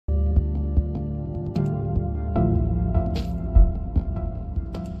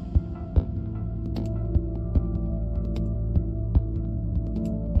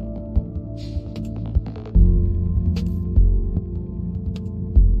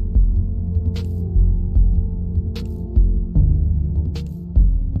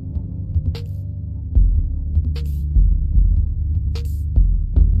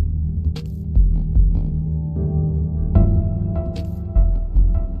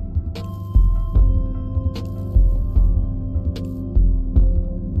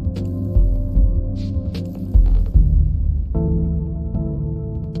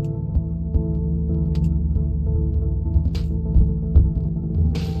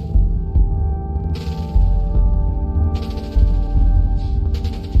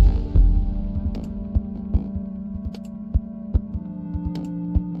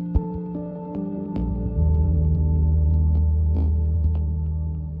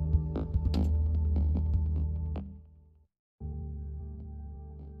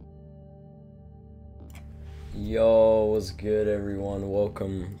Yo, what's good everyone?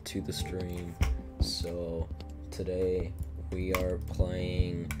 Welcome to the stream. So, today we are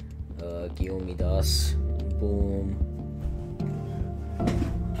playing Guillaume-Das. Boom.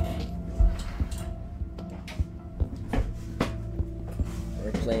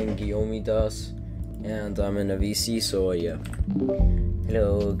 We're playing Guillaume-Das and I'm in a VC, so yeah.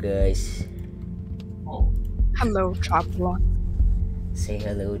 Hello guys. Hello, Chopblock. Say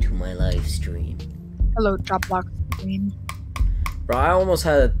hello to my live stream. Hello, Chopblock stream. Bro, I almost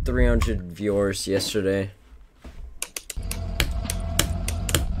had 300 viewers yesterday.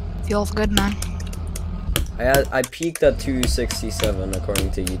 Feels good, man. I peaked at 267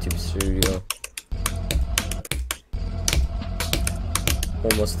 according to YouTube Studio.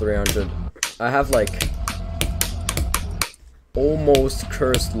 Almost 300. I have like almost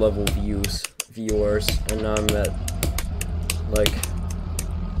cursed level viewers, and I'm at like,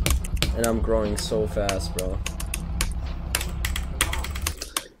 and I'm growing so fast, bro.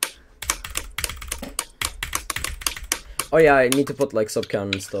 Oh yeah, I need to put like sub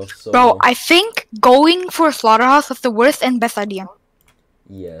count and stuff. So. Bro, I think going for Slaughterhouse was the worst and best idea.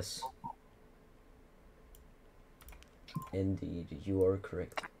 Yes. Indeed, you are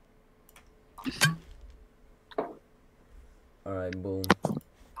correct. Alright, boom.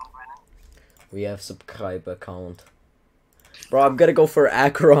 We have subscriber count. Bro, I'm gonna go for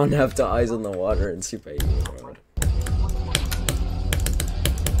Acheron, have the eyes on the water and see if I can, bro.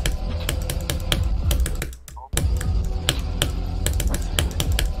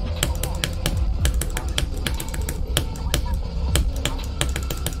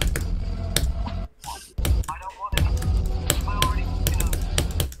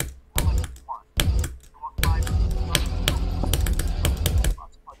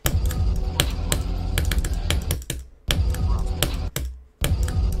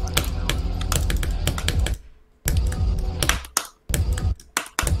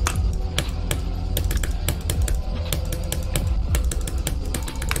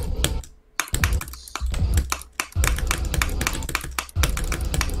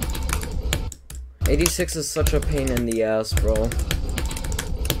 86 is such a pain in the ass, bro.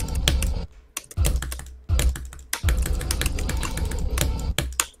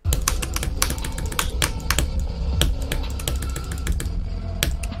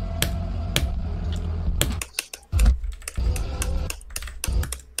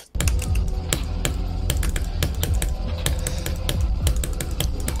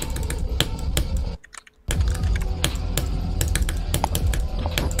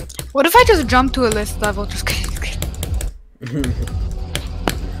 What if I just jump to a list level? Just kidding.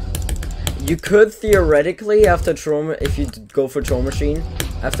 You could theoretically after Troll, if you go for Troll Machine,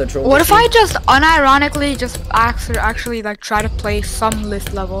 after Troll What Machine, if I just unironically just actually like try to play some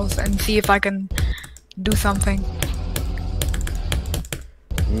list levels and see if I can do something?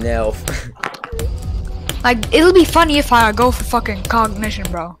 No. Like, it'll be funny if I go for fucking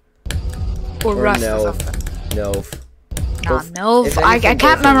Cognition, bro. Or Rust or something. No. Nah, no, I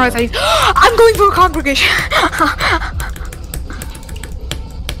can't memorize anything. I'm going for a Congregation!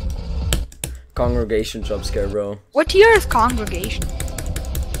 Congregation jump scare, bro. What tier is Congregation?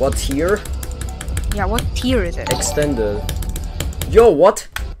 What tier? Yeah, what tier is it? Extended. Yo, what?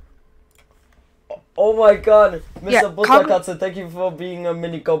 Oh my god, Mr. Yeah, Butterkatze, thank you for being a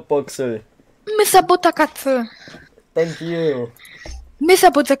mini cup boxer. Mr. Butterkatze. Thank you.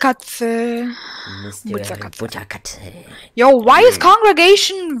 Mr. Butterkatze. Mr. Butterkatze. Yo, why is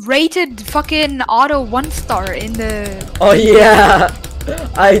Congregation rated fucking auto 1-star in the... Oh yeah!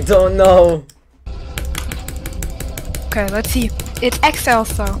 I don't know. Okay, let's see. It's XL,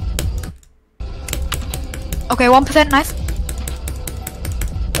 so... Okay, 1%, nice.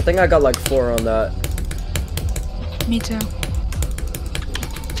 I think I got like 4 on that. Me too.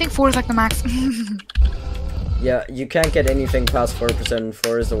 I think 4 is like the max. Yeah, you can't get anything past 4%, and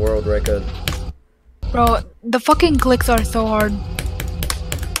 4 is the world record. Bro, the fucking clicks are so hard.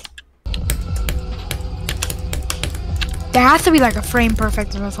 There has to be like a frame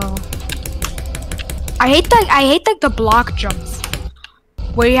perfect in this level. I hate like the block jumps.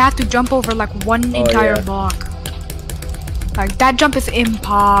 Where you have to jump over like one entire block. Like that jump is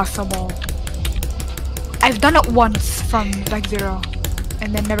impossible. I've done it once from like 0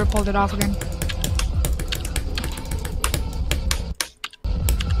 and then never pulled it off again.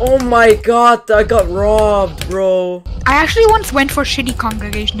 Oh my god, I got robbed, bro. I actually once went for shitty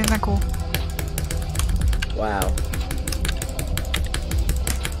Congregation, isn't that cool? Wow.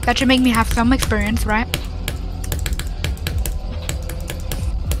 That should make me have some experience, right?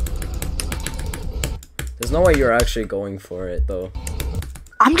 There's no way you're actually going for it, though.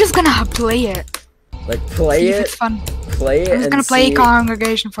 I'm just gonna play it. Like play See it. if it's fun. Play it. I'm just and gonna play see.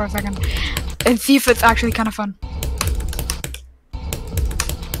 Congregation for a second and see if it's actually kind of fun.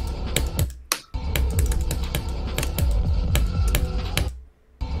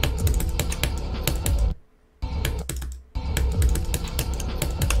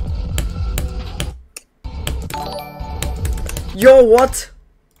 Yo, what?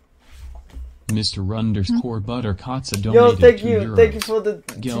 Mr. _ Butterkatza donated Yo, thank 2 you. euros. Thank you for the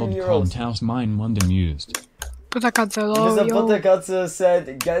 2 Geld euros. kommt aus mein Mund amused. Butterkatze, Mr. yo. Butterkatze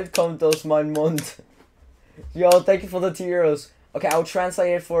said, Geld kommt aus mein Mund. Yo, thank you for the 2 euros. Okay, I'll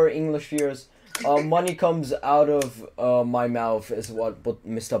translate it for English viewers. Money comes out of my mouth is what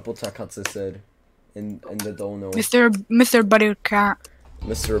Mr. Butterkatze said in the dono. Mr. Buttercat.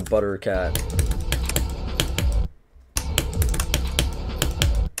 Mr. Buttercat.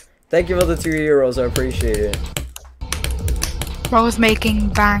 Thank you for the 2 euros, I appreciate it. Bro's making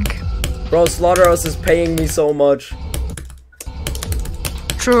bank. Bro, Slaughterhouse is paying me so much.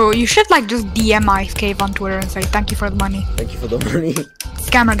 True, you should like just DM Ice Cave on Twitter and say thank you for the money. Thank you for the money.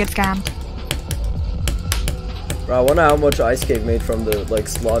 Scammer gets scammed. Bro, I wonder how much Ice Cave made from the like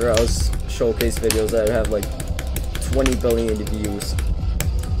Slaughterhouse showcase videos that have like 20 billion views.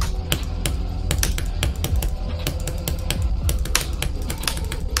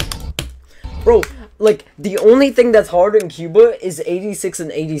 Bro, like, the only thing that's hard in Cuba is 86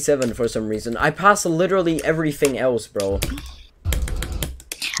 and 87 for some reason. I pass literally everything else, bro.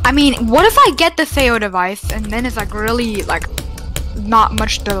 I mean, what if I get the Theo device and then it's like really like not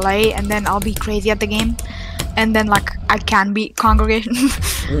much delay and then I'll be crazy at the game and then like I can beat Congregation.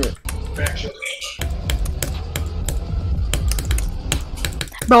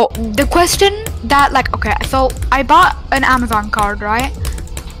 Bro, the question that like, okay, so I bought an Amazon card, right?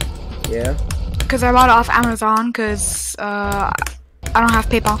 Yeah. Because I bought it off Amazon because I don't have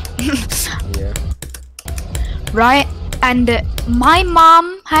PayPal. Yeah. Right? And my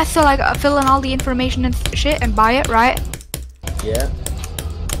mom has to like fill in all the information and shit and buy it, right? Yeah.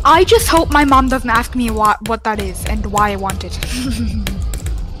 I just hope my mom doesn't ask me what that is and why I want it.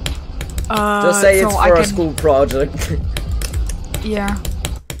 Just say it's for a school project. Yeah.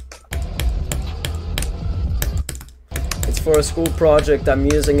 It's for a school project. I'm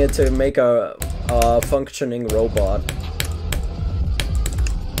using it to make a functioning robot.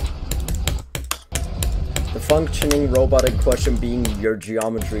 The functioning robot in question being your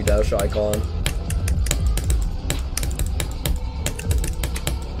geometry dash icon.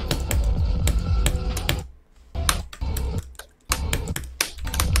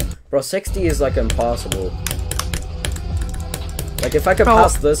 Bro, 60 is like impossible. Like if I could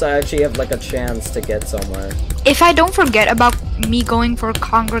pass this, I actually have like a chance to get somewhere. If I don't forget about me going for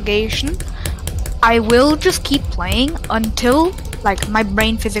Congregation, I will just keep playing until like my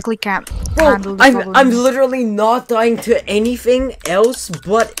brain physically can't handle the I'm literally not dying to anything else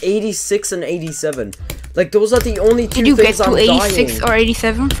but 86 and 87. Like those are the only two things I'm dying. Did you get to 86 dying. or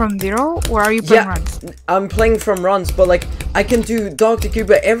 87 from 0, or are you playing runs? I'm playing from runs, but like I can do Dr.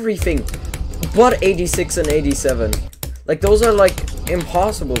 Cuba everything but 86 and 87. Like those are like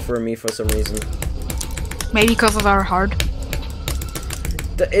impossible for me for some reason. Maybe because of our hard.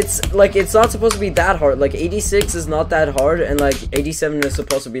 It's like it's not supposed to be that hard. Like 86 is not that hard, and like 87 is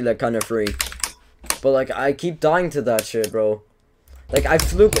supposed to be like kind of free. But like I keep dying to that shit, bro. Like I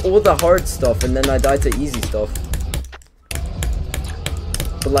fluke all the hard stuff, and then I die to easy stuff.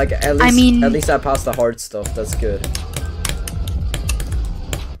 But like at least I passed the hard stuff. That's good.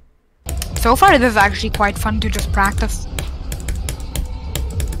 So far, this is actually quite fun to just practice.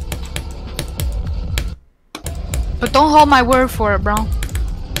 But don't hold my word for it, bro.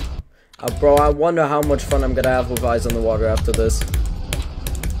 Bro, I wonder how much fun I'm gonna have with Eyes on the Water after this.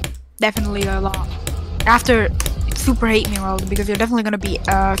 Definitely a lot. After Super Hate Me World, because you're definitely gonna be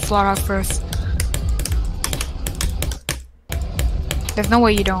Slaughterhouse first. There's no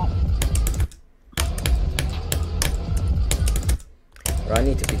way you don't. Bro, I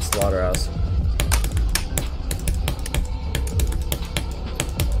need to beat Slaughterhouse.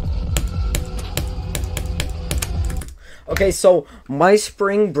 Okay, so my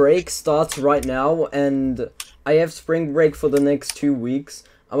spring break starts right now, and I have spring break for the next 2 weeks.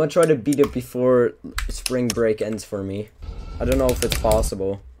 I'm gonna try to beat it before spring break ends for me. I don't know if it's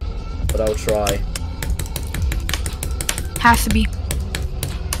possible, but I'll try. Has to be.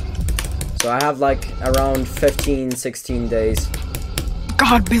 So I have like around 15, 16 days.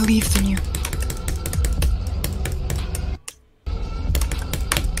 God believes in you.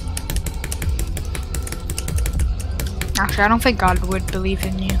 Actually, I don't think God would believe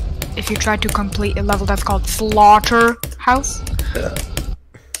in you if you tried to complete a level that's called Slaughterhouse.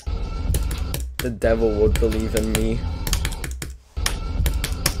 The devil would believe in me.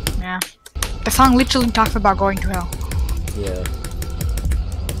 Yeah. The song literally talks about going to hell. Yeah.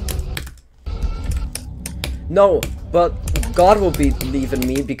 No, but God will believe in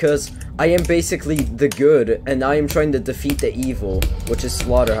me because I am basically the good, and I am trying to defeat the evil, which is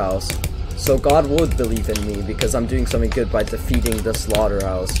Slaughterhouse. So God would believe in me because I'm doing something good by defeating the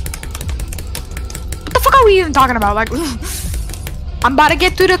Slaughterhouse. What the fuck are we even talking about? Like, I'm about to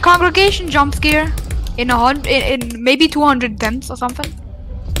get to the congregation jump scare in maybe 200 attempts or something.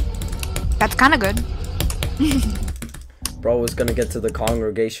 That's kind of good. Bro was gonna get to the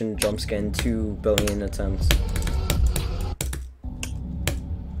congregation jump scare in 2 billion attempts.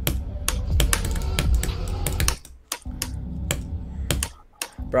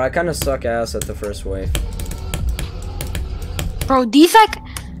 Bro, I kinda suck ass at the first wave. Bro, these like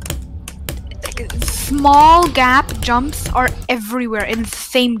small gap jumps are everywhere in the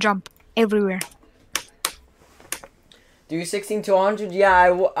same jump everywhere. Do 16 to 100?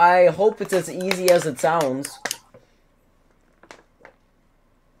 Yeah, I hope it's as easy as it sounds.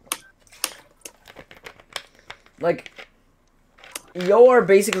 Like, you are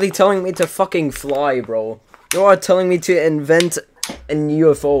basically telling me to fucking fly, bro. You are telling me to invent a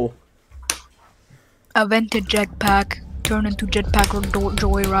UFO. Invent a jetpack, turn into jetpack or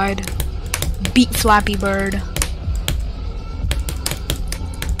joyride, beat Flappy Bird.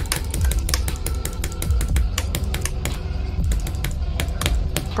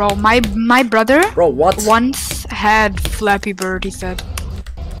 Bro, my brother once had Flappy Bird, he said.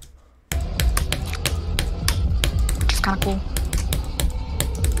 Which is kinda cool.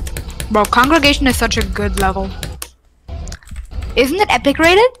 Bro, Congregation is such a good level. Isn't it epic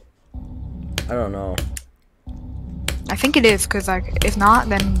rated? I don't know. I think it is, cause like, if not,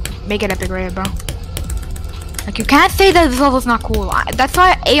 then make it epic rated, bro. Like, you can't say that this level's not cool. That's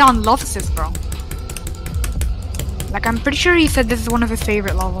why Aeon loves this, bro. Like, I'm pretty sure he said this is one of his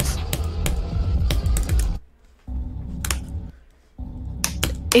favorite levels.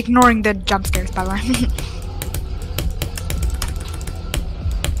 Ignoring the jump scares, by the way.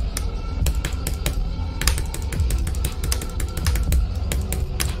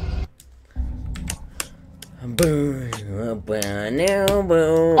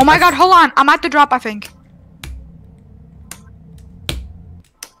 Oh my god, hold on. I'm at the drop, I think.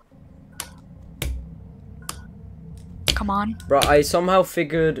 Come on. Bro, I somehow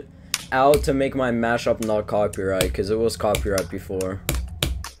figured out to make my mashup not copyright, because it was copyright before.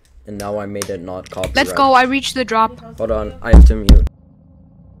 And now I made it not copyright. Let's go, I reached the drop. Hold on, I have to mute.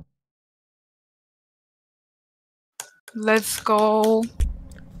 Let's go.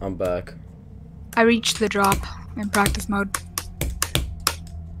 I'm back. I reached the drop in practice mode.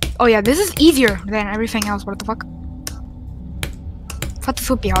 Oh yeah, this is easier than everything else. What the fuck? I thought this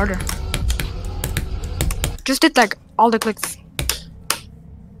would be harder. Just did like all the clicks.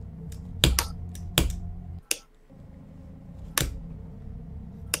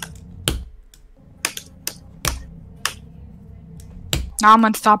 Now I'm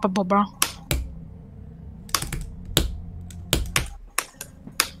unstoppable, bro.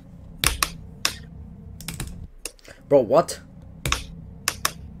 Bro, what?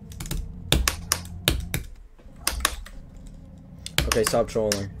 Okay, stop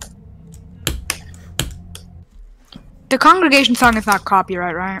trolling. The Congregation song is not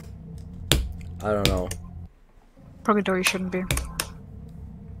copyright, right? I don't know. Probably though you shouldn't be.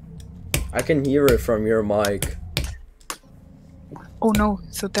 I can hear it from your mic. Oh no,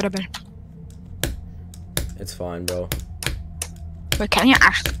 so terrible. It's fine, bro. But can you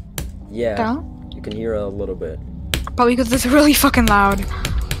actually? Yeah, Tell? you can hear it a little bit. Probably because it's really fucking loud.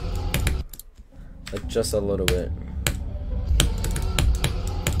 Like, just a little bit.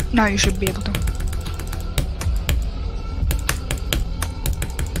 No, you should be able to.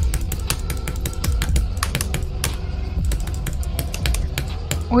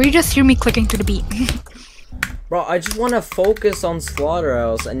 Or you just hear me clicking to the beat. Bro, I just want to focus on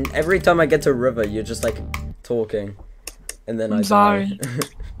Slaughterhouse, and every time I get to River, you're just like talking, and then I sorry. die.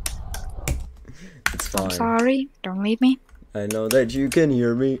 It's fine. I'm sorry. Don't leave me. I know that you can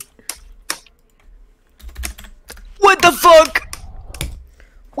hear me. What the fuck?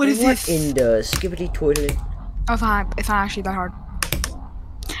 What is this? In the skibbity toilet? Oh, it's not actually that hard.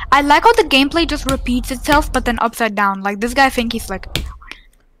 I like how the gameplay just repeats itself, but then upside down. Like this guy think he's like.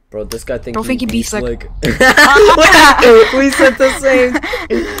 Bro, this guy thinks he he's beats like. We said the same.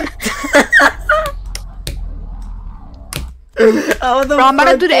 Bro, I'm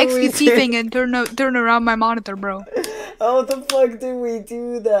about to do the XQC thing and turn around my monitor, bro. How the fuck do we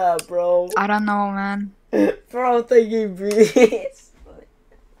do that, bro? I don't know, man. Bro, thank you, breeze.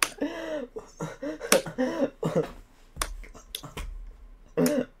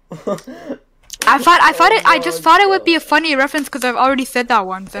 I just thought it would be a funny reference because I've already said that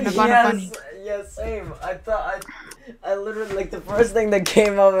once and I found it funny. Yeah, same. I literally, like, the first thing that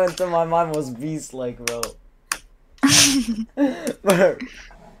came up into my mind was beast, like, bro. Bro.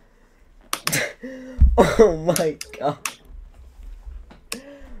 Oh my god.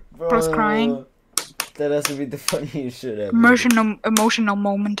 Bro. Bro's crying. That has to be the funniest shit ever. Emotional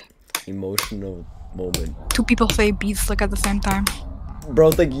moment. Emotional moment. Two people say beast like at the same time.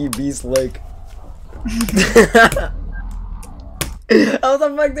 Bro, think you beast like. How the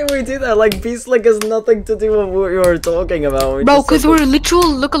fuck did we do that? Like, beast like has nothing to do with what we were talking about. Bro, cause we're literal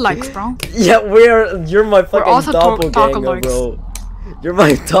lookalikes, bro. Yeah, you're my fucking doppelganger, bro. You're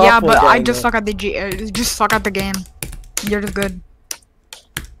my doppelganger. Yeah, but I just suck at the game. You're just good.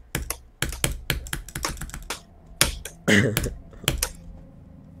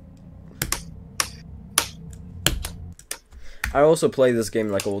 I also play this game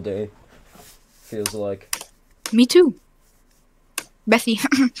like all day. Feels like. Me too. Bessie.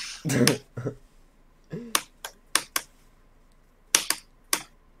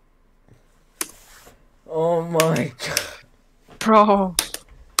 Oh my god. Bro.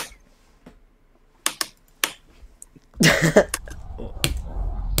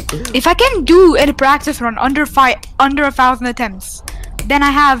 If I can do a practice run under 1,000 attempts, then I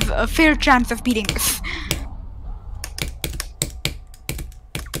have a fair chance of beating this.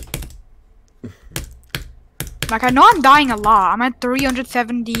 Like, I know I'm dying a lot. I'm at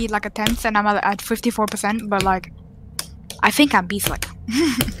 370 like attempts and I'm at 54%, but like, I think I'm beast like.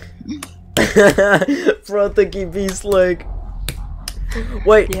 Bro, thinking beast like.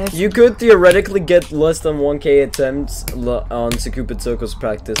 Wait, yes. You could theoretically get less than 1k attempts on Cupid Circle's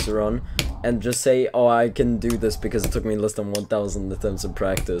practice run and just say, oh, I can do this because it took me less than 1,000 attempts of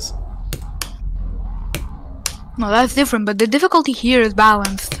practice. No, that's different, but the difficulty here is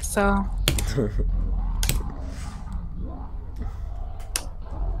balanced, so.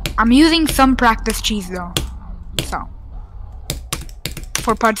 I'm using some practice cheese though, so.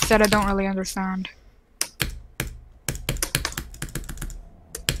 For parts that I don't really understand.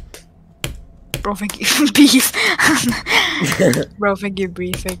 Bro, thank you, beef. Bro, thank you,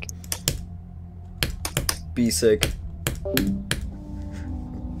 beefig. Be sick.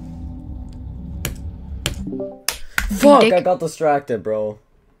 Fuck, I got distracted, bro.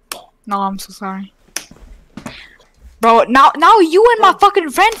 No, I'm so sorry. Bro, now you and my fucking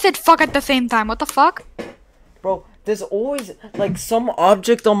friend said fuck at the same time. What the fuck? Bro, there's always like some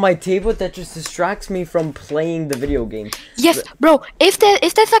object on my table that just distracts me from playing the video game. Yes, bro. If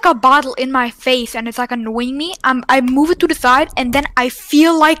there's like a bottle in my face and it's like annoying me, I move it to the side and then I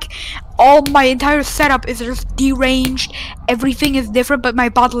feel like all my entire setup is just deranged. Everything is different, but my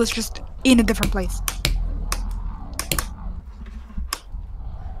bottle is just in a different place.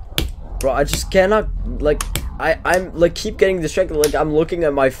 Bro, I just cannot, like, I'm like keep getting distracted. Like, I'm looking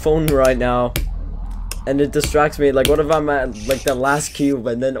at my phone right now and it distracts me. Like, what if I'm at like the last cube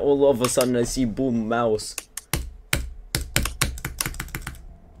and then all of a sudden I see boom, mouse.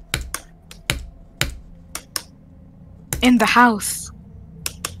 In the house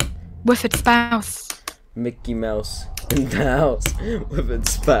with its spouse. Mickey Mouse in the house with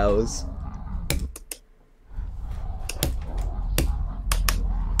its spouse.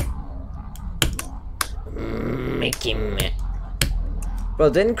 Mickey Mouse. Bro,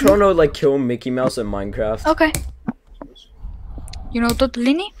 didn't Chrono like kill Mickey Mouse in Minecraft? Okay. You know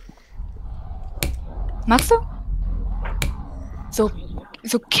Tortellini? Magst du? So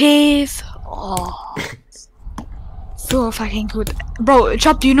Käse. Oh. So fucking good. Bro,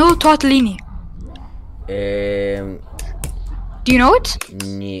 Chop, do you know Tortellini? Do you know it?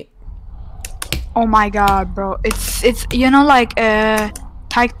 Nee. Oh my god, bro. It's you know like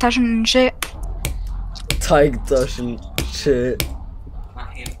Teigtaschen and shit. Teigtaschen shit.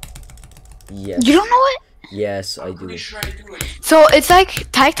 Yes. You don't know it? Yes, I do. So it's like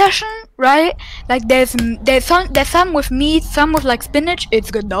Teigtaschen, right? Like there's some with meat, some with like spinach.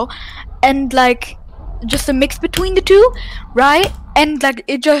 It's good though, and like just a mix between the two, right? And like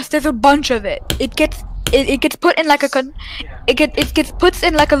there's a bunch of it. It gets put in like it gets put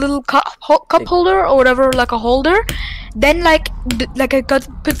in like a little cup holder or whatever, like a holder. Then like it gets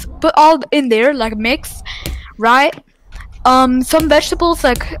put all in there like mix, right? Some vegetables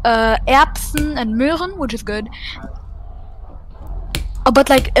like Erbsen and Möhren, which is good. But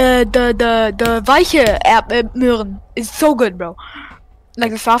like the weiche Möhren is so good, bro.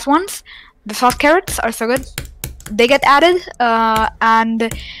 Like the soft ones, the soft carrots are so good. They get added,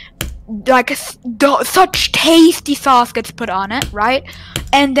 and like such tasty sauce gets put on it, right?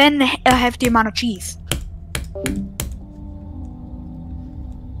 And then a hefty amount of cheese.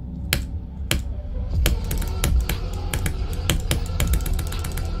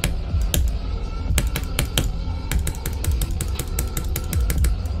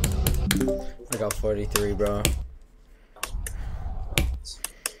 I got 43, bro.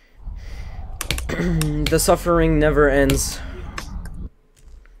 The suffering never ends.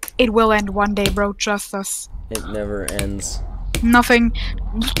 It will end one day, bro. Trust us. It never ends. Nothing.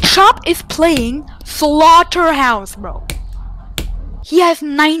 Chop is playing Slaughterhouse, bro. He has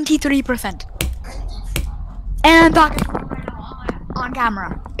 93%. And I'm talking right now on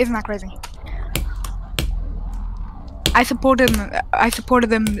camera. Isn't that crazy? I supported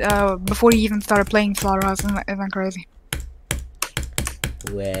him before he even started playing Slaughterhouse. Isn't that crazy?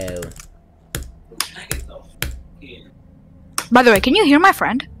 Well. By the way, can you hear my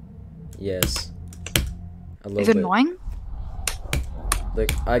friend? Yes. A little Is it bit. annoying?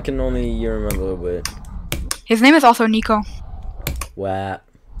 Like, I can only hear him a little bit. His name is also Nico. What?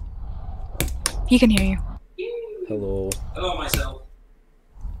 He can hear you. Hello. Hello, myself.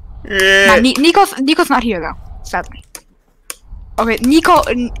 Nah, Nico's not here though, sadly. Okay, Nico.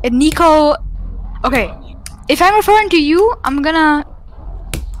 Okay, if I'm referring to you, I'm gonna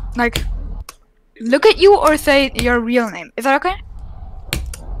like look at you or say your real name. Is that okay?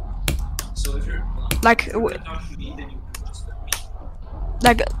 So if you're Like, gonna talk to me, then you can just let me.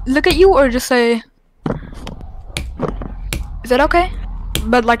 like look at you or just say. Is that okay?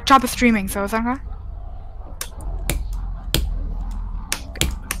 But like Chop is streaming, so is that okay?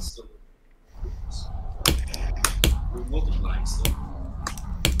 Still, we're multiplying still.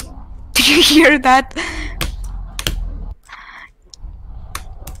 Did you hear that?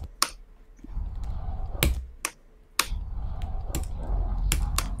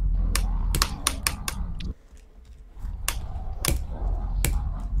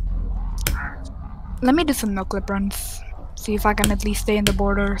 Let me do some no clip runs. See if I can at least stay in the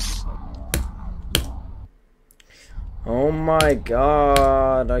borders. Oh my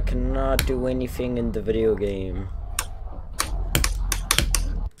god, I cannot do anything in the video game.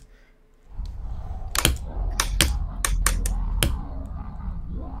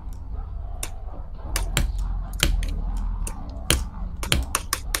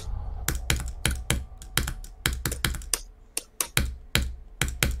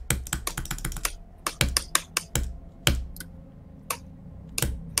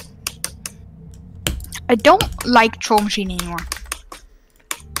 I don't like troll machine anymore.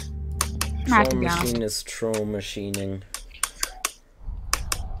 I have to Troll be honest. machine is troll machining.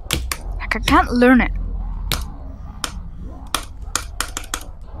 Like, I can't learn it.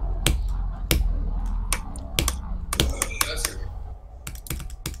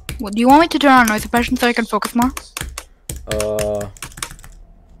 Well, do you want me to turn on noise suppression so I can focus more?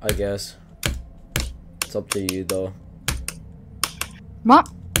 I guess. It's up to you though. What?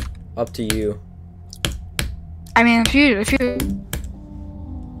 Up to you. I mean, if you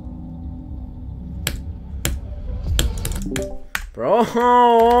Bro.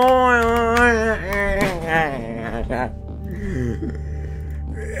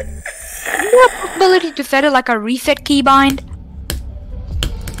 ability to set it like a reset keybind.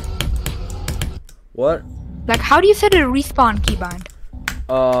 What? Like, how do you set a respawn keybind?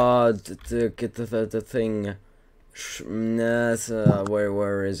 The thing.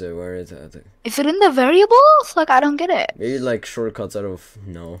 Where is it? Where is it? Is it in the variables? Like, I don't get it. Maybe like shortcuts out of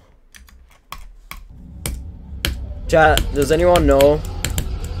no. Chat, does anyone know?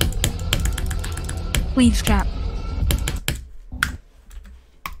 Please, chat.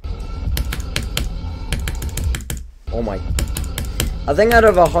 Oh my. I think out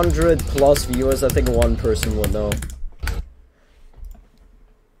of 100+ viewers, I think one person would know.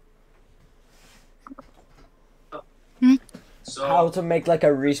 So How to make like a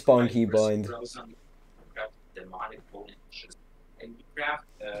respawn keybind. Demonic vultures and you craft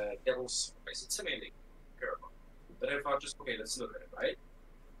devil's spice. It's amazing. But if I just let's look at it, right?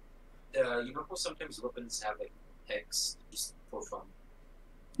 You know how sometimes weapons have like text just for fun.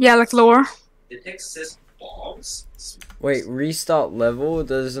 Yeah, like lower. The text says bombs. Wait, restart level?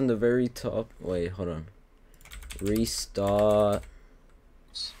 That is in the very top. Wait, hold on. Restart.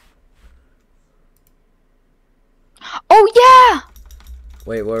 Oh yeah.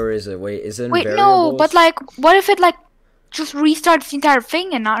 Wait, where is it? Wait, is it in Wait, variables? no, but like, what if it like just restarts the entire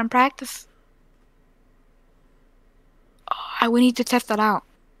thing and not in practice? Oh, we need to test that out.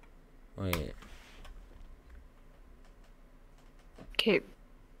 Wait. Okay.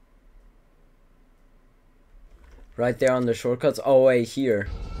 Right there on the shortcuts? Oh, wait, here.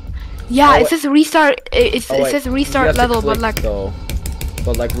 Yeah, Oh, it says restart. It Oh, wait, says you restart have to level, but click, like, though.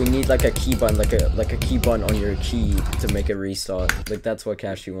 But like we need like a keybind, like a keybind on your key to make it restart. Like that's what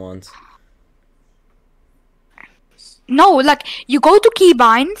Cashew wants. No, like you go to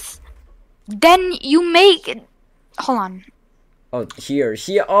keybinds, then you make. Hold on. Oh, here.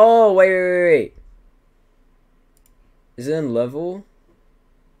 Oh, wait. Is it in level?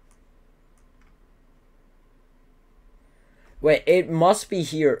 Wait, it must be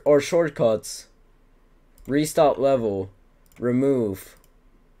here or shortcuts. Restart level. Remove.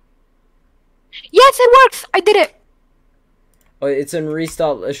 Yes, it works. I did it. Oh, it's in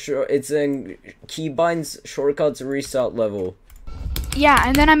restart. It's in keybinds, shortcuts, restart level. Yeah,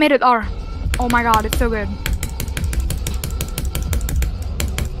 and then I made it R. Oh my god, it's so good.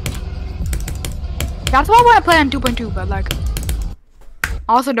 That's why I want to play on 2.2, but like,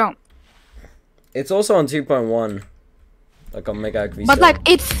 I also don't. It's also on 2.1. Like on Mega Hack V7. But like,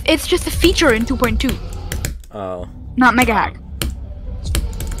 it's just a feature in 2.2. Oh. Not Mega Hack.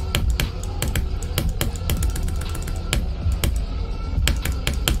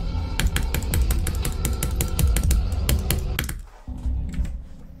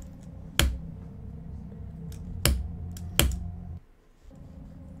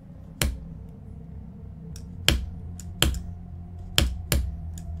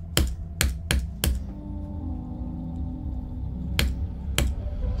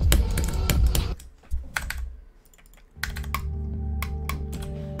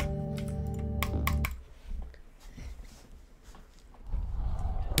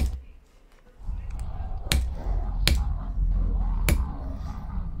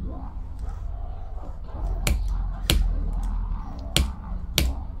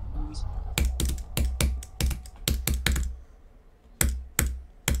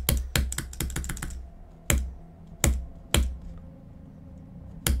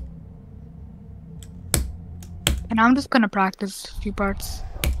 And I'm just gonna practice a few parts.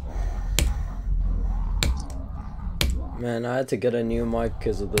 Man, I had to get a new mic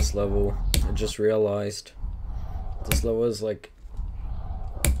because of this level. I just realized. This level is like...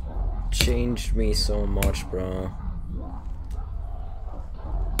 changed me so much, bro.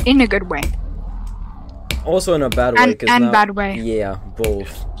 In a good way. Also in a bad way. And now, bad way. Yeah,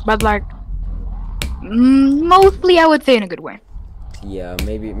 both. But like, mostly I would say in a good way. Yeah,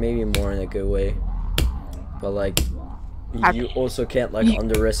 maybe more in a good way. But like, you also can't like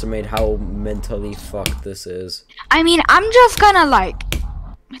underestimate how mentally fucked this is. I mean, I'm just gonna like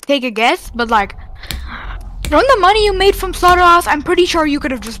take a guess, but like from the money you made from Slaughterhouse, I'm pretty sure you could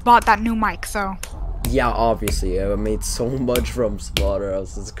have just bought that new mic. So yeah, obviously, I made so much from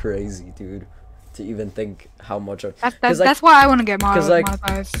Slaughterhouse. It's crazy, dude. To even think how much. That's why I want to get monetized.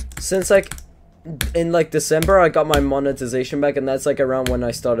 Like, since like in like December, I got my monetization back, and that's like around when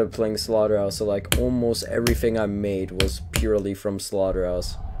I started playing Slaughterhouse. So like almost everything I made was purely from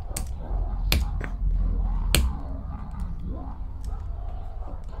Slaughterhouse.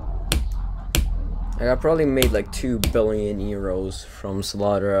 Like, I probably made like 2 billion euros from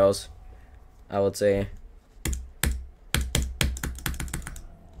Slaughterhouse, I would say.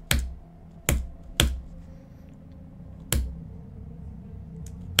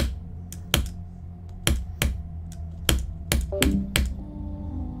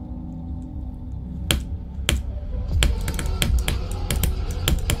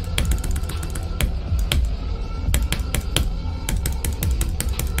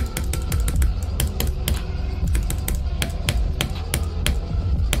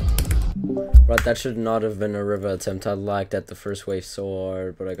 But that should not have been a river attempt. I lagged at the first wave so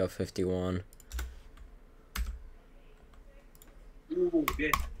hard, but I got 51. Ooh,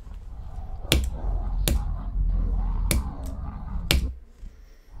 good.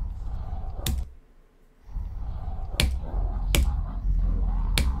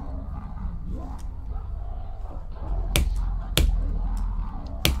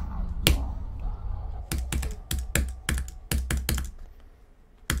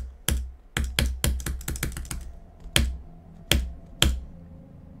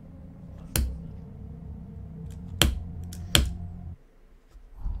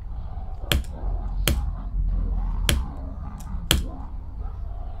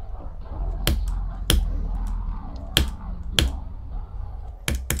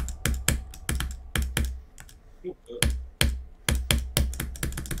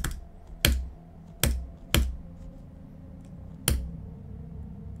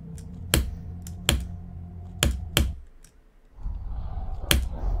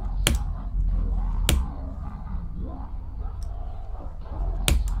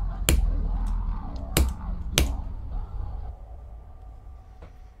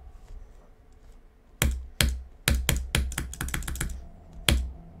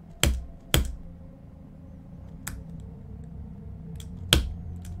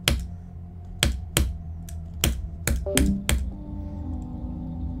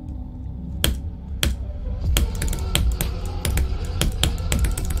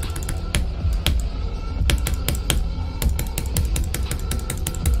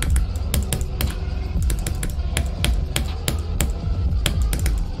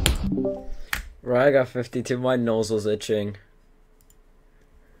 Right, I got 52. My nose was itching.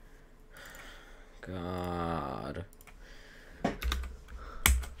 God.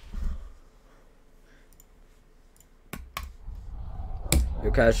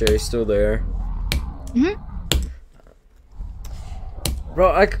 Your cashier is still there.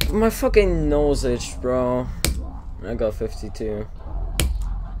 Bro, my fucking nose itched, bro. I got 52.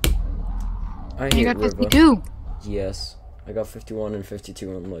 I hate You got River. 52. Yes. I got 51 and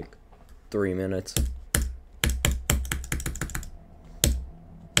 52 in like 3 minutes.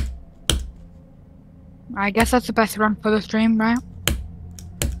 I guess that's the best run for the stream, right?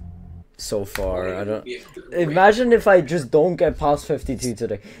 So far, I don't... Imagine if I just don't get past 52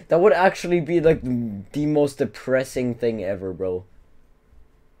 today. That would actually be like the most depressing thing ever, bro.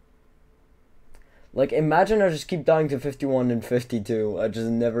 Like, imagine I just keep dying to 51 and 52. I just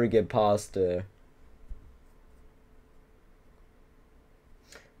never get past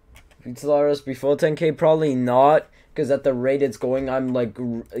Slaughterhouse before 10k? Probably not. Because at the rate it's going, I'm like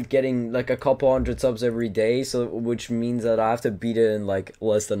getting like a couple hundred subs every day. So, which means that I have to beat it in like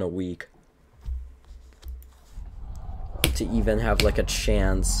less than a week. To even have like a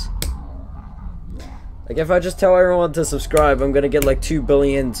chance. Like, if I just tell everyone to subscribe, I'm gonna get like 2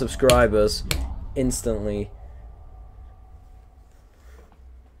 billion subscribers instantly.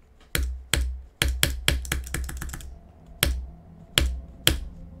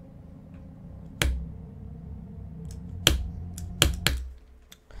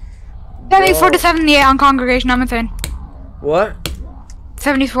 Bro. 74 to 78 on congregation, I'm insane. What?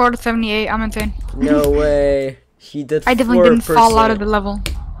 74 to 78, I'm insane. No way. He did 4%. I definitely didn't fall out of the level.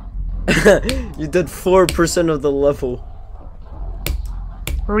 You did 4% of the level.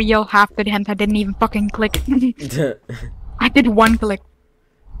 Real half the hint I didn't even fucking click. I did 1 click.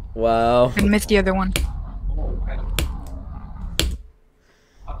 Wow. And missed the other one.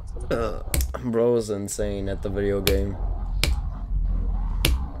 Bro was insane at the video game.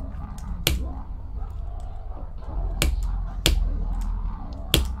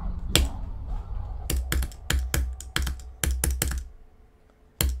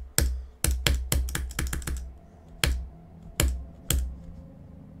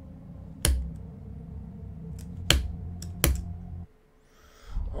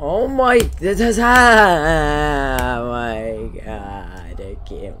 Oh my, oh my god, I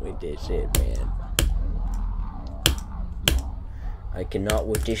can't with this shit, man. I cannot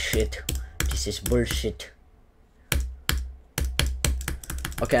with this shit. This is bullshit.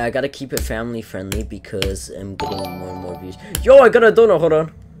 Okay, I gotta keep it family friendly because I'm getting more and more views. Yo, I got a donut, hold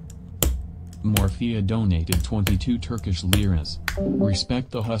on. Morphia donated 22 Turkish liras.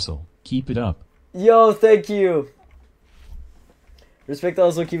 Respect the hustle. Keep it up. Yo, thank you. Respect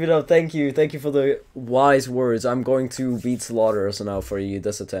also, keep it up. Thank you. Thank you for the wise words. I'm going to beat Slaughterhouse now for you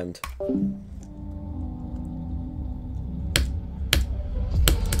this attempt.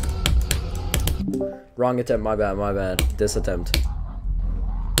 Wrong attempt, my bad. This attempt.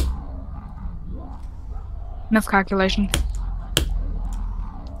 Miscalculation.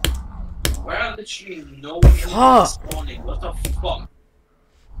 Where literally no one is spawning. What the fuck?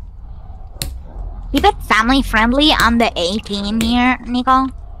 Keep it family friendly on the 18 here, Nico.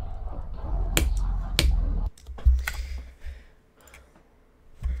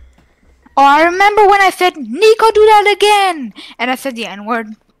 Oh, I remember when I said, Nico, do that again! And I said the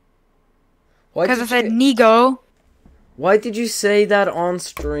N-word. Because I said, Nico. Why did you say that on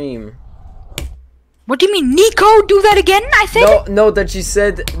stream? What do you mean, Nico, do that again? I said No, that you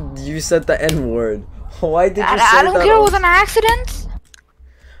said the N-word. Why did you say that? I don't care, it was an accident.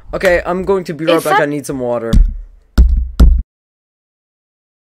 Okay, I'm going to be right back. I need some water.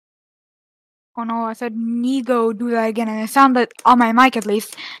 Oh no, I said, Nico, do that again. And it sounded, on my mic at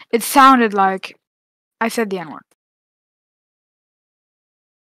least, it sounded like I said the N-word.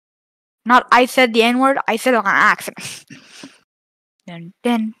 Not I said the N-word, I said it on accident. Dun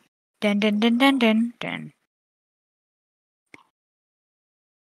dun dun dun dun dun dun dun.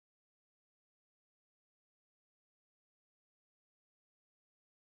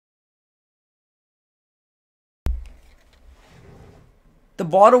 The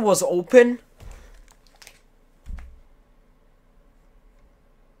bottle was open?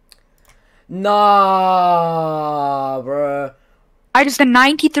 Nah, bruh. I just did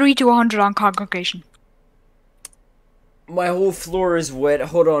 93 to 100 on congregation. My whole floor is wet.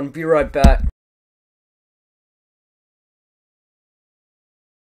 Hold on, be right back.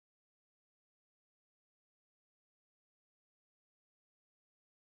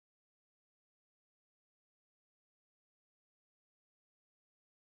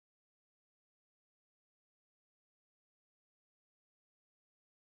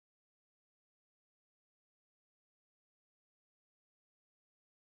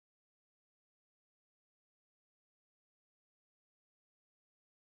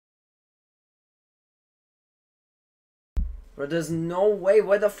 Bro, there's no way.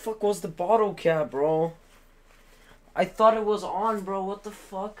 Where the fuck was the bottle cap, bro? I thought it was on, bro. What the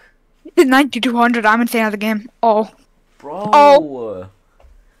fuck? It's 9200. I'm insane at the game. Oh. Bro.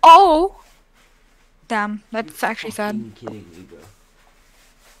 Oh. Damn, that's actually sad. Fucking kidding me, bro.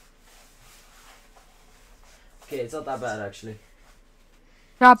 Okay, it's not that bad, actually.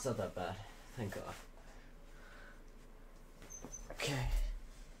 Drop. It's not that bad. Thank God. Okay.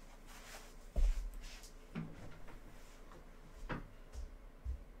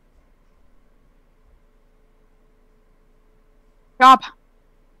 Drop.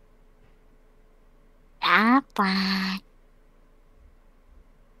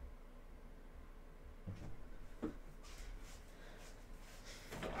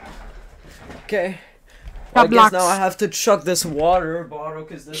 Okay. Drop I guess blocks. now I have to chuck this water bottle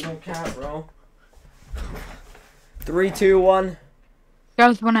because there's no cap, bro. 3, 2, 1.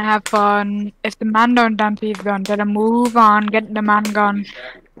 Just wanna have fun. If the man don't dance, he's gone. Gotta move on. Get the man gone.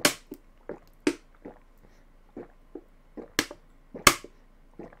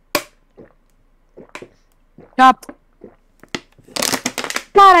 Stop.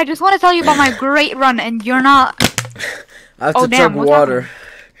 God, I just want to tell you about my great run, and you're not. I have Oh, to damn, chug what's water.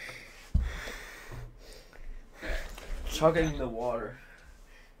 Chugging the water.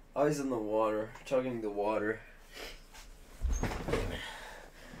 Eyes in the water. Chugging the water.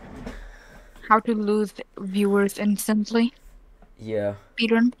 How to lose viewers instantly, Yeah.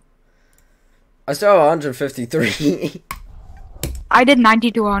 speedrun. I still have 153. I did 90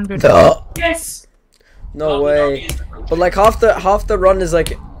 to 100. No. Yes! No way. But like half the run is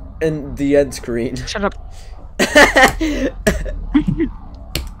like in the end screen. Shut up.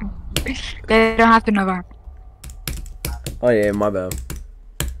 They don't have to know that. Oh yeah, my bad.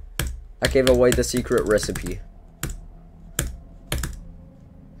 I gave away the secret recipe.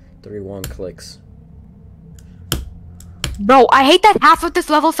 31 clicks. Bro, I hate that half of this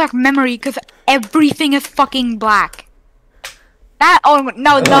level's like memory because everything is fucking black. That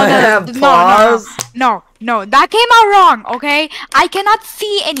no, that came out wrong, okay? I cannot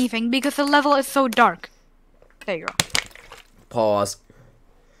see anything because the level is so dark. There you go. Pause.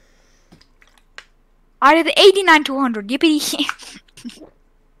 I did 89 to 100. Yippee.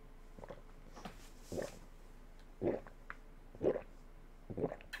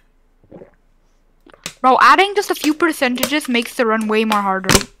 Bro, adding just a few percentages makes the run way more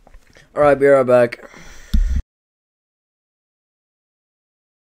harder. Alright, be right back.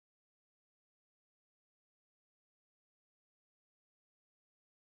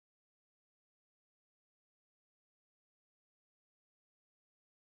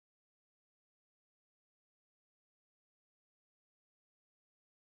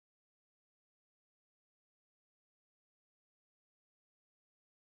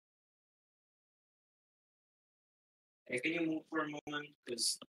 Hey, can you move for a moment?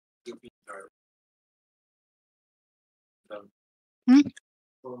 Because you'll be dark. For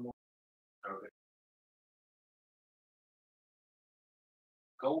a moment. Okay.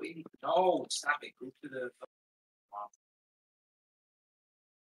 Go in. No, stop it. Go to the.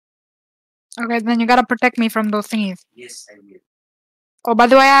 Okay, then you gotta protect me from those thingies. Yes, I will. Oh, by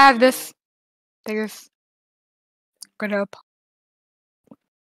the way, I have this. Take this. Good help.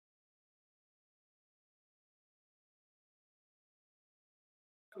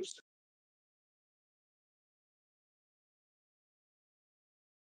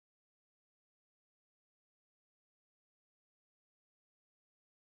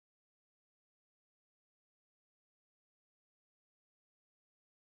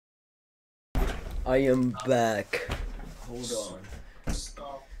 I am back. Hold on.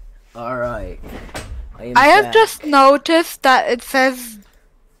 Alright. I have just noticed that it says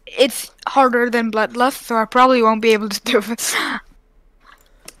it's harder than Bloodlust, so I probably won't be able to do it.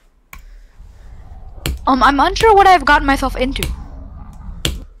 I'm unsure what I've gotten myself into.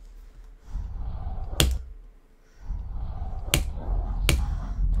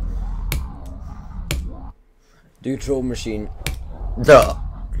 Do troll machine. Duh.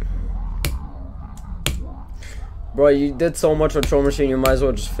 Bro, you did so much on troll machine, you might as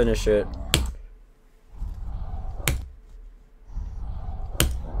well just finish it.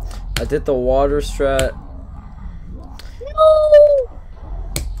 I did the water strat. No!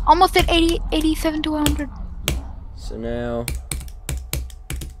 Almost at 87 to 100. So now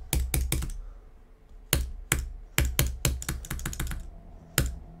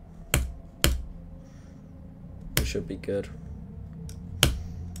we should be good.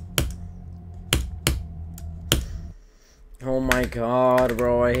 Oh my god,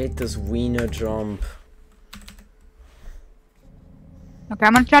 bro, I hate this wiener jump. Okay,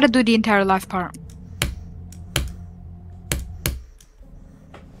 I'm gonna try to do the entire last part.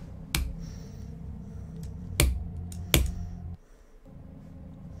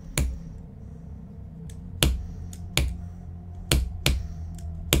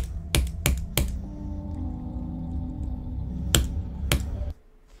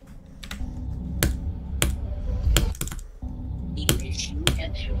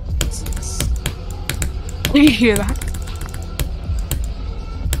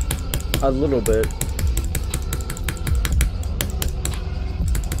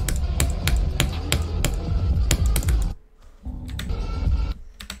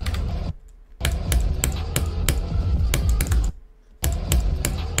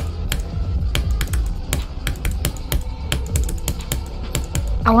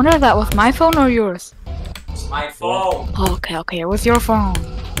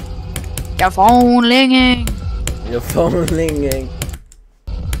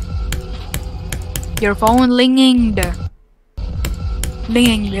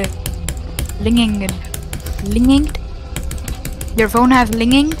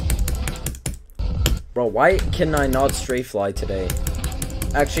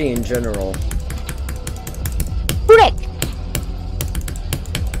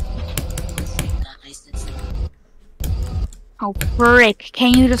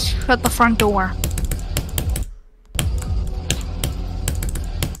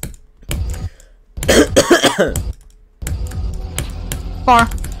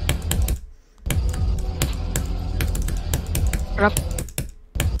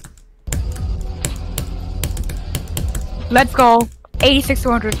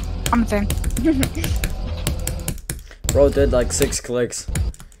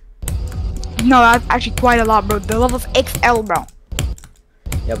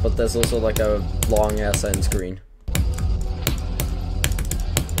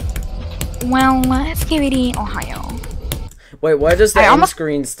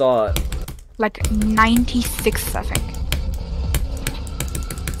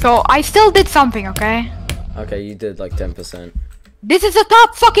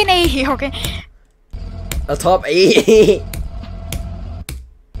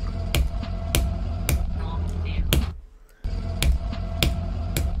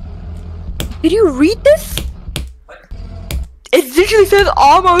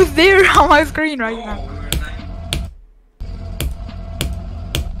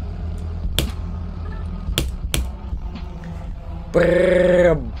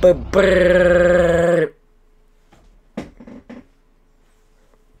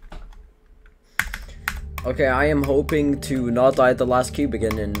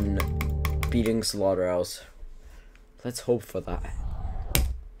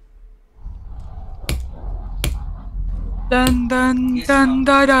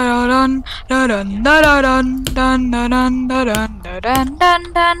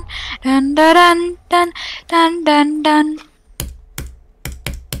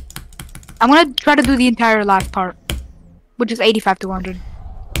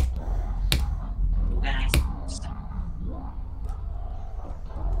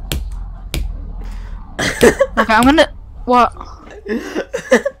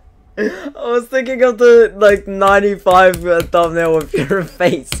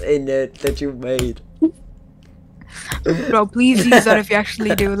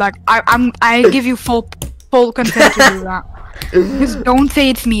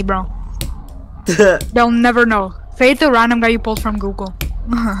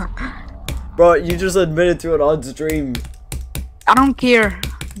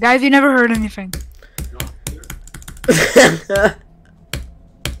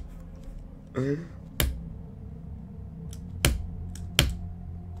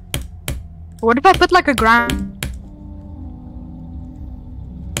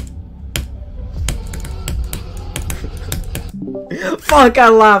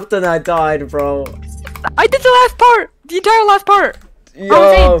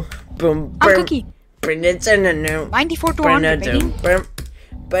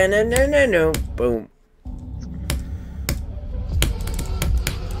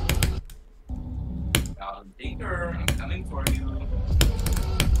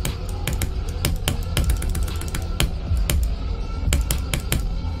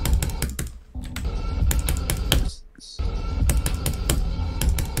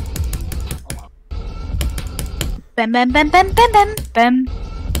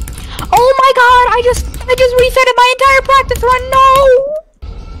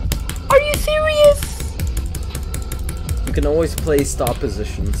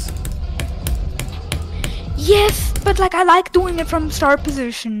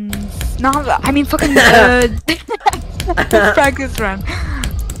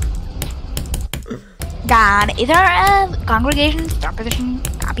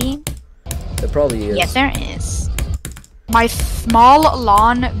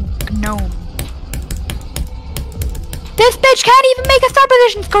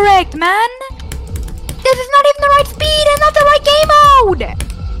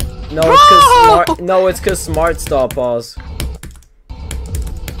 No, it's cause smart. No, it's cause smart stop pause.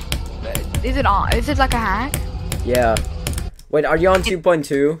 Is it on? Is it like a hack? Yeah. Wait, are you on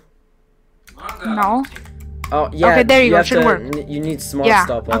 2.2? No. Oh yeah. Okay, there you go. Have Should to, work. You need smart Yeah.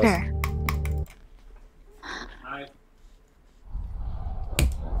 stop pause. Okay.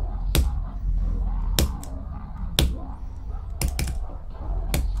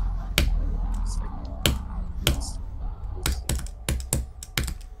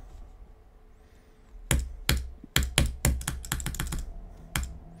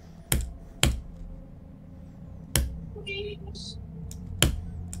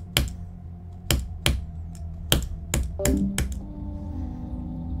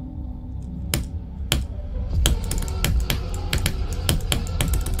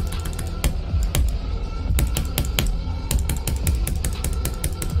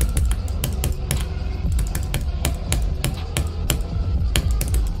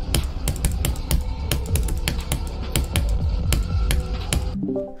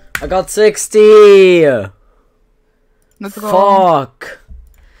 I got 60. Let's go. Fuck.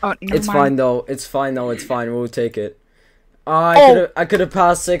 Oh, never It's mind. fine though. It's fine though. It's fine. We'll take it. Oh. I could have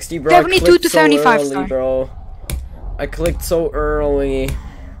passed 60, bro. 72 I clicked to so 75, early, sorry. bro. I clicked so early.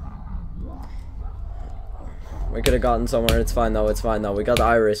 We could have gotten somewhere. It's fine though. It's fine though. We got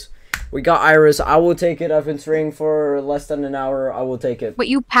Iris. We got Iris. I will take it. I've been streaming for less than an hour. I will take it. But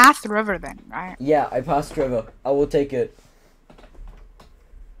you passed the river then, right? Yeah, I passed Trevor. I will take it.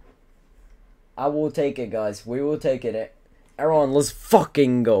 I will take it, guys. We will take it. Everyone, let's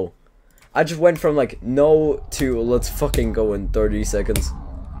fucking go. I just went from like no to let's fucking go in 30 seconds.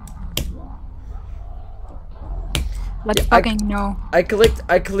 Let's Yeah, fucking know. I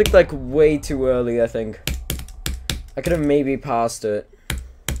clicked like way too early, I think. I could have maybe passed it.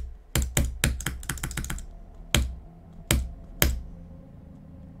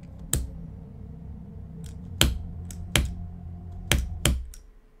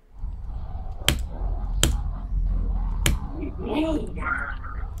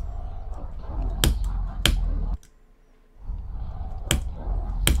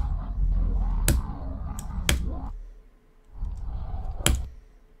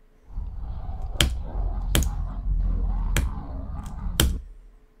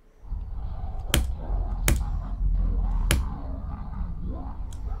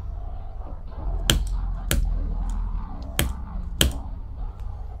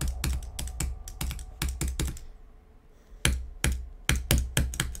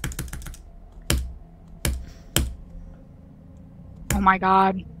 Oh my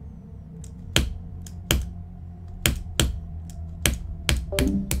god.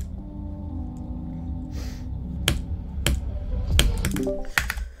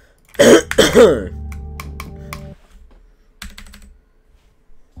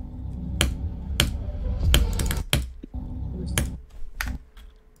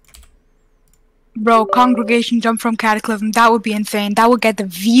 Bro, congregation jump from cataclysm. That would be insane. That would get the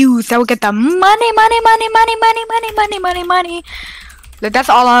views. That would get the money. That's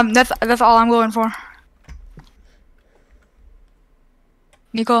all I'm going for.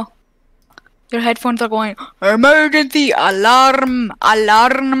 Nico, your headphones are going emergency alarm.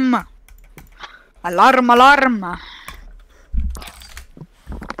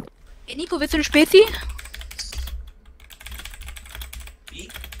 Hey Nico, willst du eine Spezi?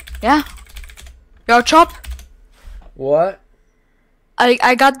 Yeah. Yo, Chop. What?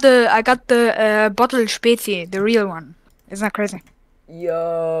 I got the bottle Spezi, the real one. Isn't that crazy?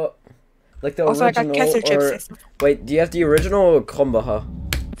 Yo. Like the Also, I got original Kessel or... chips. Wait, do you have the original or Krombacher?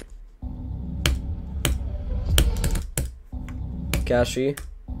 Kashi?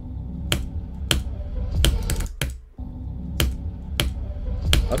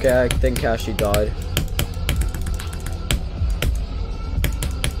 Okay, I think Kashi died.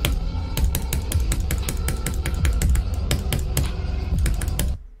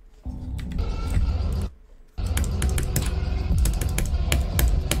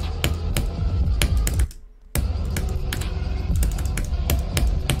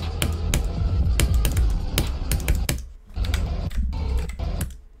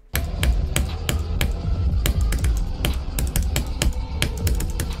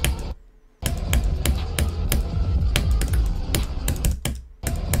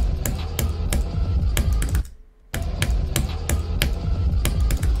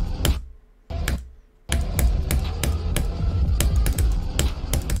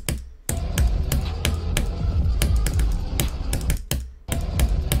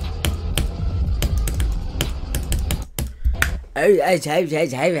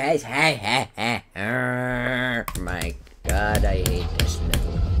 My god, I hate this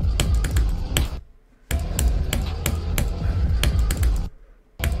level.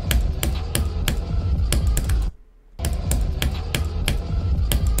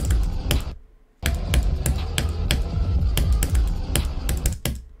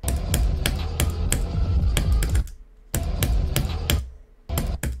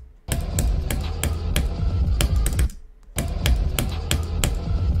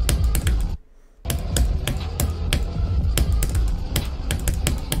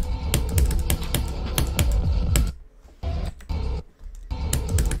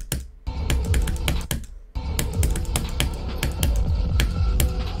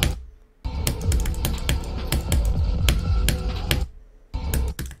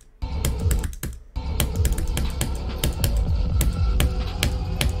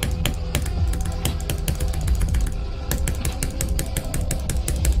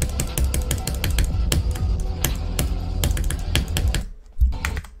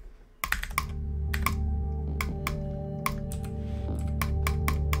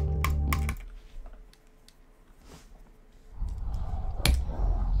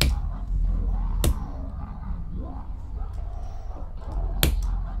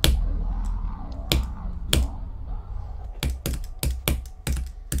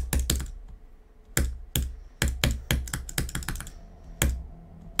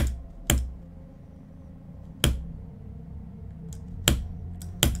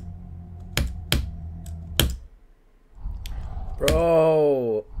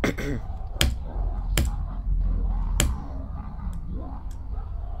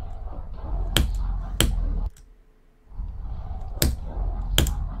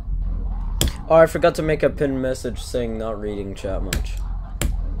 Oh, I forgot to make a pinned message saying not reading chat much.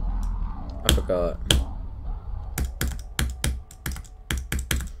 I forgot.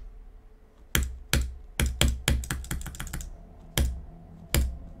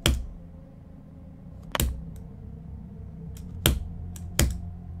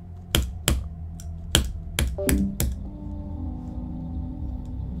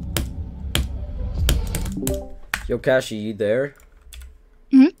 Yo, Kashi, you there?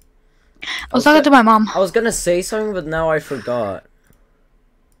 Hmm? I was talking to my mom. I was gonna say something, but now I forgot.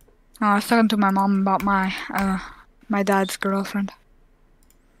 I was talking to my mom about my dad's girlfriend.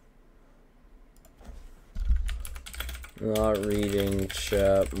 Not reading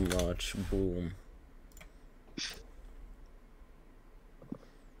chat much. Boom.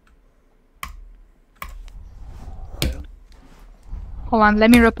 Hold on, let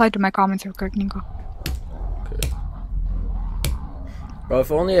me reply to my comments real quick, Nico. Okay. Bro,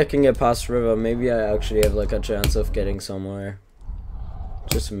 if only I can get past River, maybe I actually have like a chance of getting somewhere.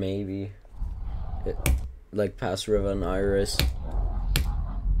 Just maybe. Like past River and Iris.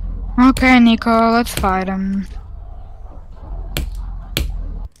 Okay, Nico, let's fight him.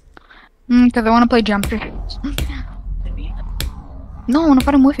 Because I want to play jumper. No, I want to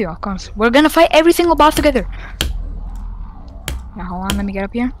fight him with you, of course. We're gonna fight every single boss together. Yeah, hold on, let me get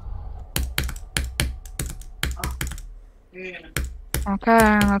up here.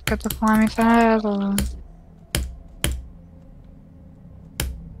 Okay, let's get the slimy saddle.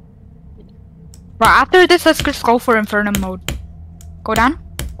 Bro, after this, let's just go for Inferno mode. Go down.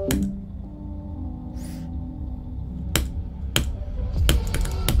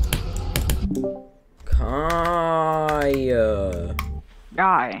 Kaya.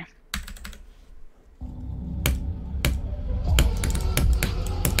 Die.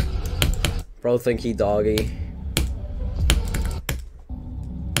 Bro, thinky doggy.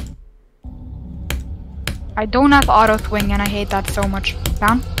 I don't have auto swing and I hate that so much.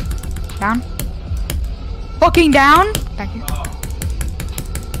 Down. Down. Fucking down. Thank you.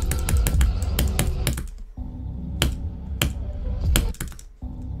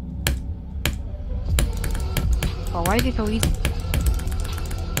 Oh, why is he so easy?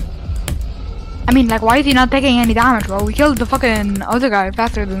 I mean, like, why is he not taking any damage, bro? We killed the fucking other guy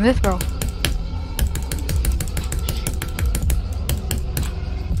faster than this, bro.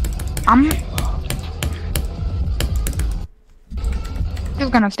 I'm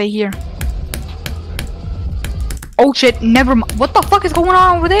just gonna stay here. Oh shit, never mind. What the fuck is going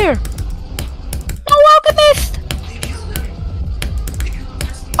on over there? No alchemist!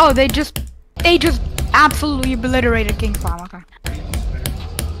 Oh, they just absolutely obliterated King Farm. Okay.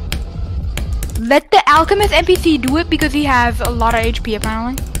 Let the alchemist NPC do it because he has a lot of HP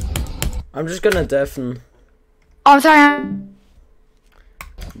apparently. I'm just gonna deafen. Oh, I'm sorry.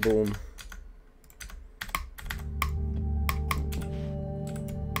 Boom.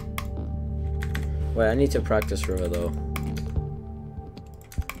 Wait, I need to practice River though.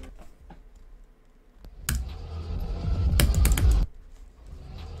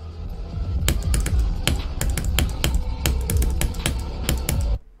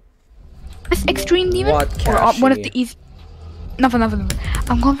 This extreme demon? What, or Kashi? one of the easy. Nothing.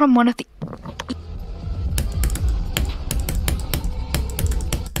 I'm going from one of the.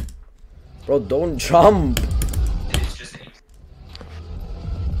 Bro, don't jump.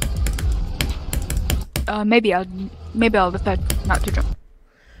 Maybe I'll decide not to jump.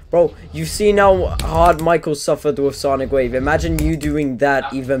 Bro, you see how hard Michael suffered with Sonic Wave. Imagine you doing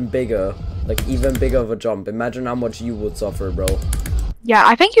that even bigger. Like, even bigger of a jump. Imagine how much you would suffer, bro. Yeah,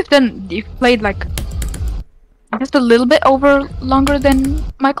 I think you've played like just a little bit over longer than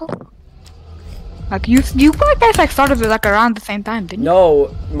Michael. Like you guys like started like around the same time, didn't you?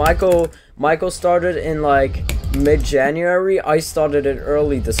 No, Michael started in like mid-January. I started in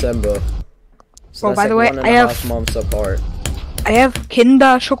early December. So Oh, that's by the like way, 1.5 months apart. I have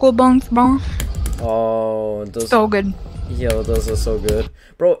Kinder Schokobuns, bro. Oh, those, So good. yo, those are so good,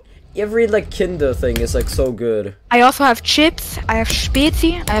 bro. Every like Kinder thing is like so good. I also have chips. I have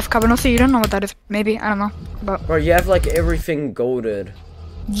Spezi. I have Cabanossi. You don't know what that is? Maybe I don't know. But Bro, you have like everything goated.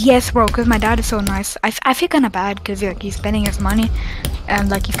 yes, bro. Cause my dad is so nice. I feel kind of bad cause like he's spending his money, and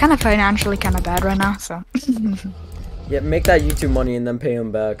like he's kind of financially kind of bad right now. So Yeah, make that YouTube money and then pay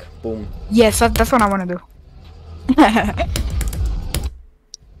him back. Boom. yes, that's what I want to do.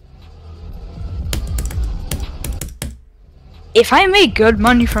 If I make good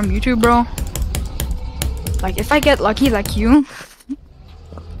money from YouTube, bro, like if I get lucky like you,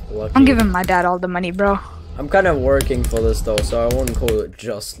 Lucky. I'm giving my dad all the money, bro. I'm kind of working for this though, so I wouldn't call it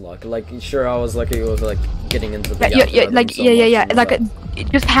just luck. Like, sure, I was lucky with like getting into the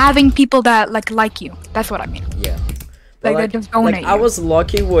just having people that like you. That's what I mean. Yeah. Like they just donate. I was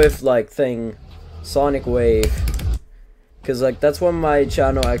lucky with like Sonic Wave, cause like that's when my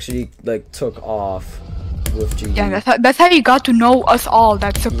channel actually like took off with GG. Yeah, that's how you got to know us all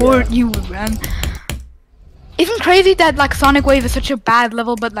that support you, man. Isn't crazy that like Sonic Wave is such a bad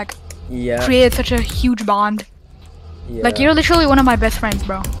level, but like created such a huge bond. Yeah. Like you're literally one of my best friends,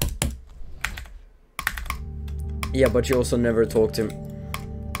 bro. Yeah, but you also never talk to me.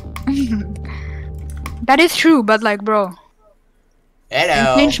 That is true, but like, bro.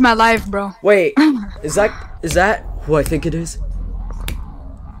 Hello. You changed my life, bro. Wait, is that who I think it is?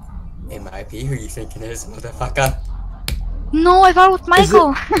 It might be who you think it is, motherfucker. No, I thought it was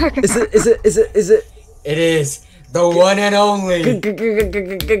Michael. Is it? It is the one and only.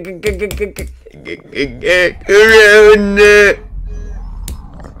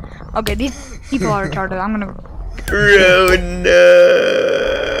 Okay, these people are retarded. I'm gonna.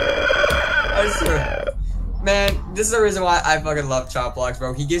 I swear. Man, this is the reason why I fucking love Chop Blocks,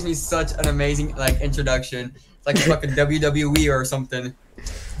 bro. He gives me such an amazing like introduction. It's like fucking WWE or something.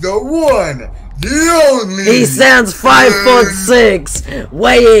 The one, the only. He stands 5'6",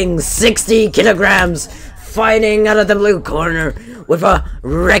 weighing 60 kilograms, fighting out of the blue corner with a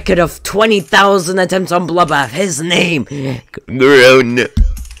record of 20,000 attempts on Bloodbath. His name, Grown.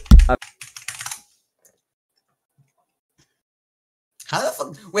 How the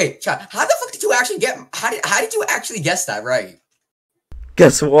fuck? Wait, Chop. How the fuck did you actually get? How did you actually guess that right?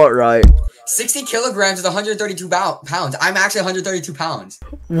 Guess what, right? 60 kilograms is 132 pounds. I'm actually 132 pounds.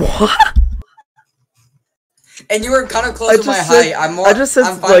 What? And you were kind of close to my height. I'm 5'6".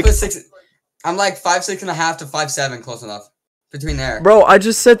 I'm like 5'6.5" to 5'7", close enough. Between there. Bro, I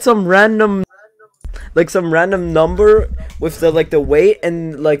just said some random number with the weight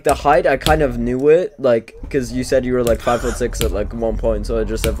and like the height. I kind of knew it, like, cause you said you were like 5'6" at like one point, so I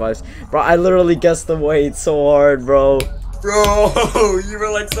just said 5. Bro, I literally guessed the weight so hard, bro. Bro, you were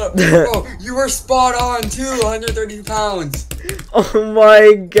like bro, you were spot on too, 132 pounds. Oh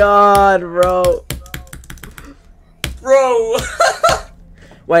my god, bro. Bro.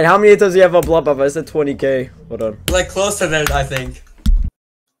 Wait, how many does he have a Bloodbath? I said 20k. Hold on. Like close to that, I think.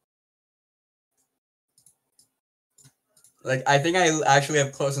 Like, I think I actually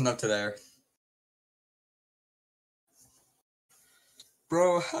have close enough to there.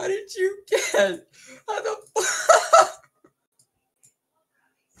 Bro, how did you get? How the fuck?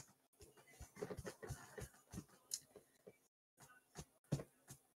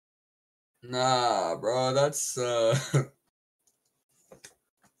 Nah, bro, that's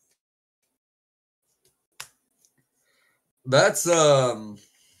that's a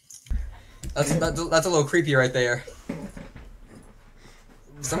little creepy right there.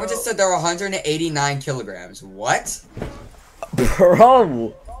 Someone just said there were 189 kilograms. What?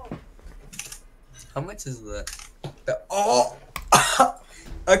 Bro. How much is that? Oh.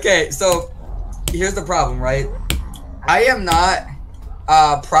 Okay, so here's the problem, right? I am not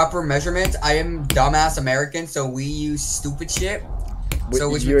proper measurements. I am dumbass American, so we use stupid shit. So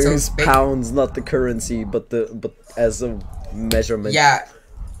which you use pounds, not the currency, but as a measurement. Yeah.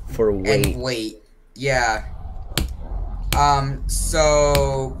 For weight. And weight. Yeah.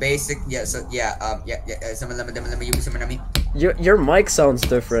 So basic. Yeah. So yeah. Yeah. Some of them. Your mic sounds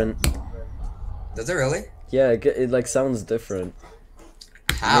different. Does it really? Yeah, it like sounds different.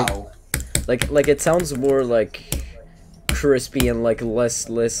 How? Like it sounds more like crispy and like less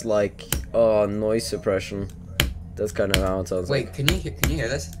like noise suppression. That's kind of how it sounds. Wait, like. can you hear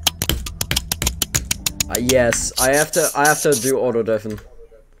this? Yes, I have to do auto deafen.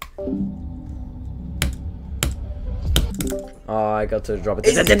 Oh, I got to drop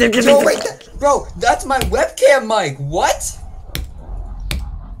it. No, wait, bro, that's my webcam mic. What?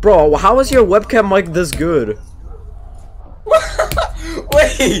 Bro, how is your webcam mic this good?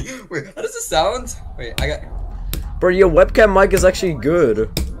 wait, how does it sound? Wait, I got. Bro, your webcam mic is actually good.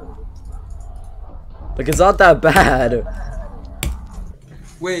 Like, it's not that bad.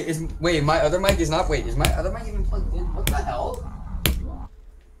 Wait, my other mic is not. Wait, is my other mic even plugged in? What the hell?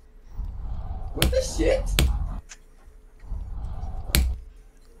 What the shit?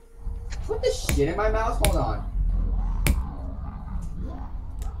 Put the shit in my mouse? Hold on.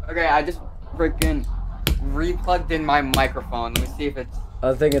 Okay, I just freaking replugged in my microphone. Let me see if it's.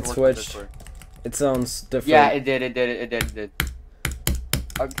 I think it switched. It sounds different. Yeah, it did.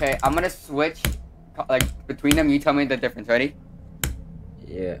 Okay, I'm gonna switch, like, between them. You tell me the difference. Ready?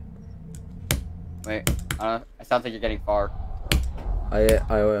 Yeah. Wait, I don't know. It sounds like you're getting far. I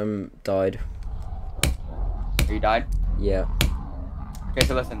died. You died? Yeah. Okay,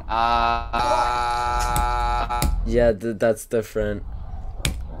 so listen. Yeah, that's different.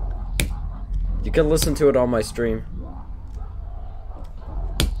 You can listen to it on my stream.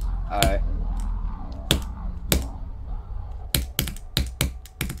 Alright.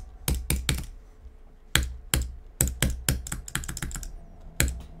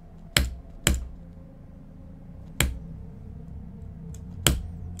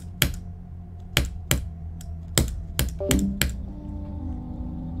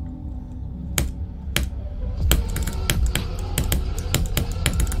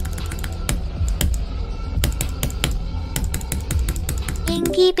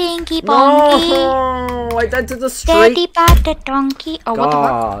 Pinky, pinky, ponky. No, I died to the stray. Daddy bat the donkey. Oh, what the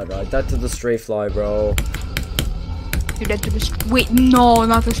fuck? God, I died to the stray fly, bro. You dead to the wait, no,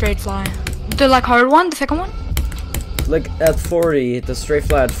 not the straight fly. The like hard one, the second one? Like at 40, the stray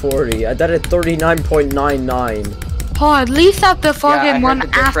fly at 40. I died at 39.99. Oh, at least not the Yeah, I fucking heard one the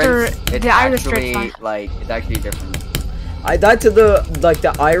after difference. It's the Irish straight actually, fly. like, it's actually different. I died to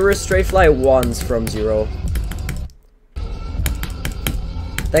the Irish stray fly once from 0.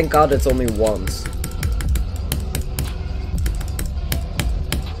 Thank God it's only once.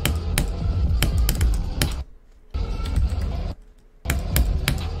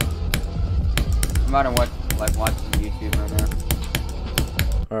 I'm about to watch, like, watching YouTube right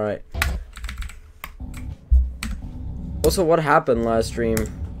now. Alright. Also, what happened last stream?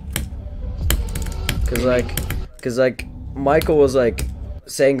 Cause like, Michael was like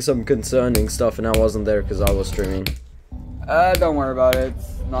saying some concerning stuff and I wasn't there because I was streaming. Don't worry about it.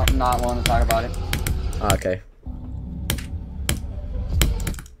 It's not want to talk about it. Okay.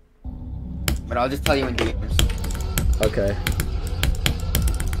 But I'll just tell you in DMs. Okay.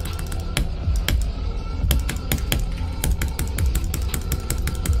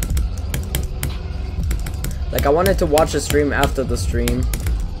 Like, I wanted to watch the stream after the stream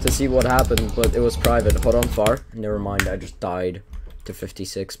to see what happened, but it was private. Hold on, far. Never mind, I just died to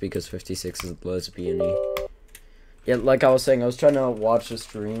 56 because 56 is lesbian-y. Yeah, like I was saying, I was trying to watch the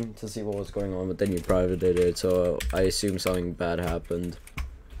stream to see what was going on, but then you privated it, so I assume something bad happened.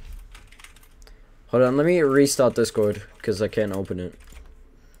 Hold on, let me restart Discord, because I can't open it.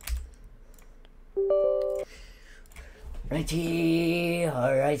 Righty,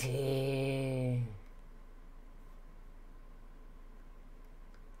 alrighty.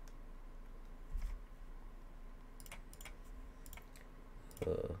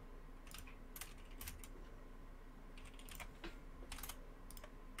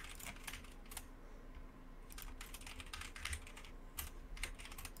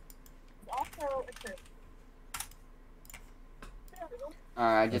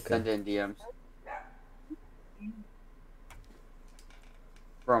 Alright, I just Okay. sent it in DMs.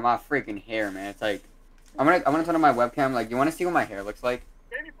 Bro, my freaking hair, man. It's like, I'm gonna turn on my webcam. Like, you want to see what my hair looks like?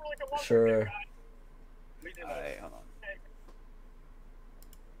 Sure. Alright, hold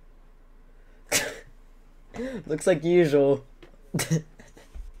on. Looks like usual.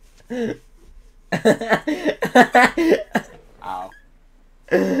 Ow.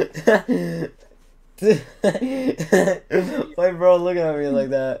 Why, bro, looking at me like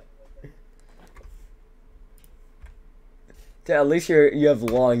that? Dude, at least you have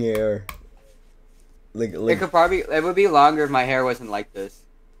long hair. Like It would be longer if my hair wasn't like this.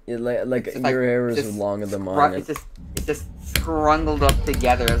 like It's your hair is just longer than mine. It's just scrungled up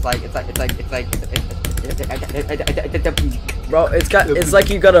together. It's like Bro, it's like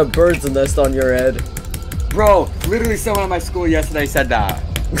you got a bird's nest on your head. Bro, literally someone at my school yesterday said that.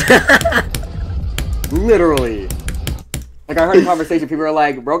 Literally. Like, I heard a conversation, people were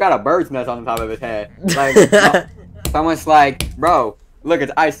like, bro got a bird's nest on the top of his head. Like, someone's like, bro, look,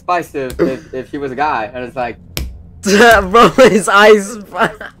 it's Ice Spice if he was a guy. And it's like... Bro, his eyes... And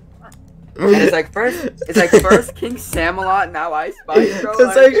it's like first King Samalot, now Ice Spice, bro.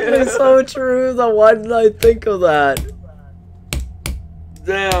 It's actually so true. So why did I think of that?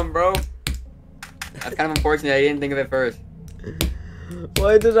 Damn, bro. That's kind of unfortunate. I didn't think of it first.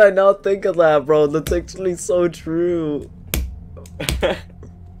 Why did I not think of that, bro? That's actually so true. And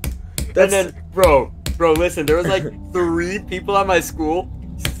then, bro, listen. There was like 3 people at my school,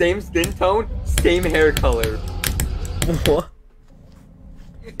 same skin tone, same hair color, What?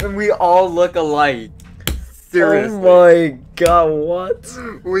 and we all look alike. Seriously. Oh my god, what?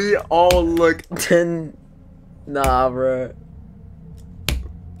 We all look. Then, nah, bro.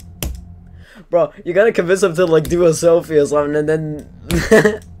 Bro, you gotta convince him to like do a selfie or something, and then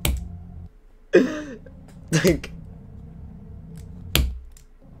like.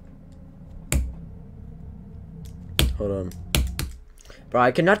 Hold on, bro.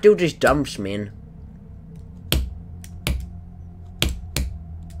 I cannot do these jumps, man.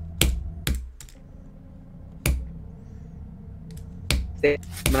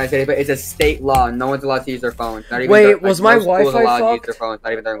 when I say it, but it's a state law. No one's allowed to use their phones. Not even Wait, was my no school's Wi-Fi allowed to use fucked? their phones,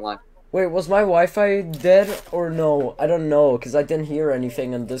 not even during lunch. Wait, was my Wi-Fi dead or no? I don't know, because I didn't hear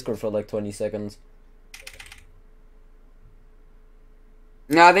anything on Discord for like 20 seconds.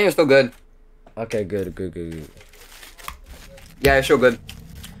 No, I think you're still good. Okay, good. Yeah, you're still good.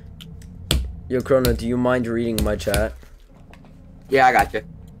 Yo, Chrono, do you mind reading my chat? Yeah, I got you.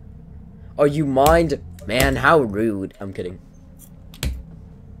 Oh, you mind? Man, how rude. I'm kidding.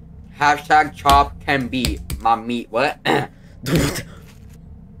 Hashtag chop can be my meat. What?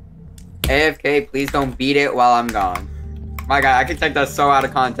 AFK, please don't beat it while I'm gone. My God, I can take that so out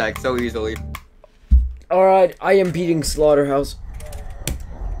of context so easily. Alright, I am beating Slaughterhouse.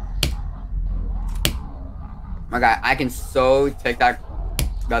 My God, I can so take that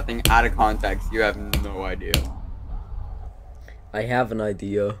thing out of context. You have no idea. I have an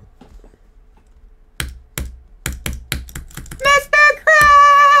idea. Mr.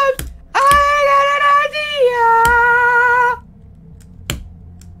 Krabs! I got an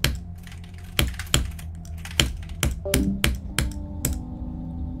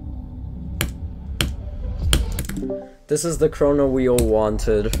idea! This is the Chrono we all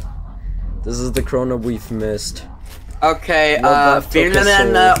wanted. This is the Chrono we've missed. Okay, Finland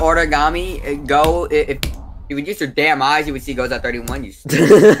and origami, go, if you would use your damn eyes, you would see goes at 31, you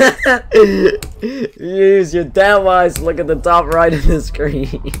Use your damn eyes, look at the top right of the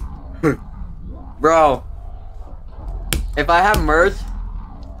screen. Bro, if I have merch,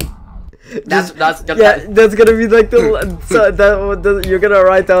 that's that's gonna be like the you're gonna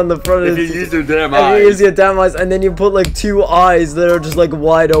write down the front if of you use your damn and eyes. you use your damn eyes, and then you put like 2 eyes that are just like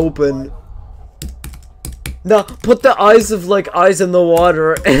wide open. No, put the eyes of like eyes in the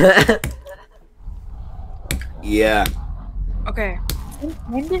water. Yeah. Okay.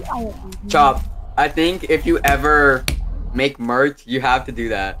 When did I? Chop, I think if you ever make merch, you have to do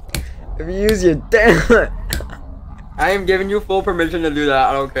that. If you use your damn I am giving you full permission to do that,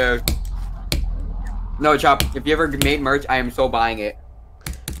 I don't care. No, Chop, if you ever made merch, I am so buying it.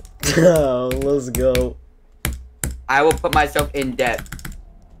 Oh, let's go. I will put myself in debt.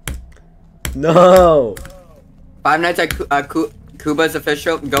 No. 5 Nights at Cuba's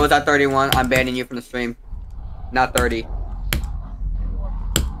official goes at 31. I'm banning you from the stream. Not 30.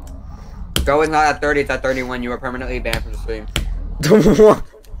 Go is not at 30, it's at 31. You are permanently banned from the stream.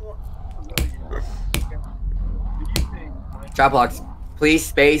 Chopblocks, please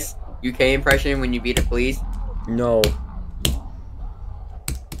space UK impression when you beat it, please. No.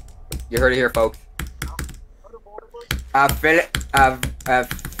 You heard it here, folks.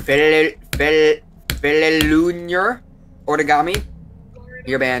 Phililunior origami.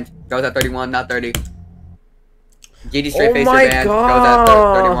 You're banned. Goes at 31, not 30. GD straight face, you're banned. Goes at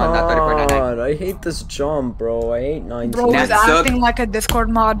 31, not 30.99. I hate this jump, bro. I hate 19. Bro is acting like a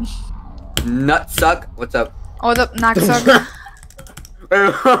Discord mod. Nutsuck, what's up? Oh, the Naxuck.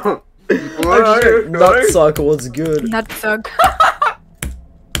 Nutsuck was good. Nutsuck.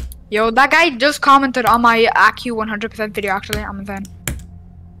 Yo, that guy just commented on my AQ 100% video, actually. I'm a fan.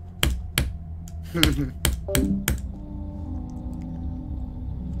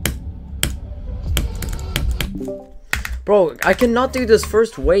 Bro, I cannot do this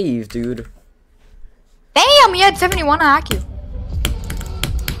first wave, dude. Damn, he had 71 AQ.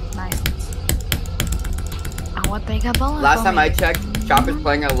 Nice. I want to take a bullet. Last time I checked, Chop is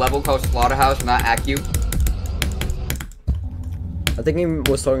playing a level called Slaughterhouse, not AQ. I think he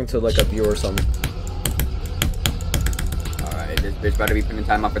was talking to like a viewer or something. Alright, this bitch better be putting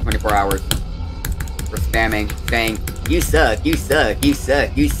time up for 24 hours. For spamming, saying, you suck, you suck, you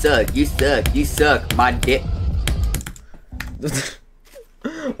suck, you suck, you suck, you suck, my dick.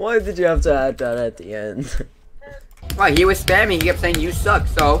 Why did you have to add that at the end? Why, he was spamming, he kept saying you suck,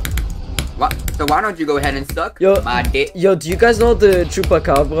 so what? So why don't you go ahead and suck my dick? Yo, do you guys know the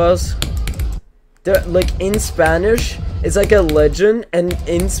chupacabras? They're like in Spanish, it's like a legend, and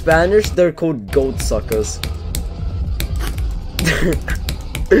in Spanish they're called goat suckers.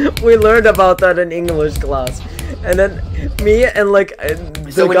 We learned about that in English class, and then me and like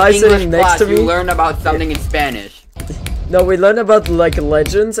so the guy sitting next to me. You learned about something in Spanish. No, we learned about like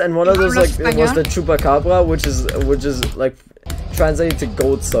legends, and one of those like was the chupacabra, which is like translated to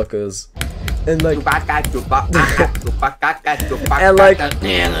goat suckers, and like and like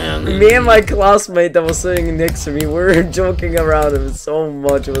me and my classmate that was sitting next to me, we were joking around him so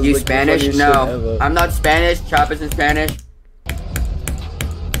much. It was you like Spanish? No, I'm not Spanish. Chop is in Spanish.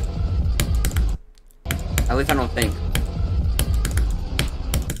 At least I don't think.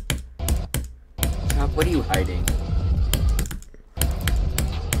 Chop, what are you hiding?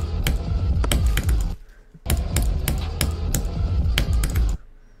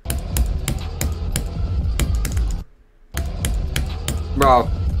 Bro,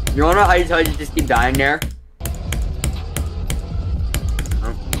 you wanna know how you tell you just keep dying there?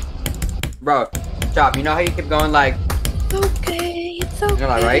 Bro, Chop, you know how you keep going like... It's okay, it's okay. You know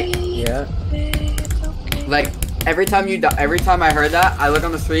that, right? Yeah. It's okay. Like, every time I heard that, I look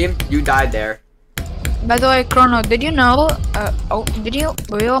on the stream, you died there. By the way, Chrono, did you know? Did you?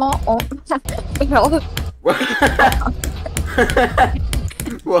 What?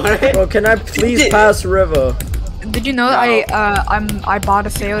 Bro, can I please pass river? Did you know No. I bought a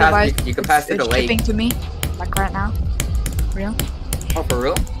sale device? You can pass through the It's lake. shipping to me, like right now. Real? Oh, for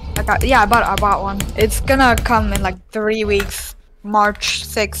real? I bought one. It's gonna come in like 3 weeks, March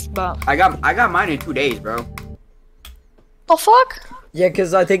 6th. But I got mine in 2 days, bro. the fuck? Yeah,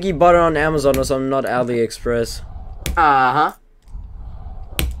 cause I think he bought it on Amazon or something, not AliExpress. Uh-huh.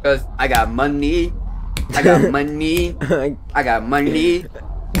 Cause I got money. I got money. I got money.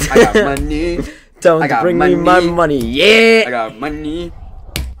 I got money. Tell him I to got bring me my money. money. Yeah. I got money.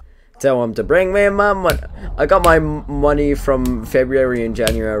 Tell him to bring me my money. I got my money from February and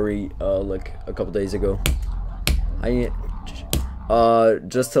January, like a couple days ago.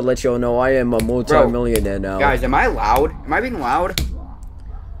 Just to let you all know, I am a multi-millionaire now. Guys, am I loud? Am I being loud?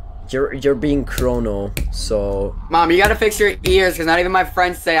 You're being Chrono, so Mom, you gotta fix your ears, cause not even my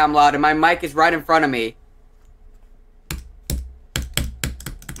friends say I'm loud, and my mic is right in front of me.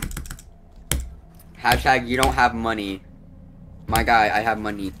 Hashtag you don't have money. My guy, I have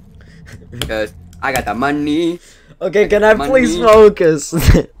money. Because I got the money. okay. Can I Money. please focus?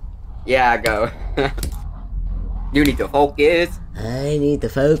 Yeah, go. You need to focus. I need to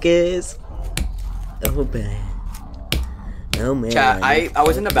focus. Oh man. Oh man. Chat, I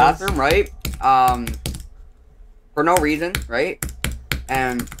was in the bathroom, right? For no reason, right?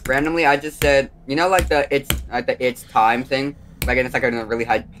 And randomly I just said, you know, like the it's time thing, like, and it's like in a really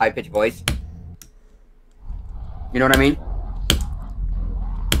high pitched voice. You know what I mean?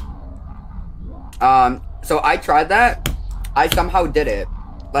 So I tried that. I somehow did it.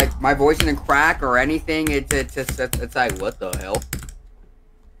 Like, my voice didn't crack or anything. It's like, what the hell?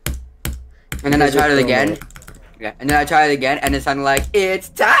 And then I tried it again. Yeah, and then I tried it again, and it sounded like, it's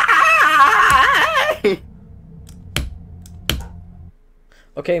time!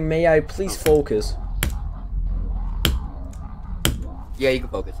 Okay, may I please focus? Yeah, you can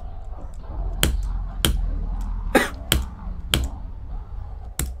focus.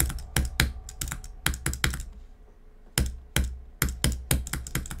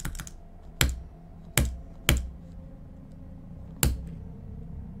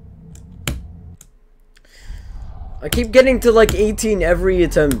 I keep getting to like 18 every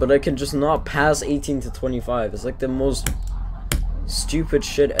attempt, but I can just not pass 18 to 25. It's like the most stupid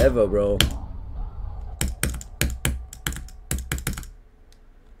shit ever, bro.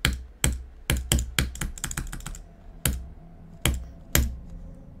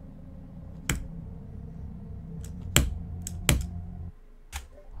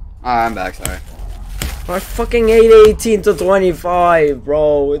 I'm back, sorry. I fucking hate 18 to 25,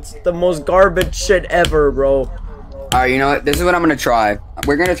 bro. It's the most garbage shit ever, bro. Alright, you know what? This is what I'm gonna try.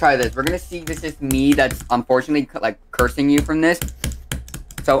 We're gonna try this. We're gonna see if this is me that's unfortunately like cursing you from this.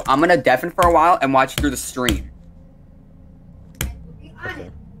 So I'm gonna deafen for a while and watch through the stream. Okay.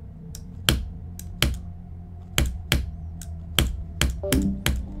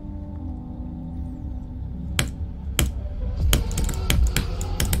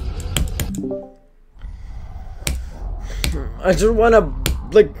 I just wanna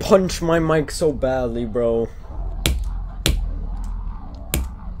like punch my mic so badly, bro.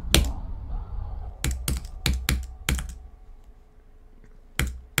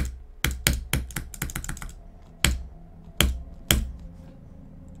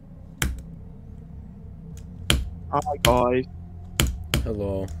 Hi guys.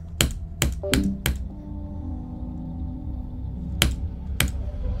 Hello.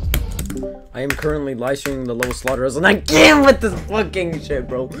 I am currently live streaming the low Slaughterhouse, and I can't with this fucking shit,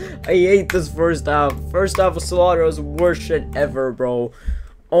 bro. I hate this first half. First half of Slaughterhouse, worst shit ever, bro.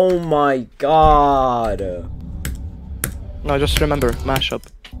 Oh my god. No, just remember, mashup.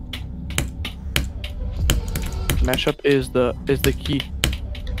 Mashup is the key.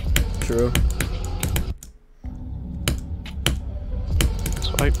 True.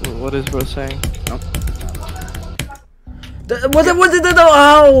 So what is bro saying? What did that?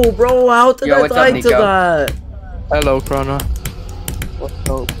 How, bro? How did Yo, I what's up, die to Nico? that? Hello, Chrono. What's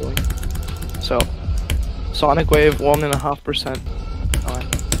up, boy? So, Sonic Wave 1.5%. Alright.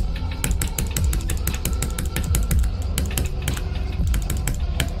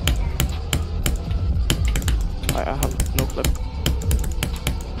 I have no clip.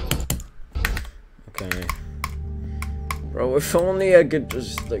 Okay. Bro, Bro, if only I could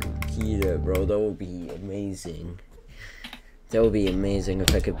just like beat it, bro. That would be amazing. That would be amazing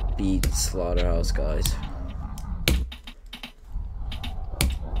if I could beat Slaughterhouse, guys.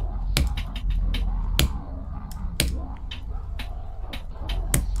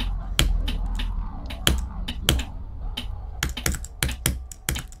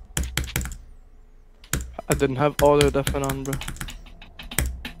 I didn't have auto deafen on, bro.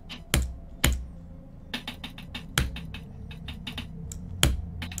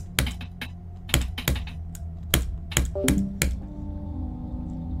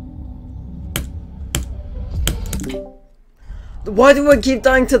 Why do I keep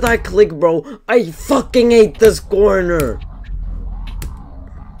dying to that click, bro? I fucking hate this corner.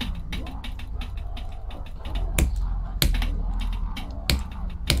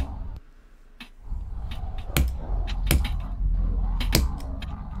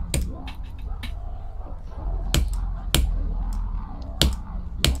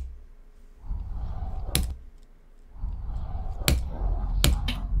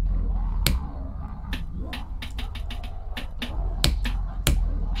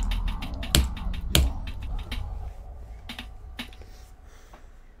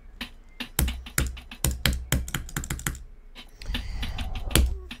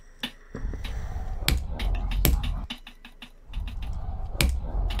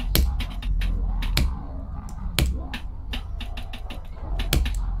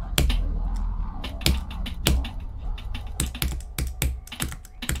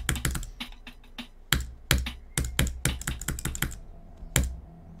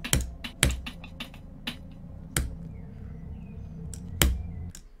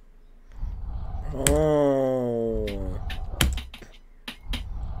 Oh.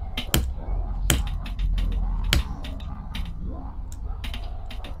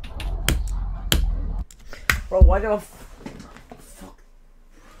 Bro, why the fuck?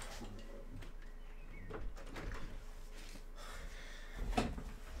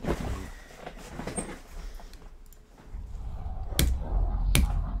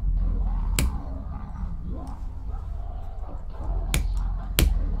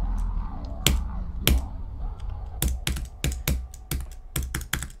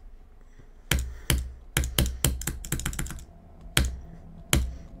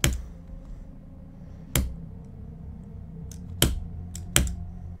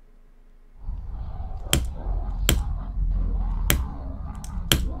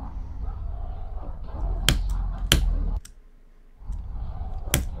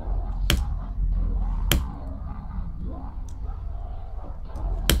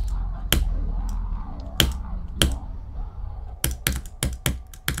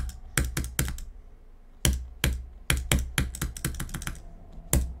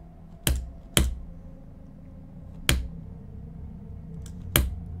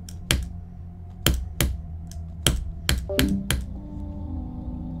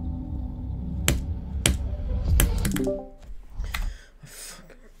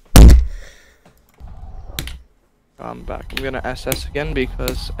 I'm back. I'm gonna SS again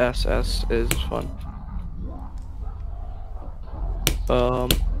because SS is fun.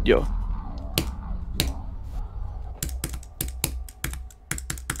 Yo.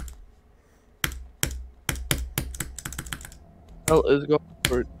 Hell is going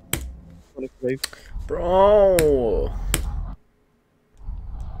for 25. Bro.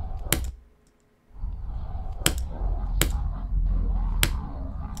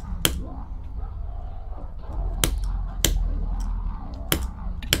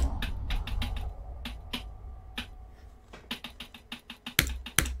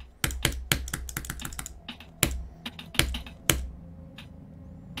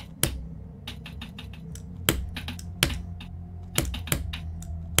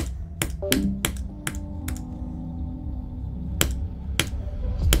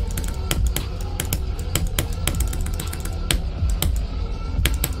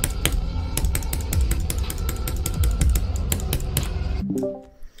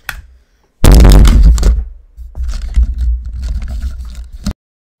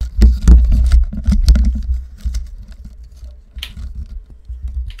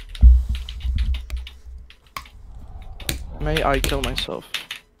 May I kill myself?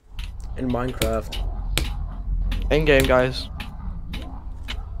 In Minecraft. In game, guys.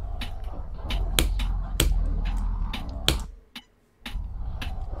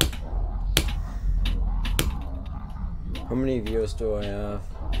 How many viewers do I have?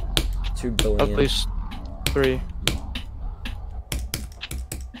 2 billion. At least 3.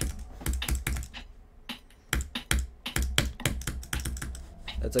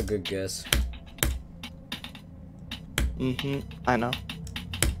 That's a good guess. I know.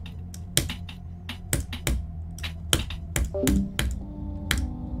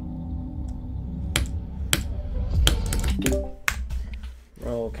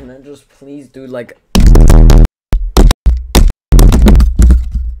 Bro, can I just please do like,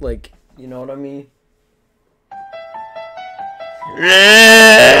 you know what I mean?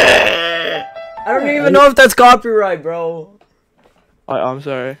 I don't even know if that's copyright, bro. I'm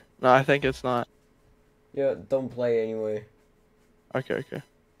sorry. No, I think it's not. Yeah, don't play anyway. Okay.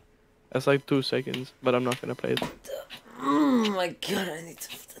 That's like 2 seconds, but I'm not gonna play it. Oh my god, I need to.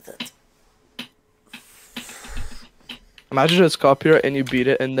 Imagine it's copyright and you beat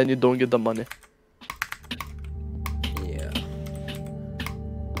it and then you don't get the money. Yeah.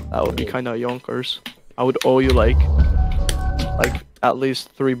 That would be kind of yonkers. I would owe you like at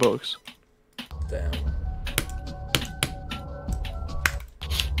least $3. Damn.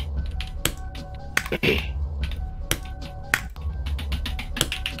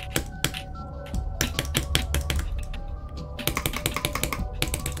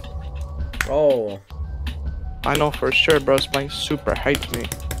 Oh. I know for sure, bro's playing super hyped me.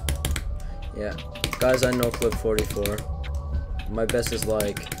 Yeah. Guys, I know clip 44. My best is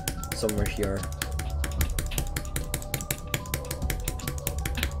like somewhere here.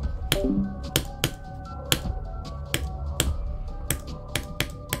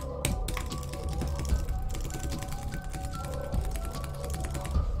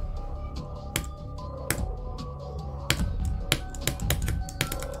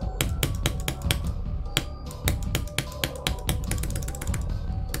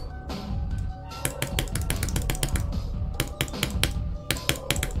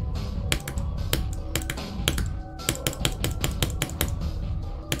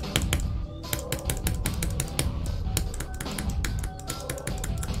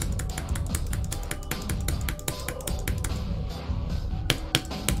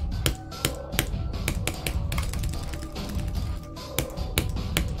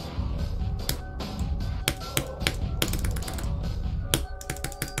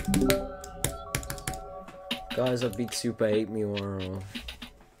 Guys, I beat Super 8 me tomorrow.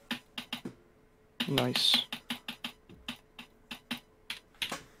 Nice.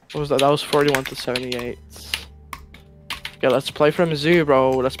 What was that? That was 41 to 78. Yeah, let's play from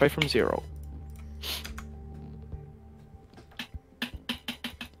 0. Let's play from 0.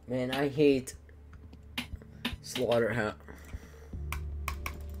 Man, I hate Slaughterhouse.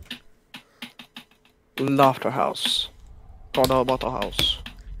 Slaughterhouse. Called about the house.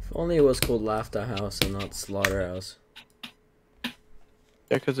 If only it was called Laughter House and not Slaughterhouse. Yeah,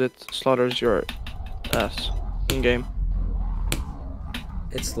 because it slaughters your ass in game.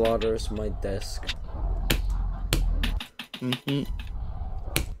 It slaughters my desk.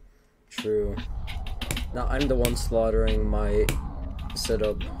 True. Now I'm the one slaughtering my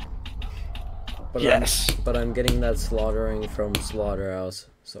setup. But Yes. but I'm getting that slaughtering from Slaughterhouse,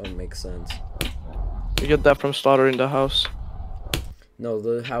 so it makes sense. You get that from slaughtering the house. No,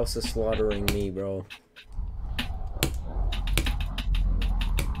 the house is slaughtering me, bro.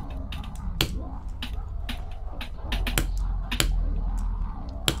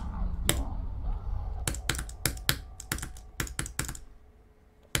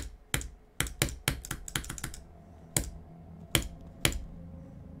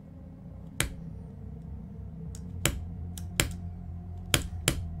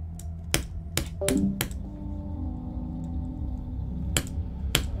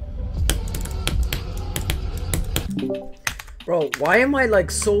 Bro, why am I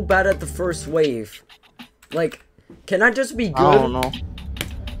like so bad at the first wave? Like, can I just be good? I don't know.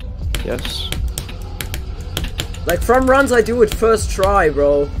 Yes. Like, from runs I do it first try,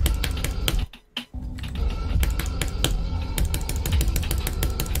 bro.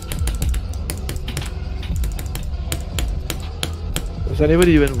 Does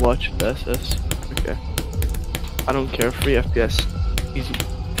anybody even watch the SS? Okay. I don't care. 3 FPS. Easy.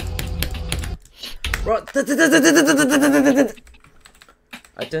 Bro,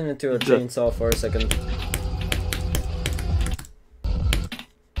 I turned into a chainsaw for a second.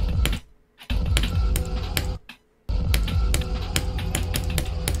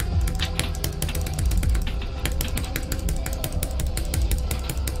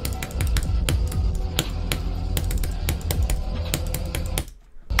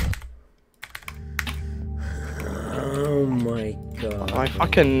 Oh my god. My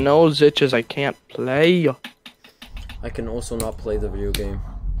fucking nose itches. I can't play. I can also not play the video game.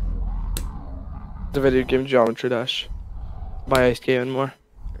 The video game Geometry Dash. By Ice Cave and more.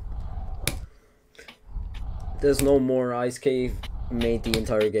 There's no more Ice Cave made the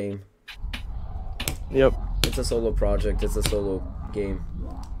entire game. Yep. It's a solo project. It's a solo game.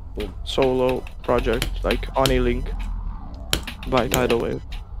 Boom. Solo project, like on a link by Tidal Wave.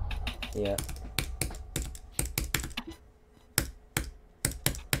 Yeah.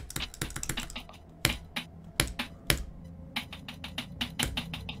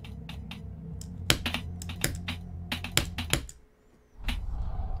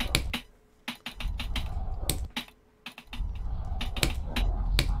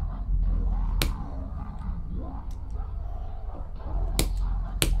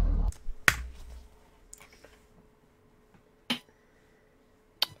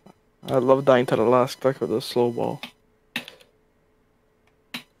 I love dying to the last click with a slow ball.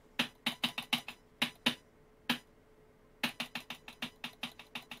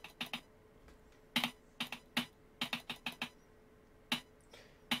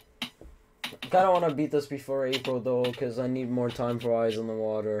 I kinda wanna beat this before April though, because I need more time for Eyes on the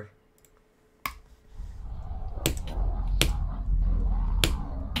Water.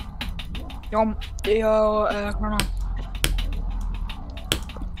 Hold on.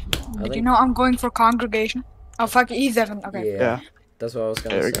 Did you think- know I'm going for Congregation? Oh fuck, E7. Okay. Yeah. That's what I was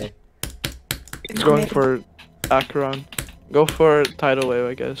There gonna we say. It's going for Akron. Go for Tidal Wave,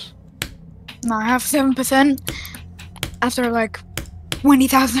 I guess. No, I have 7% after like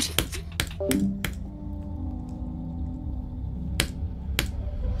 20,000.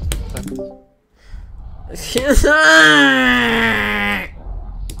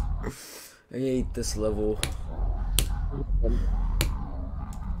 I hate this level.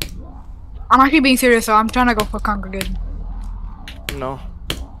 I'm actually being serious, so I'm trying to go for Congregation. No.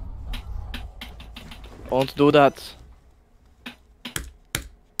 Won't do that.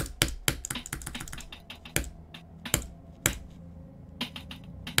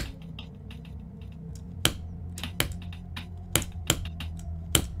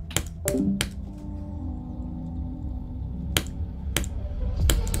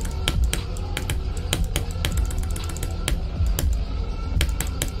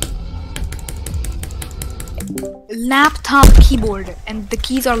 Laptop keyboard, and the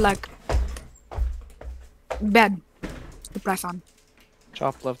keys are like bad to press on.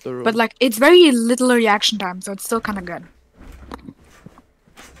 Chop left the room. But like, it's very little reaction time, so it's still kind of good.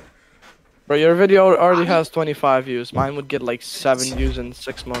 Bro, your video already has 25 views. Mine would get like 7 views in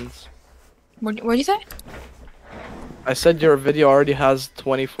 6 months. What'd you say? I said your video already has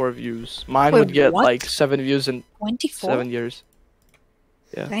 24 views. Mine Wait, would get what? like 7 views in 24? 7 years.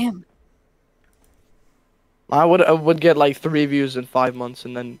 Yeah. Damn. I would get like 3 views in 5 months,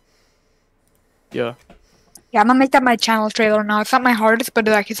 and then yeah. Yeah, I'm gonna make that my channel trailer now. It's not my hardest, but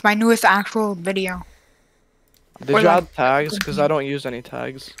like it's my newest actual video. Did Or you like- add tags? Because I don't use any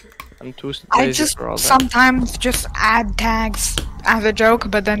tags. I'm too I lazy just for all that. sometimes just add tags as a joke,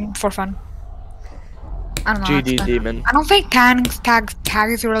 but then for fun. I don't know. GD it's fun. demon. I don't think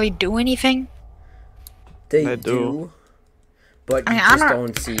tags really do anything. They I do. do. But I you mean, I just don't-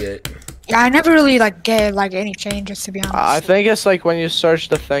 don't see it. Yeah, I never really like get like any changes, to be honest. I think it's like when you search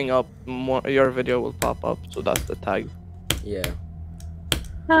the thing up, your video will pop up. So that's the tag. Yeah.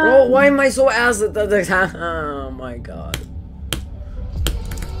 Bro, why am I so ass at the time? Oh my god.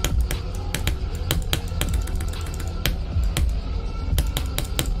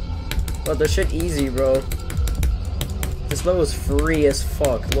 But the shit easy, bro. This level is free as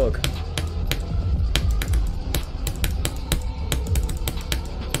fuck, look.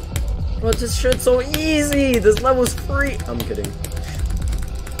 Bro, this shit's so easy! This level's free! I'm kidding.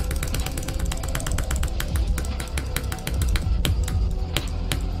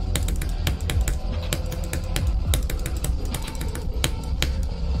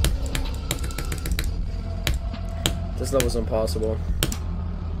 This level's impossible.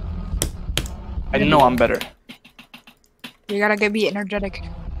 I know I'm better. You gotta be energetic.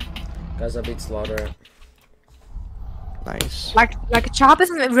 Guys, I beat Slaughter. Nice. Like Chop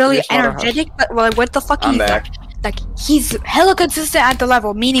isn't really Here's Slaughterhouse. energetic, but well, what the fuck I'm he's back. like he's hella consistent at the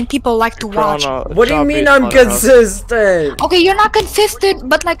level, meaning people like to watch. What do you mean I'm consistent? Okay, you're not consistent,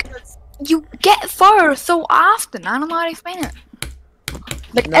 but like you get far so often. I don't know how to explain it.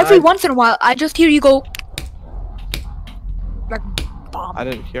 Like No, every I- once in a while, I just hear you go like bomb. I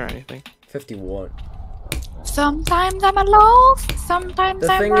didn't hear anything. 51. Sometimes I'm alone, sometimes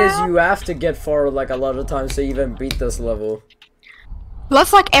The I'm thing is, around. you have to get far like a lot of times to even beat this level.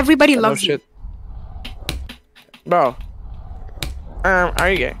 Plus, like everybody No loves you. shit. Bro. Are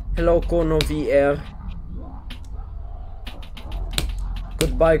you gay? Hello, Kono VR.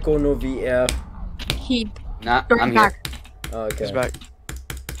 Goodbye, Kono VR. He Nah, bring I'm back. Okay. He's back.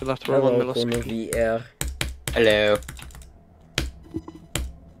 He left room Hello, in middle Kono screen. VR. here. Hello.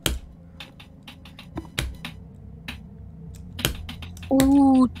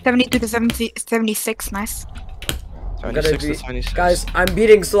 Ooh, 72 to 76, nice. 76 to 76. Guys, I'm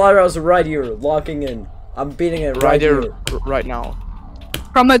beating Slaughterhouse right here, locking in. I'm beating it right here. Right now.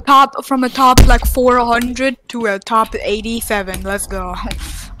 From a top like 400 to a top 87. Let's go.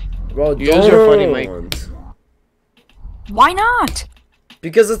 Bro, Use your funny mic. Why not?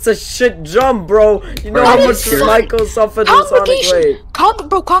 Because it's a shit jump, bro. You know how much Michael suffered in Sonic Wave.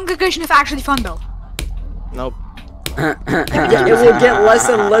 Bro, congregation is actually fun though. Nope. It will get less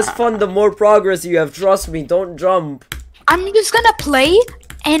and less fun the more progress you have. Trust me, don't jump. I'm just gonna play,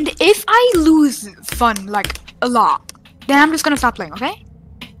 and if I lose fun, like, a lot, then I'm just gonna stop playing, okay?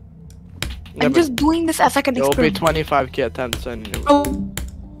 Yeah, I'm just doing this as like an it'll be experiment. 25k attempts and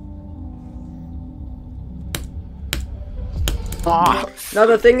Now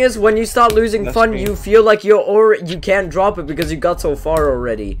the thing is, when you start losing fun, you feel like you can't drop it because you got so far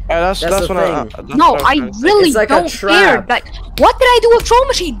already. that's the what thing. No, I really It's like a don't care. trap. Like, what did I do with Troll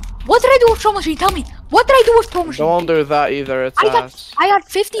Machine? What did I do with Troll Machine? Tell me. What did I do with Troll Machine? Don't do that either. It's I got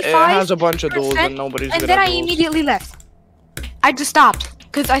 55. It has a bunch of duels and nobody's and good then at I duels. immediately left. I just stopped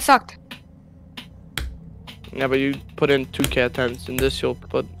because I sucked. Yeah, but you put in 2k attempts. In this, you'll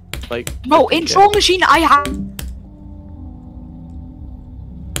put like. Bro, in 50K. Troll Machine, I have.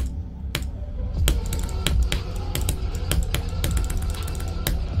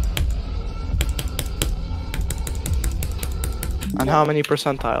 And how many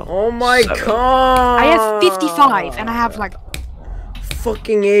percentile? Oh my 7. god! I have 55, and I have like.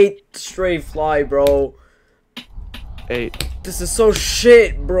 Fucking 8 straight fly, bro. 8. This is so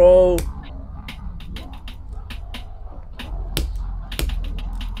shit, bro.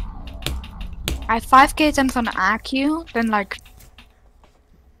 I have 5k attempts on AQ, then like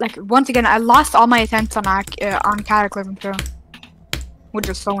once again, I lost all my attempts on on Cataclysm too, which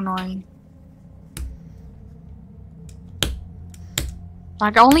is so annoying.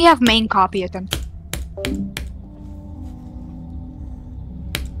 Like, I only have main copy attempts.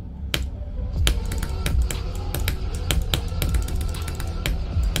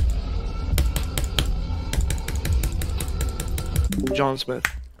 John Smith.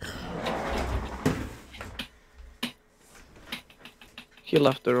 He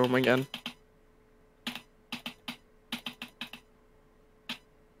left the room again.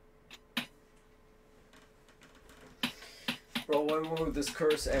 Bro, when will this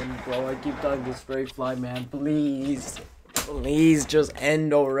curse end, bro? I keep dying this straight fly, man. Please. Please just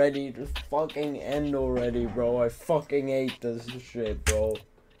end already. Just fucking end already, bro. I fucking hate this shit, bro.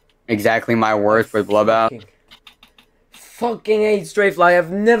 Exactly my words with Bloodbath. Fucking hate straight fly.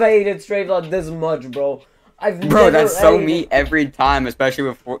 I've never hated straight fly this much, bro. Bro, that's so me every time, especially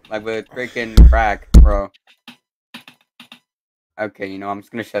with freaking crack, bro. Okay, you know, I'm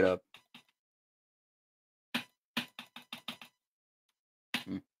just gonna shut up.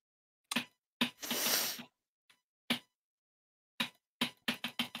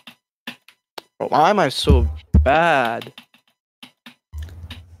 Bro, why am I so bad?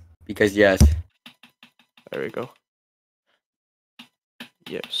 Because yes. There we go.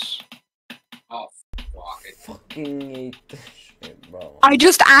 Yes. Oh, fuck. I fucking hate this shit, bro. I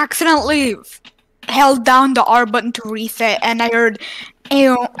just accidentally held down the R button to reset, and I heard,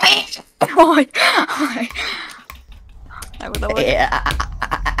 ew.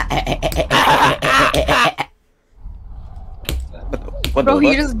 Bro,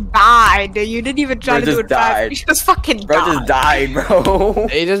 he just died. You didn't even try to do it fast. He just fucking died. Bro just died, bro.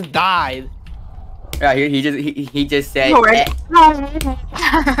 He just died. Yeah, he just said. No, right?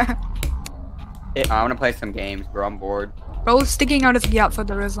 I wanna play some games, bro. I'm bored. Bro, sticking out his gut for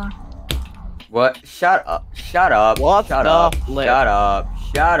the Rizzler. What? Shut up. Shut up. What Shut the up. flip? Shut up.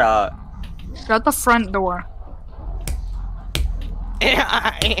 Shut up. Shut the front door.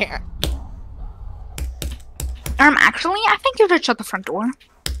 Actually, I think you should shut the front door.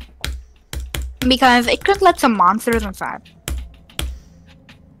 Because it could let some monsters inside.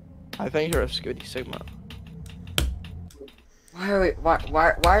 I think you're a Scooty Sigma. Why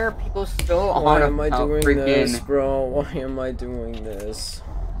are people still Why on am I doing freaking this, bro? Why am I doing this?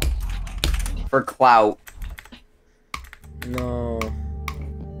 for clout? No.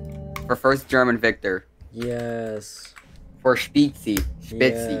 For first German victor. Yes. For Spitzi.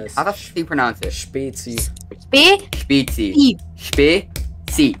 Spitzi. Yes. How the fuck do you pronounce it? Spitzi. Spitzi.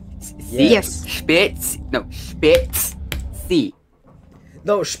 Spitzi. Yes. Spitz. No. Spitzi.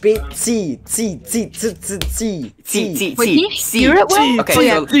 No, Spitzi. T. Wait, can you hear it well? Okay, Oh,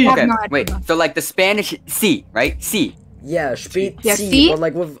 yeah. so, okay, wait. So like the Spanish C, right? C. Yeah, Spitzi. Yeah, see? But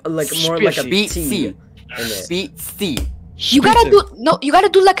like with like more like a Beat T C. in it. Beat C. You gotta do no. You gotta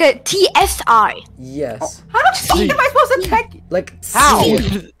do like a TSI. Yes. How the fuck am I supposed to check? Like How?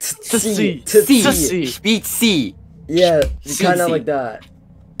 C. Speed C. Yeah, C, kind of C. like that.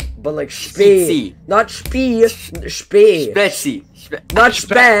 But like Speed spee, C. not spee, spee, Specie. not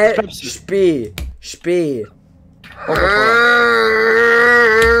spee, spee, spee.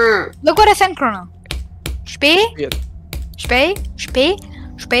 Look what I sent, Chrono. Spee, Yeah. spee, spee,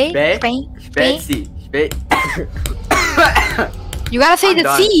 spee, spee, spee. Specie. You gotta say I'm the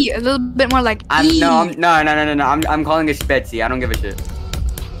done. C a little bit more like E. No. I'm calling it Specie. I don't give a shit.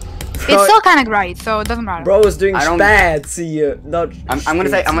 It's still kind of right, so it doesn't matter. Bro is doing I don't- spatsy, not. I'm gonna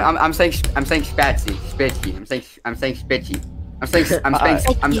say spitzy. I'm saying Spatsy. Specie. I'm saying Specie. I'm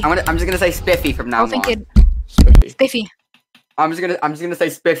just gonna say Spiffy from now I on. think it Spiffy. spiffy. I'm just gonna say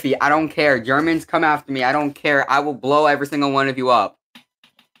Spiffy. I don't care. Germans come after me. I don't care. I will blow every single one of you up.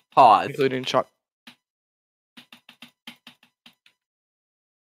 Pause. Including Chuck.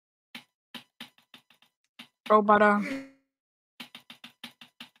 Bro, but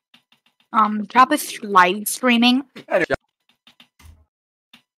Chop is live streaming.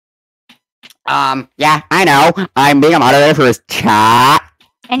 Yeah, I know. I'm being a moderator for his chat.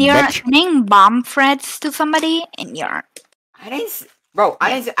 And you're Bitch. sending bomb threats to somebody, and you're. I didn't, bro.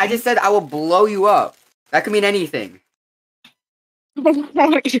 I just said I will blow you up. That could mean anything.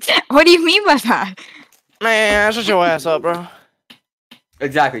 What do you mean by that? Man, shut your ass up, bro.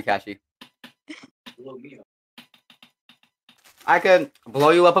 Exactly, Kashi. I could blow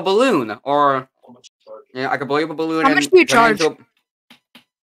you up a balloon, or I could blow you up a balloon. How and much do you turn it charge? into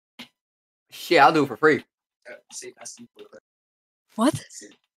Shit, I'll do it for free. What?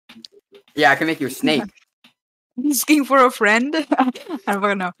 Yeah, I can make you a snake. Asking for a friend? I don't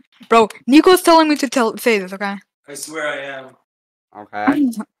fucking know. Bro, Nico's telling me to say this, okay? I swear I am. Okay.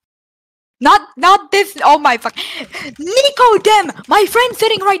 Not this. Oh my fuck. Nico, damn! My friend's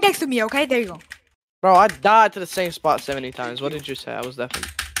sitting right next to me, okay? There you go. Bro, I died to the same spot 70 times. What did you say? I was deafened.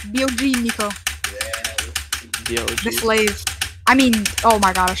 BOG, Nico. DOG. The slave. I mean, oh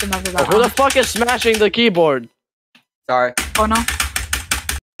my god, I should never do that. Who the fuck is smashing the keyboard? Sorry. Oh no.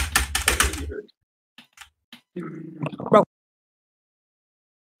 Bro.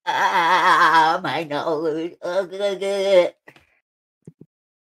 My nose.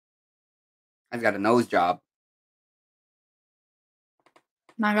 I've got a nose job.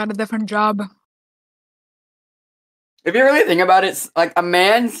 I got a different job. If you really think about it, like a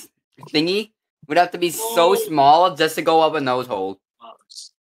man's thingy would have to be so small just to go up a nose hole.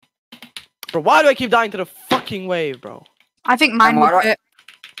 Bro, why do I keep dying to the fucking wave, bro? I think mine why would do I- fit.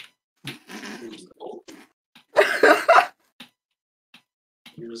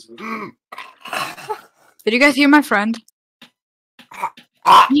 Did you guys hear my friend?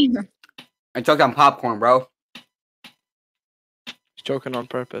 I choked on popcorn, bro. He's joking on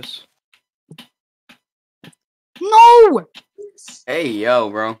purpose. No! Hey, yo,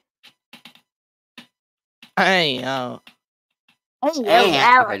 bro. Hey, yo.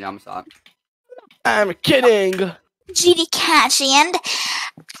 Okay, no, I'm sorry. I'm kidding. GD Catchy and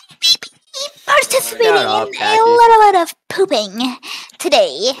participating Shut up, in a Catchy. little bit of pooping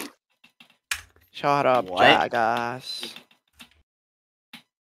today. Shut up, What? jackass.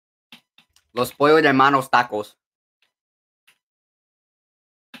 Los pollos de hermanos tacos.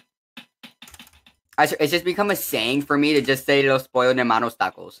 It's just become a saying for me to just say los pollos de hermanos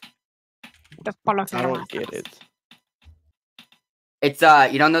tacos. The follow I don't get it. It's,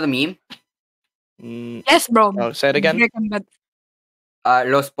 you don't know the meme? Yes, bro. Oh, say it again. Breaking Bad.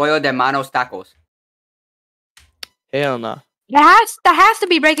 Los pollos de hermanos tacos. Hell no. That has to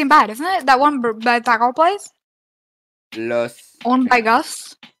be Breaking Bad, isn't it? That one bad taco place Los owned by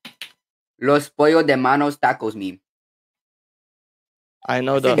Gus. Los pollos de hermanos tacos meme. I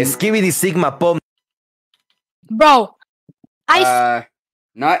know the. Skibidi Sigma Pom. Bro, I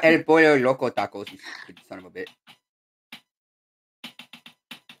Not el pollo loco tacos, you son of a bitch.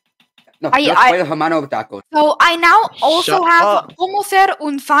 No, los pollos hermanos tacos. so I now also Shut have up. como ser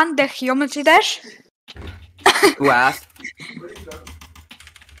un fan de Geometry Dash. Who asked?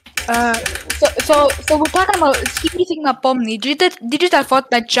 So we're talking about Skibidi Sigma Pomni, digital thought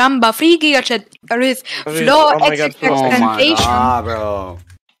that Jamba, 3 gigachat, Riz, Flow, Oh my God, Flow. Oh my extension. god, bro.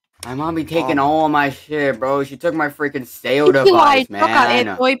 My mom be taking all my shit, bro. She took my freaking sale Why device, toca man.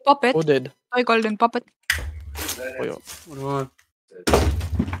 a toy puppet, Who did? toy golden puppet. Oh, yo. Hold on.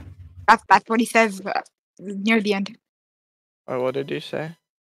 That's what he says near the end. Or what did you say?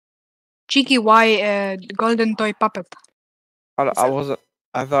 Cheeky Y golden toy puppet. I wasn't.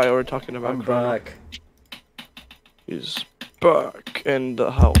 I thought you were talking about. I'm Chrono. back. He's back in the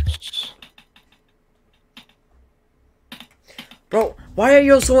house. Why are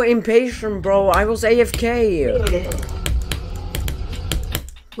you so impatient, bro? I was AFK.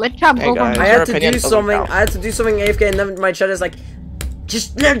 Let Chop Hey go guys, on. I your had to opinion do doesn't something. count. I had to do something AFK, and then my chat is like,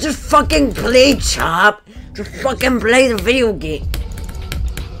 just fucking play, Chop. Just fucking play the video game.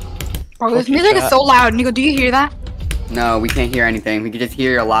 Bro, this Fuck you, music is chat. so loud. Nico, do you hear that? No, we can't hear anything. We can just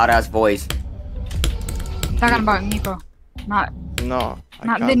hear your loud ass voice. I'm talking about Nico. Not No,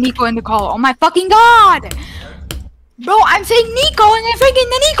 I the can't. Nico in the call. Oh my fucking god! Bro, I'm saying Nico and I'm freaking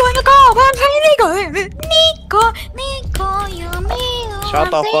the Nico in the call, but I'm saying Nico, you're me.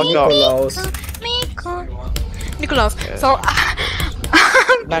 Shut the fuck up. Nicholas. Yeah. So,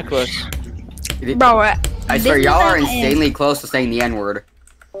 Necklace. bro, I swear, y'all are insanely close to saying the N-word.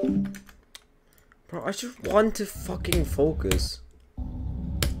 Bro, I just want to fucking focus.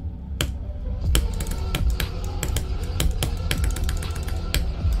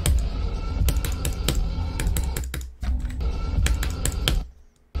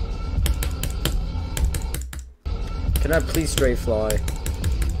 Can I please straight fly?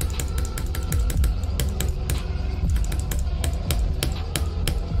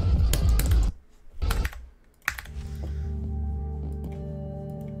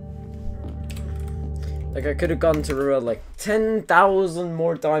 Like, I could have gone to Rural like 10,000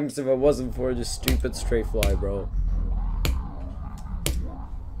 more times if it wasn't for this stupid straight fly, bro.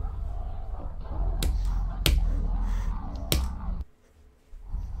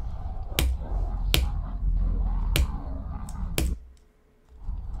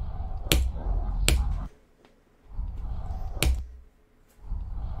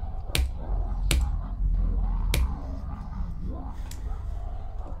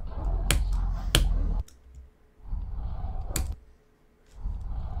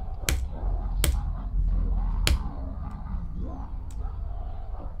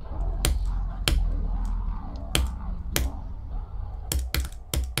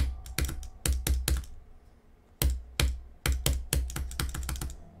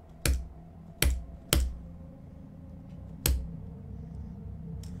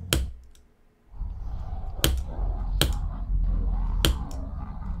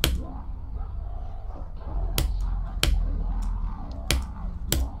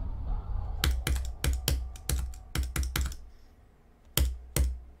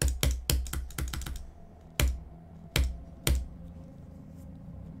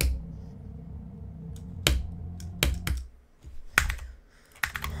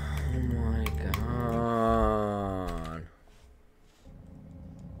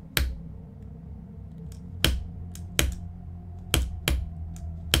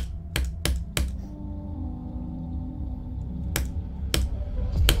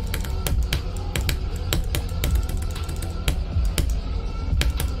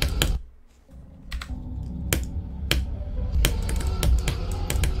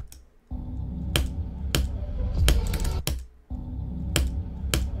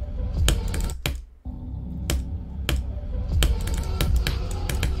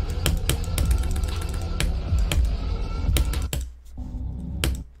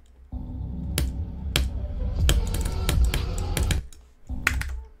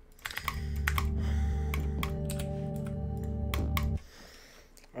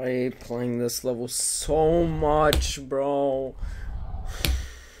 I hate playing this level so much, bro.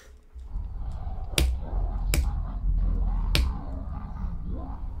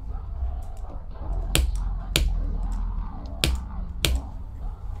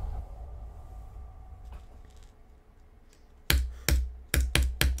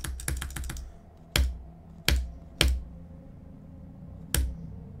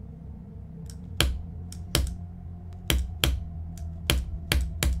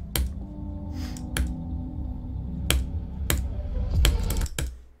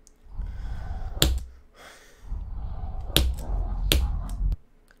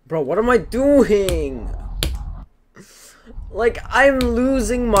 Bro, what am I doing? Like, I'm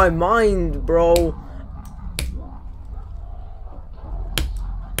losing my mind, bro.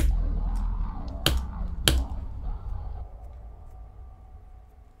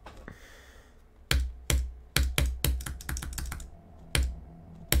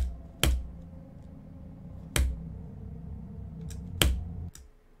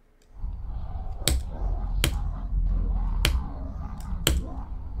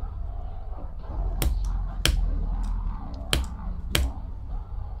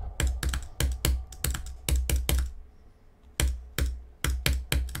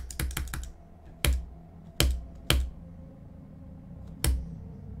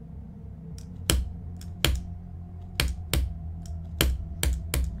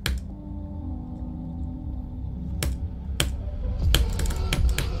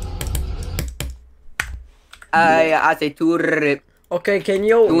 I say turret. Okay, can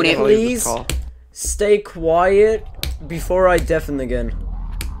you Tune in. please stay quiet before I deafen again?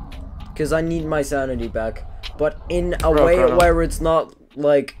 Because I need my sanity back. But in a way where it's not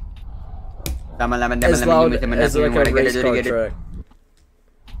like as loud as like a race car track.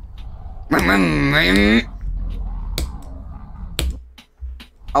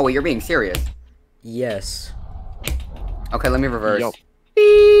 Oh, wait, you're being serious. Yes. Okay, let me reverse. Yo.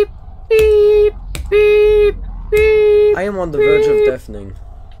 Beep, beep, beep, beep. I am on the verge of deafening.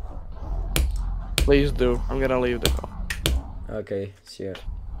 Please do. I'm gonna leave the call. Okay, see ya.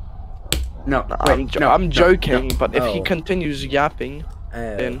 No, I'm joking, no. but if he Oh. continues yapping,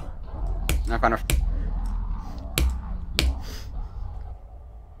 then Not gonna.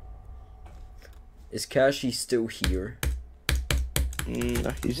 Is Kashi still here?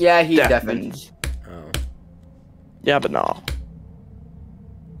 he's Yeah, he's deafened. deafened. Oh. Yeah, but no.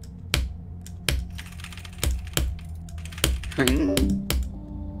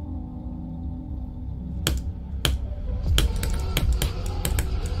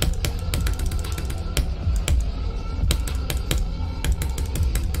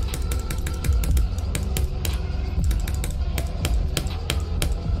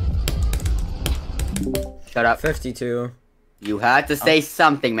 Shut up. 52. You had to say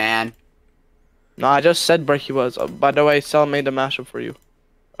something, man. No, I just said where he was. By the way, Sal made a mashup for you.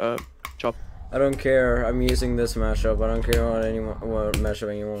 Chop. I don't care. I'm using this mashup. I don't care what mashup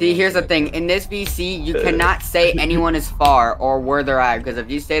anyone. See, wants here's to the thing. make. In this VC, you cannot say anyone is far or where they're at, because if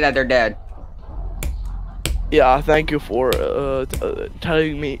you say that, they're dead. Yeah, thank you for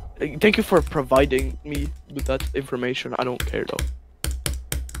telling me. Thank you for providing me with that information. I don't care though.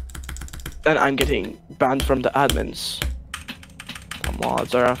 Then I'm getting banned from the admins. The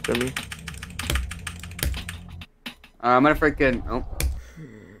mods are after me. I'm gonna freaking. Oh.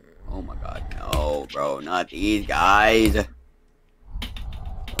 Oh my god, no, bro, not these guys. Let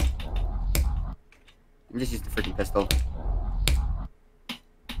me just use the freaking pistol.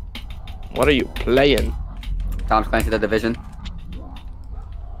 What are you playing? Tom's Clancy The Division.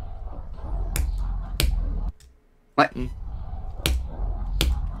 What?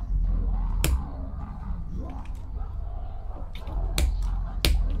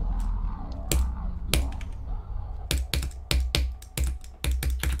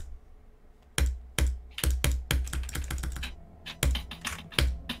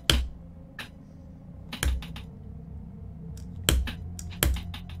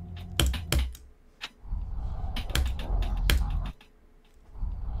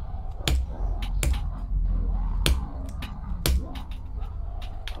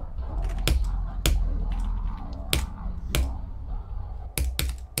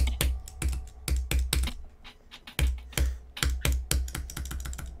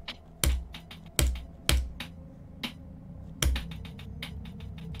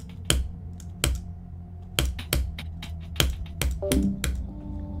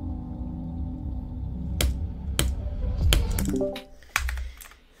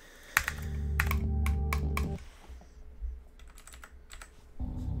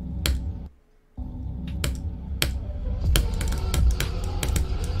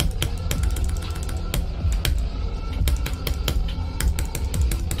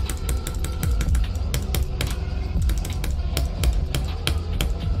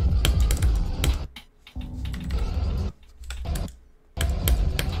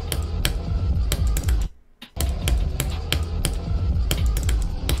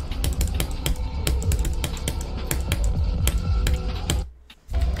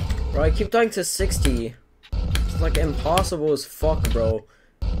 Bro, I keep dying to 60. It's like impossible as fuck, bro.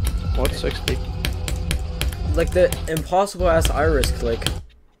 What 60? Like the impossible ass iris click.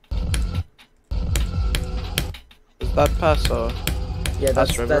 Is that past Yeah,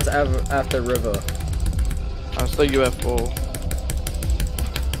 that's river? after river. That's the UFO.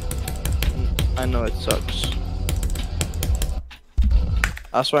 I know it sucks.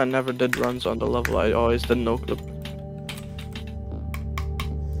 That's why I never did runs on the level. I always did no clip.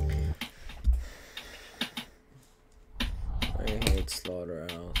 I hate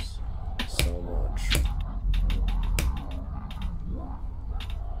Slaughterhouse so much.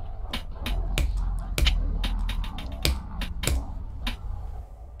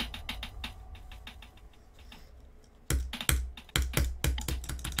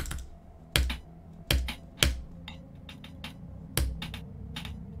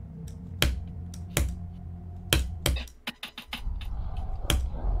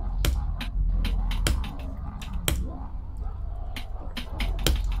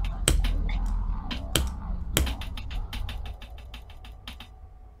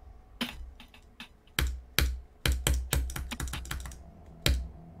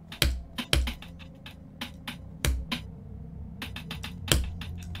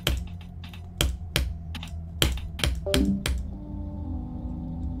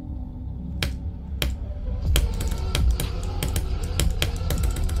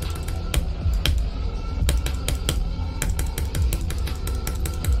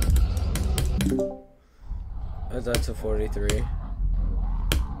 That's a 43.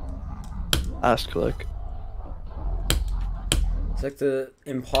 Ass click. It's like the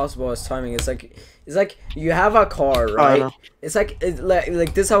impossible timing. It's like you have a car, I right? know. It's like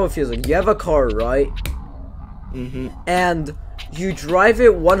this is how it feels like. You have a car, right? And you drive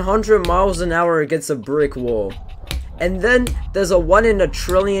it 100 miles an hour against a brick wall. And then there's a 1 in a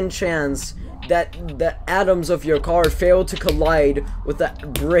trillion chance that the atoms of your car fail to collide with the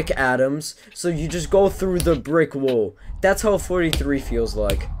brick atoms, so you just go through the brick wall. That's how 43 feels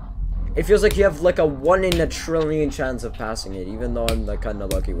like. It feels like you have like a 1 in a trillion chance of passing it, even though I'm like kind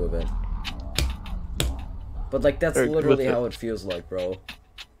of lucky with it. But like that's literally how it feels like, bro.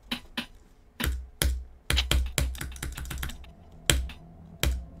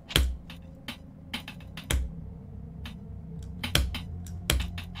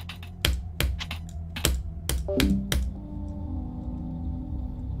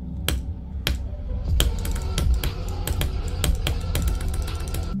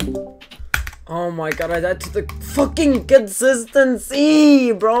 Oh my god, I died to the fucking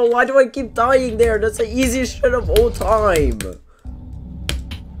consistency, bro. Why do I keep dying there? That's the easiest shit of all time.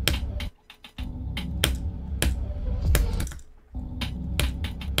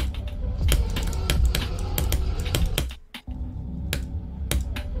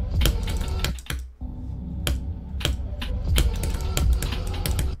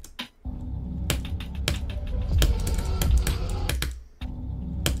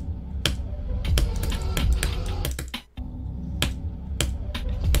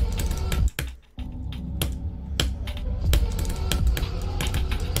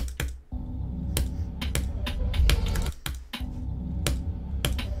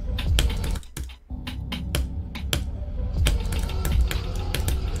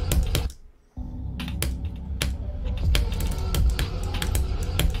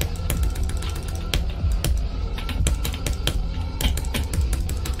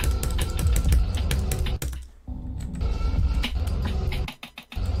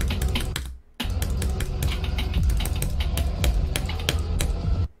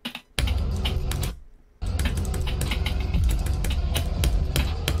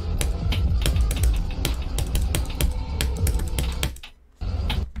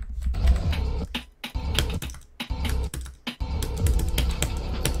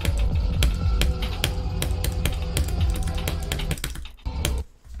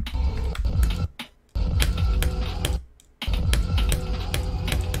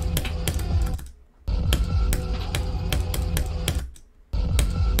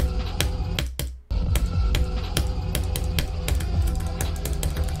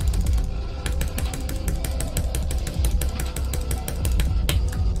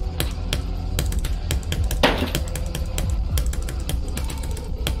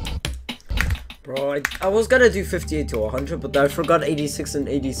 Bro, I was gonna do 58 to 100, but I forgot 86 and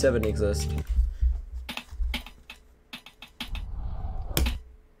 87 exist.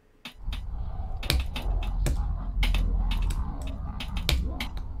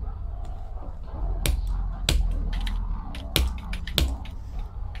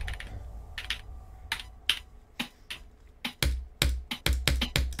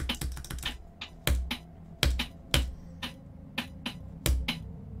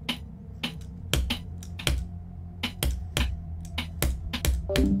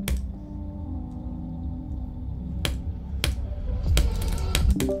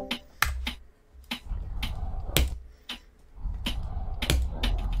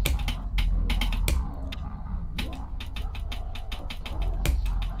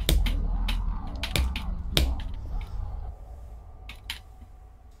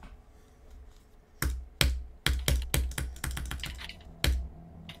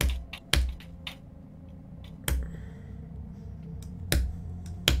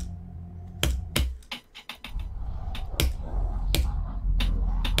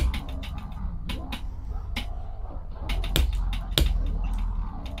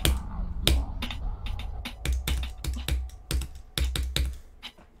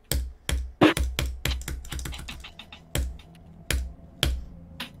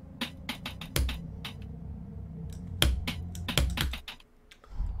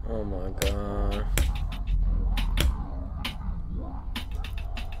 Oh my god.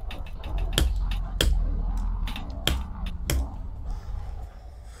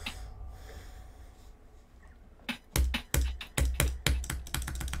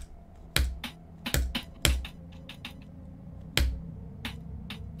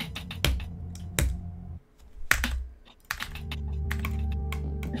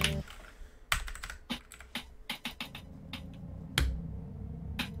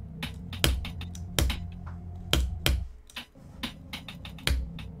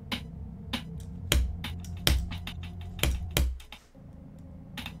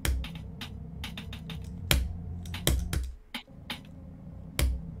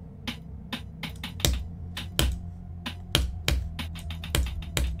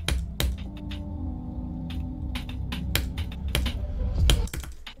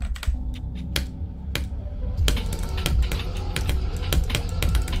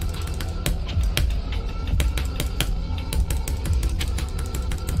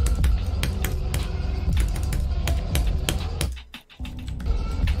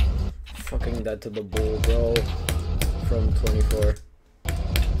 that to the bull, bro. From 24.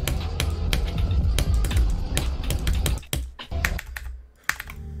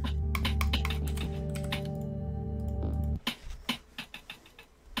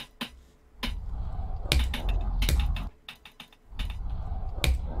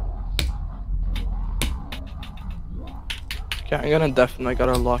 Yeah, I'm gonna definitely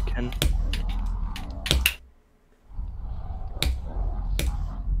gotta lock in.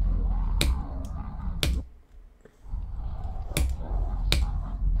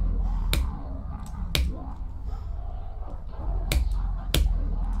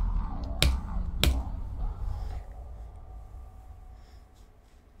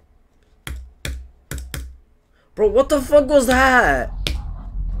 Bro, what the fuck was that?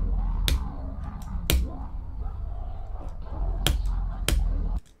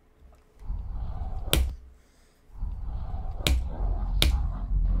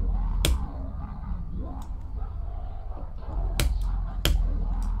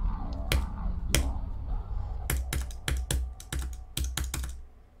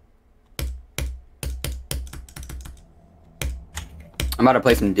 I'm about to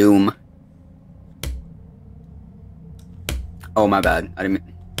play some Doom. Oh, my bad. I didn't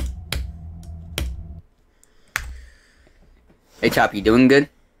mean... Hey, Chop, you doing good?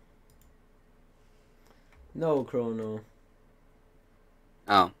 No, Chrono.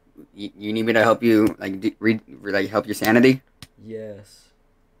 Oh, you need me to help you, like, help your sanity? Yes.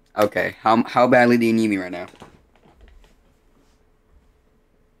 Okay, how badly do you need me right now?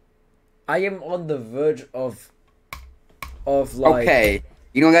 I am on the verge of like... Okay,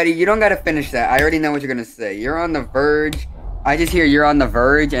 you don't gotta finish that. I already know what you're gonna say. You're on the verge. I just hear you're on the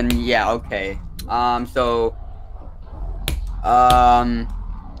verge, and yeah, okay. Alright, so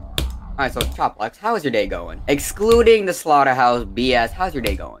Choplex, how is your day going? Excluding the Slaughterhouse BS, how's your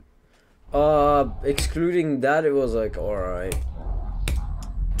day going? Excluding that, it was like alright.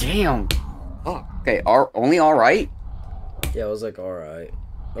 Damn. Oh, okay, only alright? Yeah, it was like alright. It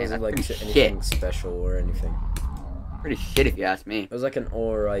Man, wasn't like that's anything shit. special or anything. Pretty shit if you ask me. It was like an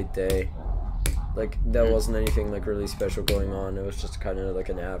alright day. Like, there wasn't anything like really special going on. It was just kind of like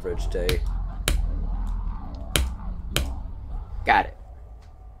an average day. Got it.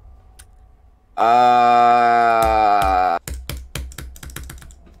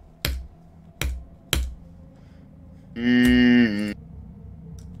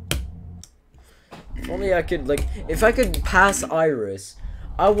 If only I could, like, if I could pass Iris,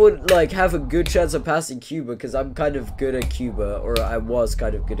 I would, like, have a good chance of passing Cuba, because I'm kind of good at Cuba, or I was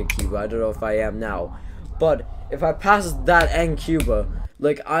kind of good at Cuba. I don't know if I am now. But if I pass that and Cuba,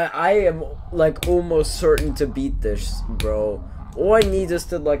 like, I am, like, almost certain to beat this, bro. All I need is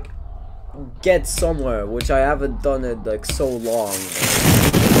to, like, get somewhere, which I haven't done it, like, so long.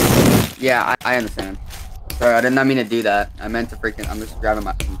 Yeah, I understand. Sorry, I did not mean to do that. I meant to freaking... I'm just grabbing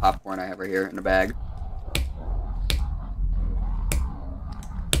some popcorn I have right here in the bag.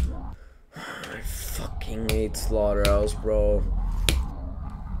 I fucking hate Slaughterhouse, bro.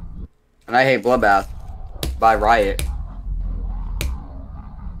 And I hate Bloodbath by Riot.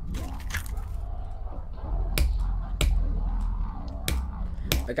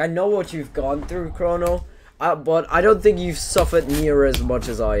 Like, I know what you've gone through, Chrono, but I don't think you've suffered near as much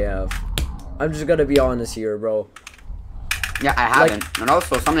as I have. I'm just gonna be honest here, bro. Yeah, I haven't. Like, and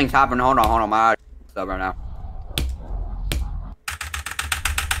also, something's happened. Hold on. My stuff right now.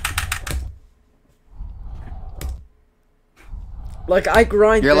 Like, I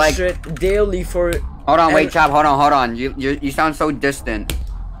grind this like, shit daily for... Hold on, wait, Chop, hold on. You sound so distant.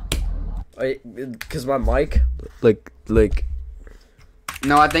 Cause my mic? Like...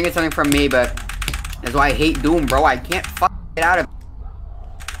 No, I think it's something from me, but... That's why I hate Doom, bro. I can't get out of it.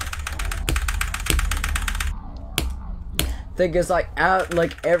 Thing is,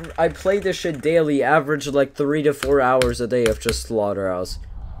 I play this shit daily, average like 3 to 4 hours a day of just Slaughterhouse.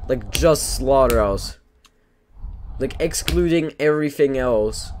 Like, just Slaughterhouse. Like, excluding everything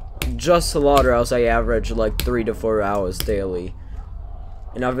else. Just Slaughterhouse, I average like 3 to 4 hours daily.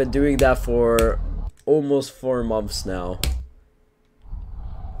 And I've been doing that for almost 4 months now.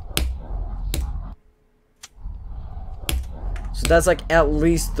 So that's like at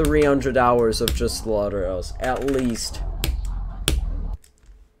least 300 hours of just Slaughterhouse. At least.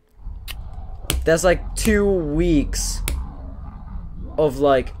 That's like 2 weeks of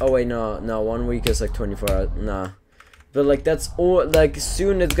like, oh wait, no, 1 week is like 24 hours, nah. But like, that's all, like,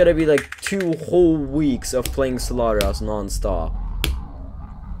 soon it's gonna be like 2 whole weeks of playing Slaughterhouse non-stop.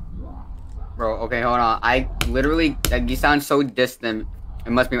 Bro, okay, hold on. I literally, like, you sound so distant.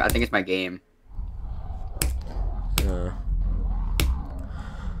 It must be, I think it's my game.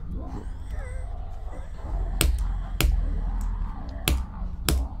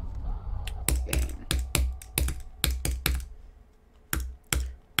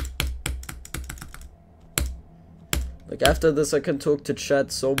 Like, after this, I can talk to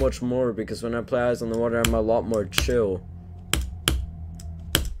chat so much more, because when I play Eyes on the Water, I'm a lot more chill.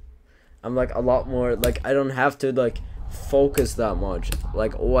 I'm, like, a lot more, like, I don't have to, like, focus that much.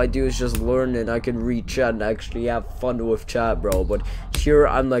 Like, all I do is just learn, and I can read chat and actually have fun with chat, bro. But here,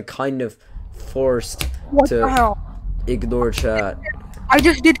 I'm, like, kind of forced to ignore chat. I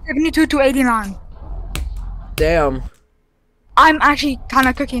just did 72 to 89. Damn. I'm actually kind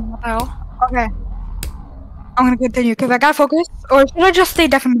of cooking. What the hell? Okay. I'm gonna continue because I gotta focus. Or should I just stay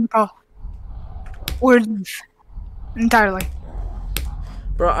deaf and call? Or leave entirely?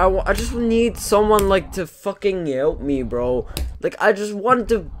 Bro, I just need someone, like, to fucking help me, bro. Like, I just want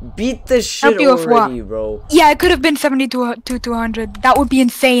to beat this shit Help you with already, what? bro. Yeah, it could have been 72 to 200. That would be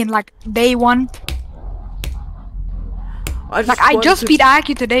insane. Like, day one. I just beat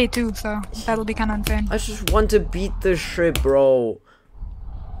Aki today, too, so that'll be kind of insane. I just want to beat this shit, bro.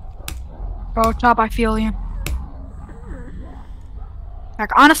 Bro, Chop, I feel you.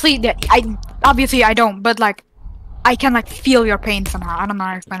 Like, honestly, obviously I don't, but, like, I can, like, feel your pain somehow. I don't know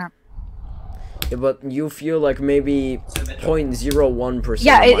how to explain it. Yeah, but you feel like maybe 0.01%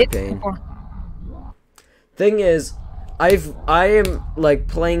 Yeah, of my it's pain. Thing is, I am, like,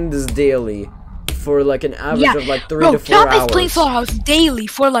 playing this daily for, like, an average of, like, 3 to 4 Chop hours. is playing Slaughterhouse daily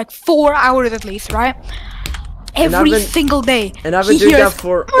for, like, 4 hours at least, right? Every single day. And I've been doing that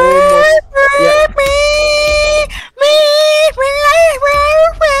for almost...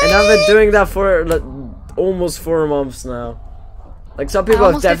 And I've been doing that for, like, almost 4 months now. Like, some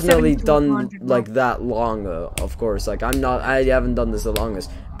people have definitely done, like, that long, of course. Like, I haven't done this the longest.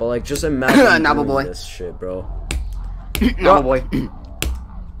 But, like, just imagine doing this shit, bro. Boy.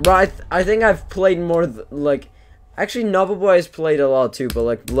 Bro, I think I've played more, like... Actually, Noble Boy has played a lot, too, but,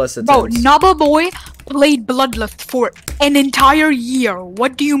 like, less attempts. Bro, Noble Boy played Bloodlust for an entire year.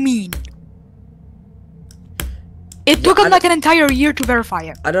 What do you mean? It took him, like, an entire year to verify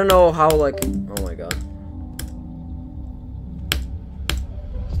it. I don't know how, like... Oh, my God.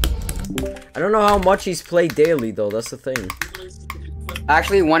 I don't know how much he's played daily, though. That's the thing.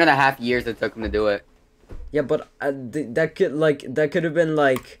 Actually, 1.5 years it took him to do it. Yeah, but that could have been,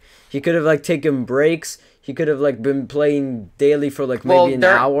 like... He could have, like, taken breaks. He could have, like, been playing daily for, like, maybe an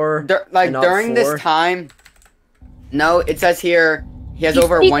hour. During this time... No, it says here... He has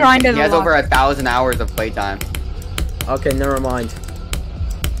over 1,000 hours of playtime. Okay, never mind.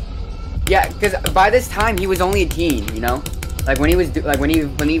 Yeah, because by this time, he was only a teen, you know? Like, when he was... when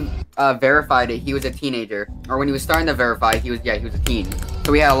he verified it, he was a teenager. Or when he was starting to verify, he was a teen.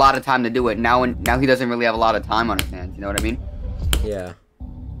 So he had a lot of time to do it. Now he doesn't really have a lot of time on his hands, you know what I mean? Yeah.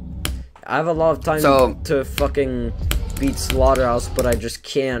 I have a lot of time to fucking beat Slaughterhouse, but I just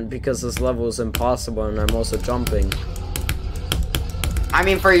can't because this level is impossible and I'm also jumping. I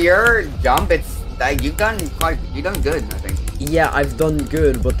mean, for your jump, it's like you've done good, I think. Yeah, I've done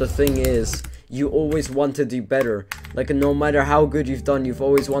good, but the thing is, you always want to do better. Like, no matter how good you've done, you've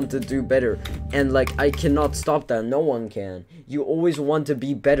always wanted to do better. And, like, I cannot stop that. No one can. You always want to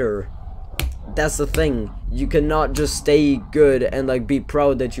be better. That's the thing. You cannot just stay good and, like, be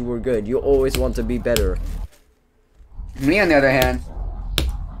proud that you were good. You always want to be better. Me, on the other hand...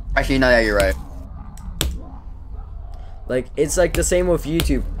 Actually, no, yeah, you're right. Like, it's, like, the same with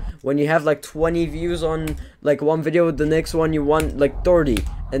YouTube. When you have, like, 20 views on, like, one video, the next one you want, like, 30.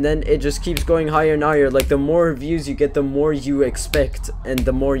 And then it just keeps going higher and higher. Like, the more views you get, the more you expect. And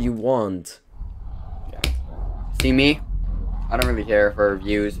the more you want. Yeah. See me? I don't really care for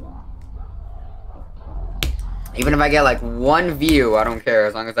views. Even if I get, like, 1 view, I don't care.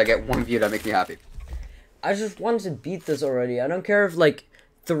 As long as I get 1 view, that makes me happy. I just want to beat this already. I don't care if, like,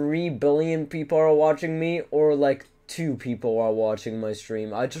 3 billion people are watching me. Or, like, 2 people are watching my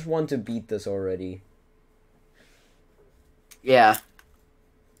stream. I just want to beat this already. Yeah.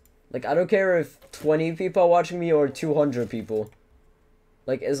 Like, I don't care if 20 people are watching me or 200 people.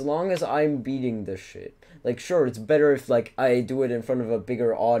 Like, as long as I'm beating this shit. Like, sure, it's better if, like, I do it in front of a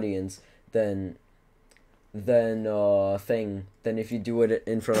bigger audience than if you do it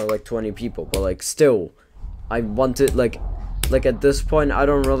in front of, like, 20 people. But, like, still, I want it, like, at this point, I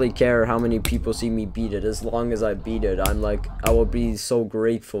don't really care how many people see me beat it. As long as I beat it, I'm, like, I will be so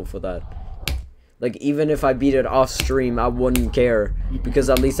grateful for that. Like, even if I beat it off stream, I wouldn't care. Because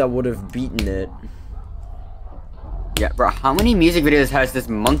at least I would have beaten it. Yeah, bro, how many music videos has this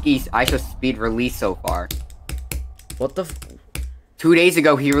Monkey's ISO Speed released so far? What the f... 2 days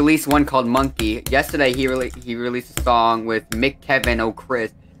ago, he released one called Monkey. Yesterday, he released a song with Mick, Kevin,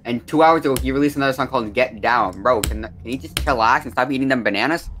 Chris. And 2 hours ago, he released another song called Get Down. Bro, can he just chillax and stop eating them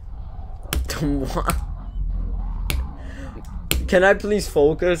bananas? What? Can I please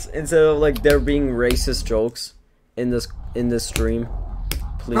focus instead of, like, there being racist jokes? in this stream?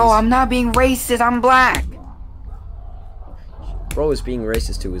 Please. Bro, I'm not being racist. I'm black. Bro is being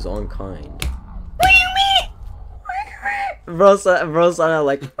racist to his own kind. What do you mean? Bro sounded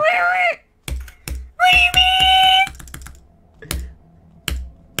like. What do you mean?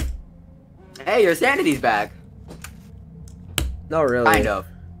 Hey, your sanity's back. Not really. Kind of.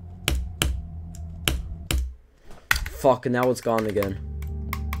 Fuck, now it's gone again.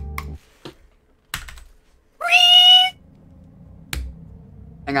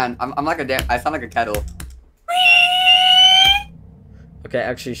 Hang on, I'm like I sound like a kettle. Okay,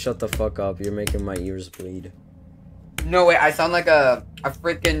 actually shut the fuck up. You're making my ears bleed. No, wait, I sound like a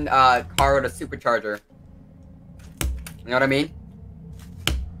freaking car with a supercharger. You know what I mean?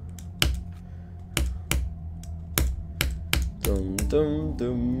 Dum dum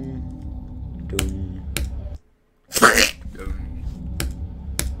dum dum.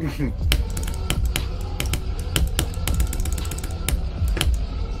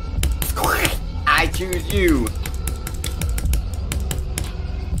 I choose you.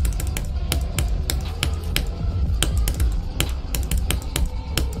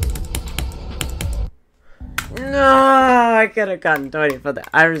 No, I could have gotten 20 for the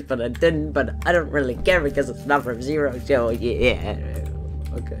Irish, but I didn't. But I don't really care because it's not from 0, so yeah.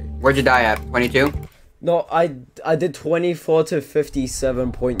 Okay. Where'd you die at? 22? No, I did 24 to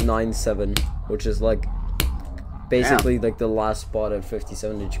 57.97, which is like basically like the last spot at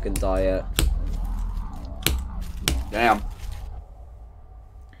 57 that you can die at. Damn.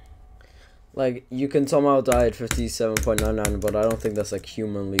 Like, you can somehow die at 57.99, but I don't think that's like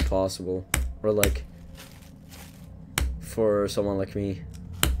humanly possible. Or like for someone like me.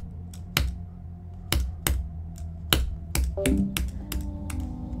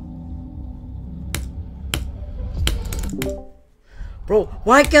 Bro,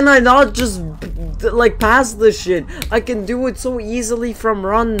 why can I not just like pass this shit? I can do it so easily from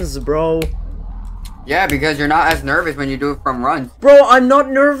runs, bro. Yeah, because you're not as nervous when you do it from runs. Bro, I'm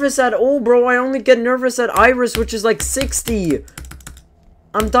not nervous at all, bro. I only get nervous at Iris, which is like 60.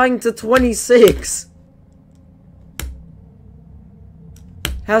 I'm dying to 26.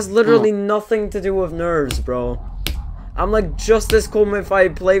 Has literally nothing to do with nerves, bro. I'm like just as calm if I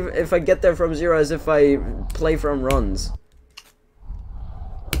get there from 0 as if I play from runs.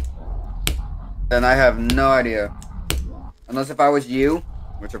 Then I have no idea. Unless if I was you,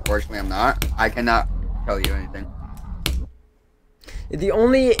 which unfortunately I'm not, I cannot tell you anything. The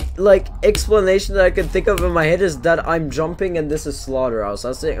only, like, explanation that I can think of in my head is that I'm jumping and this is Slaughterhouse.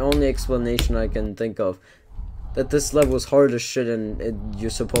 That's the only explanation I can think of. That this level is hard as shit and you're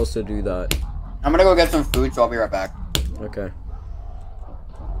supposed to do that. I'm gonna go get some food, so I'll be right back. Okay.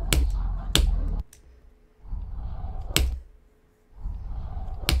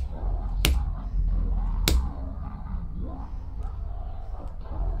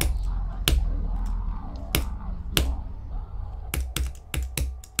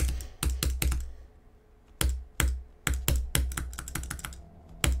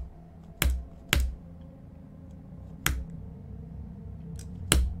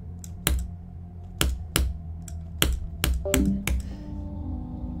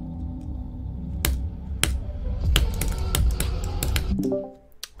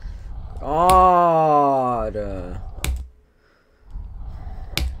 God.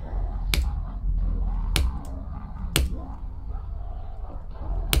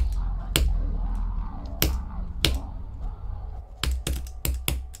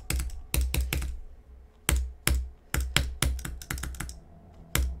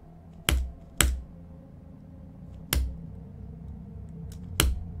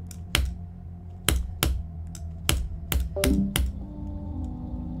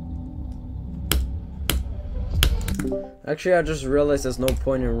 Actually, I just realized there's no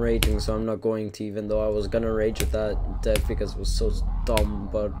point in raging, so I'm not going to, even though I was gonna rage at that death because it was so dumb,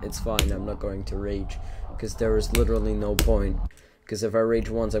 but it's fine, I'm not going to rage, because there is literally no point. Because if I rage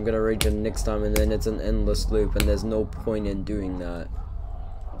once, I'm gonna rage the next time, and then it's an endless loop, and there's no point in doing that.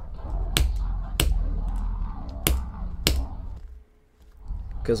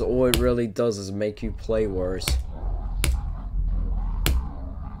 Because all it really does is make you play worse.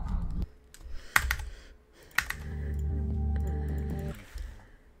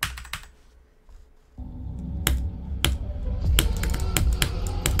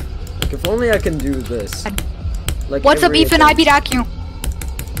 If only I can do this. Like What's up, every Ethan? I attempt. beat AQ.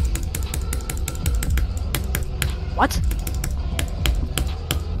 What?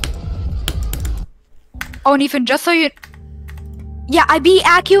 Oh, and Ethan, just so you... Yeah, I beat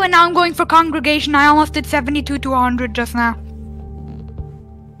AQ and now I'm going for Congregation. I almost did 72 to 100 just now.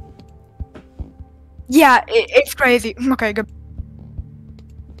 Yeah, it's crazy. Okay, good.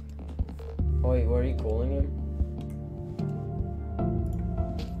 Wait, what are you calling him?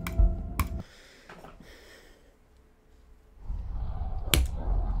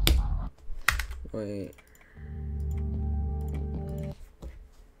 Wait.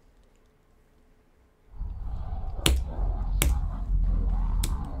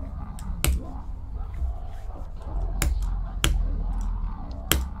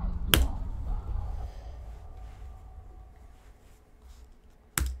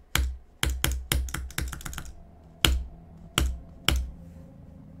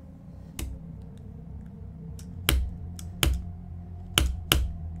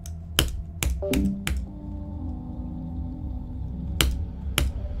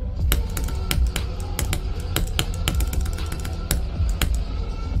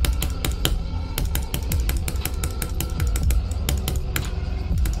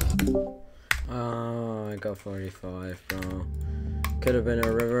 Oh, I got 45, bro. Could have been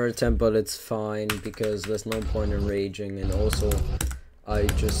a river attempt, but it's fine because there's no point in raging, and also I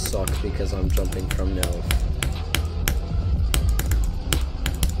just suck because I'm jumping from now.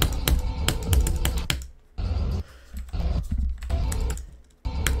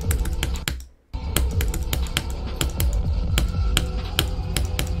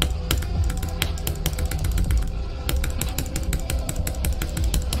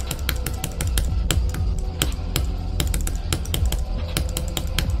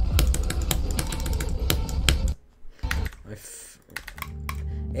 I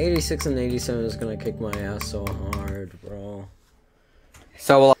 86 and 87 is gonna kick my ass so hard, bro.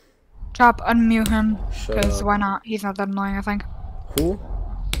 So Chop, unmute him. Shut Because up. why not? He's not that annoying, I think. Who?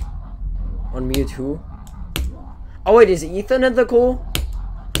 Unmute who? Oh wait, is Ethan in the call?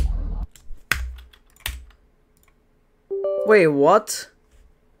 Wait, what?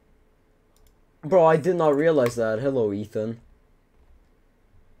 Bro, I did not realize that. Hello, Ethan.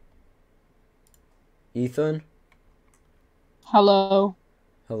 Ethan? Hello.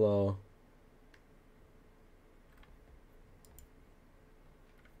 Hello.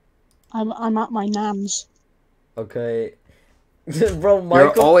 I'm at my nan's. Okay. Bro, you're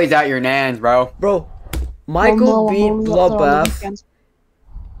Michael. always at your nan's, bro. Bro, Michael Oh, no, I'm beat only up there on the Bloodbath. weekends.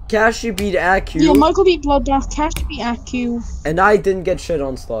 Kashi beat Aku. Yeah, Michael beat Bloodbath, Cash beat Aku. And I didn't get shit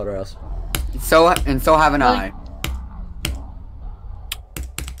on Slaughterhouse. So haven't I.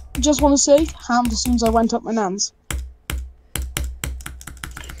 Just want to say, hammed as soon as I went up my nan's.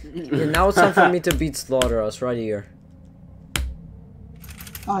 Yeah, now it's time for me to beat Slaughterhouse right here.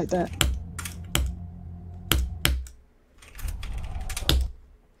 I bet.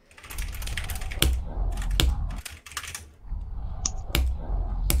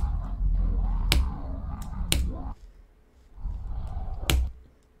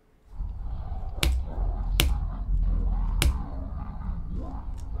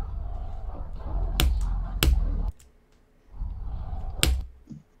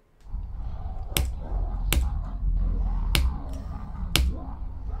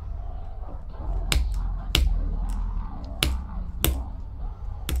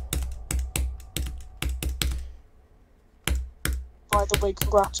 By the way,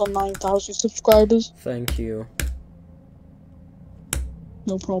 congrats on 9,000 subscribers. Thank you.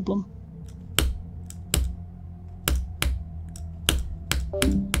 No problem.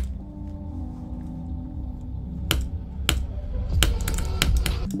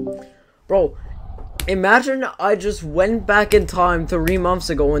 Bro, imagine I just went back in time 3 months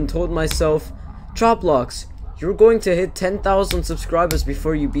ago and told myself, Choplocks, you're going to hit 10,000 subscribers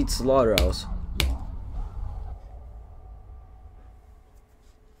before you beat Slaughterhouse.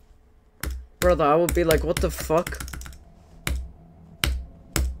 Brother, I would be like, what the fuck?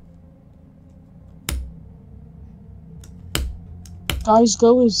 Guys,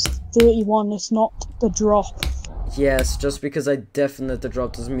 go is 31, it's not the drop. Yes, just because I definite the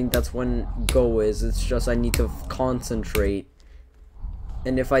drop doesn't mean that's when go is. It's just I need to concentrate.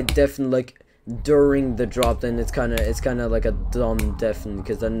 And if I deafen like during the drop, then it's kind of like a dumb deafen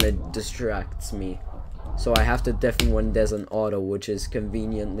because then it distracts me. So I have to deafen when there's an auto, which is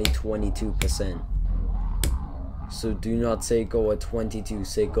conveniently 22%. So do not say go at 22,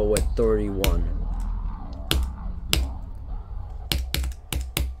 say go at 31.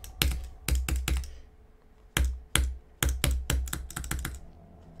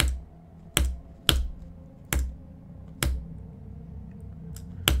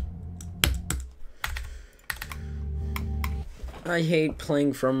 I hate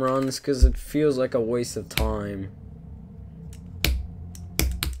playing from runs because it feels like a waste of time.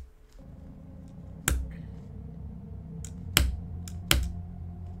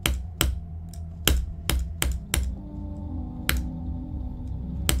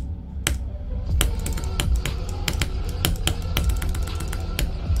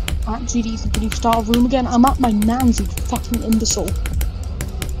 at GD's and can you start a room again? I'm at my nan's, you fucking imbecile.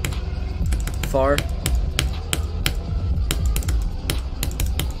 Far.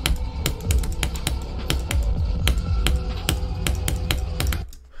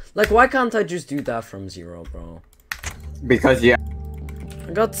 Like, why can't I just do that from 0, bro? Because yeah.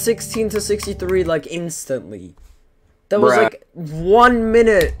 I got 16 to 63 like instantly. That was Bruh. like 1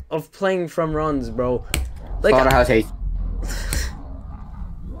 minute of playing from runs, bro. Like, Slaughterhouse hates.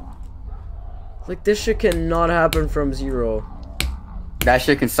 like this shit cannot happen from 0. That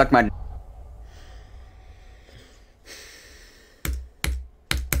shit can suck my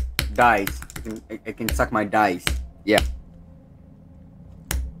dice. It can suck my dice. Yeah.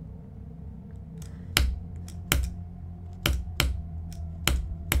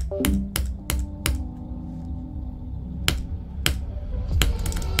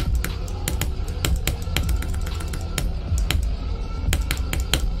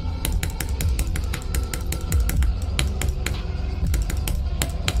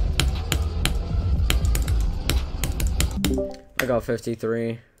 I got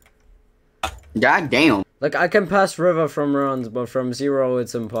 53. God damn. Like, I can pass River from runs, but from 0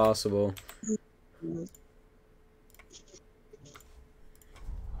 it's impossible.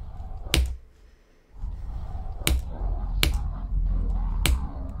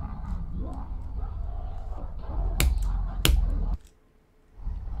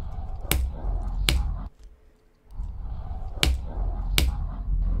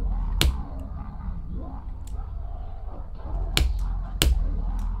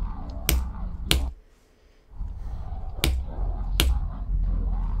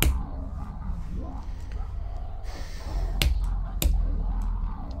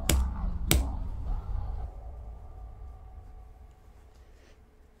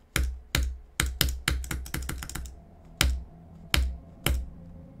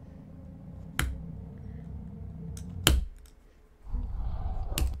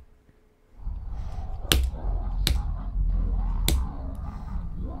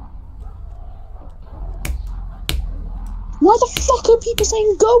 Why the fuck are people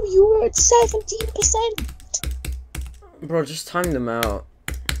saying go? You were at 17%. Bro, just time them out.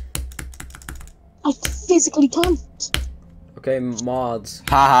 I physically can't. Okay, mods.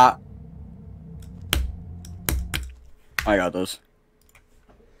 Haha. I got this.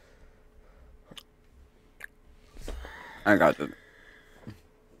 I got this.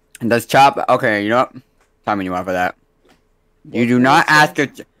 And does Chop? Okay, you know what? Time you out for that. You do not ask a.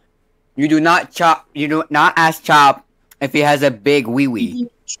 You do not Chop. You do not ask Chop if he has a big wee wee.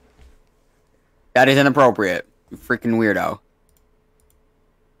 That is inappropriate. You freaking weirdo.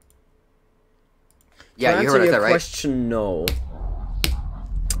 Yeah, you heard what I said, right? Question, no.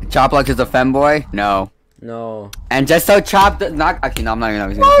 Choplux is a femboy? No. No. And just so Chop does not. Actually, no, I'm not even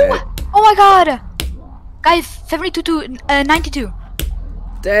gonna say it. Oh my god! Guys, 72 to 92.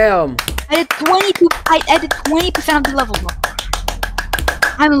 Damn. I did 22. I added 20% of the level, bro.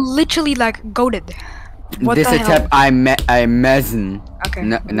 I'm literally like goated. What This the hell? attempt, I mezen. Okay.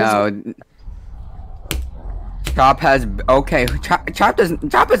 No. Chop has okay. Chop is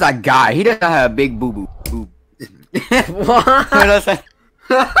a guy. He doesn't have a big boo boo. What?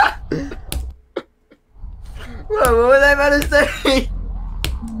 What was I about to say?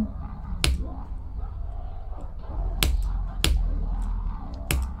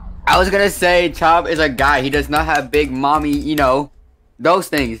 I was gonna say Chop is a guy. He does not have big mommy, you know, those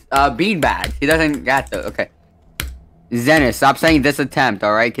things. Bean bags. He doesn't got those. Okay. Zenith, stop saying this attempt,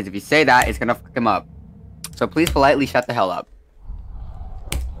 alright? Because if you say that, it's gonna fuck him up. So please politely shut the hell up.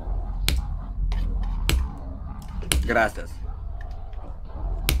 Gracias.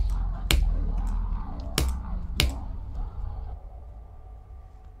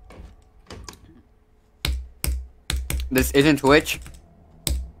 This isn't Twitch.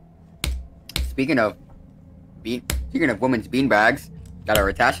 Speaking of women's beanbags, gotta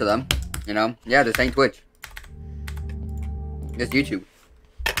attach to them. You know, yeah, this ain't Twitch. This YouTube.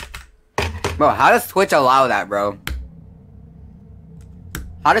 Bro, how does Twitch allow that, bro?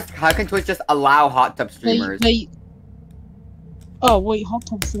 How can Twitch just allow hot tub streamers? Wait. Oh wait, hot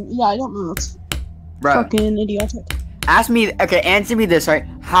tub stream. Yeah, I don't know. It's Bro, fucking idiotic. answer me this, right?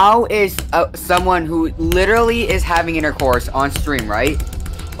 How is someone who literally is having intercourse on stream, right?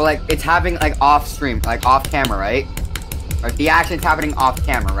 But like it's happening like off stream, like off camera, right? Like the action's happening off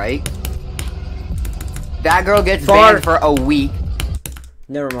camera, right? That girl gets banned for a week.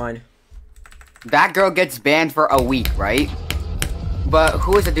 Never mind. That girl gets banned for a week, right? But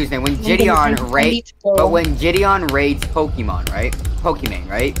who is the dude's name? When Gideon rates Pokemon, right? Pokemon,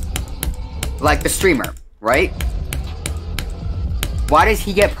 right? Like the streamer, right? Why does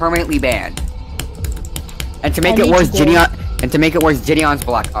he get permanently banned? And to make I it need worse, to go. Gideon's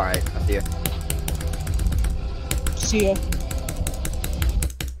black. Alright, I'll see you. See ya.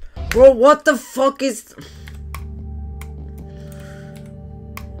 Bro, what the fuck is...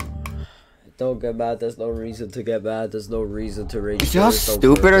 Don't get mad, there's no reason to get mad, there's no reason to rage. Is y'all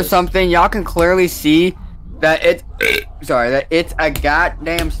stupid or something? Y'all can clearly see that that it's a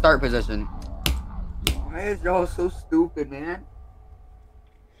goddamn start position. Why is y'all so stupid, man?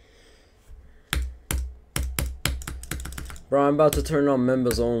 Bro, I'm about to turn on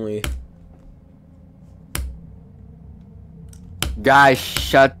members only. Guys,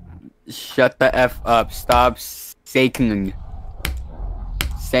 shut the F up. Stop saying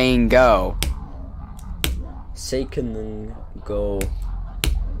go. Seiken go.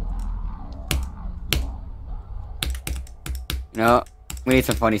 No, we need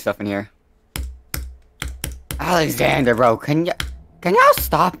some funny stuff in here. Alexander, bro, can y'all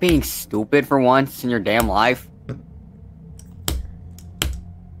stop being stupid for once in your damn life?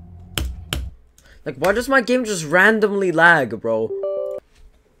 Like, why does my game just randomly lag, bro?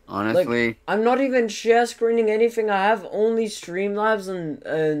 Honestly, Like, I'm not even share screening anything. I have only Streamlabs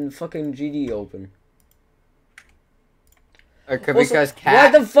and fucking GD open. it could be Also, because why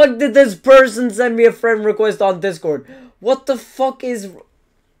cat. the fuck did this person send me a friend request on Discord? What the fuck is...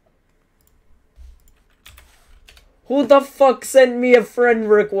 Who the fuck sent me a friend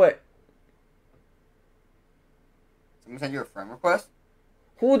request? Someone sent you a friend request?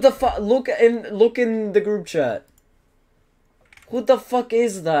 Who the fuck? Look in the group chat. Who the fuck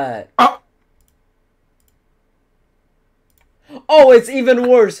is that? Oh, it's even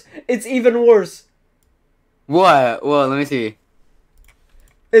worse. It's even worse. What? Well, let me see.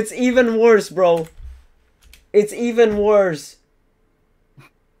 It's even worse, bro. It's even worse.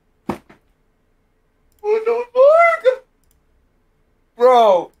 What the fuck?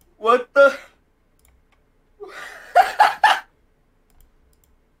 Bro, what the?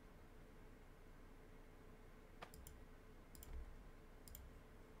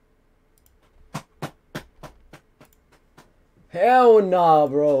 Hell nah,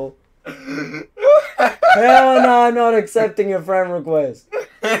 bro. Hell nah, I'm not accepting your friend request.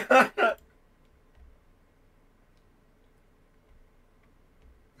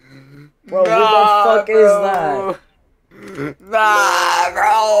 Bro, who the fuck is that? Nah,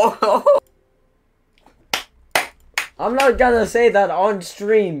 bro. I'm not gonna say that on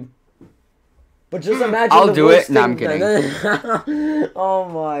stream. But just imagine I'll the do worst it. No, I'm thing- kidding. Oh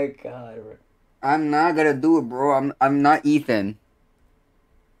my god, bro. I'm not gonna do it, bro. I'm not Ethan.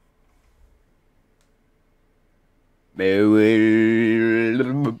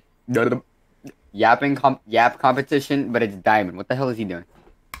 Yap competition, but it's diamond. What the hell is he doing?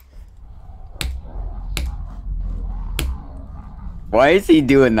 Why is he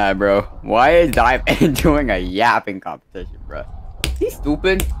doing that, bro? Why is Diamond doing a yapping competition, bro? Is he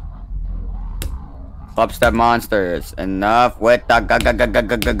stupid? Clubstep monsters. Enough with the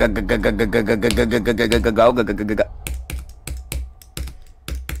go.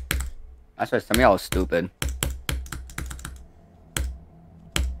 I swear some of y'all are stupid.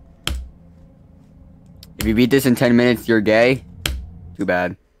 If you beat this in 10 minutes, you're gay. Too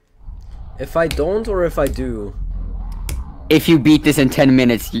bad. If I don't or if I do? If you beat this in 10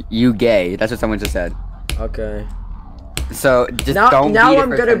 minutes, you gay. That's what someone just said. Okay. So just Now don't. Beat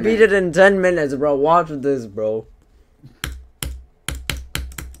I'm it for gonna 10 beat minutes. it in 10 minutes, bro. Watch this, bro.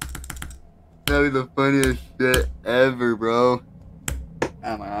 That was the funniest shit ever, bro.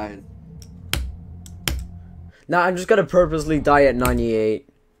 Out of my eyes. Now I'm just gonna purposely die at 98.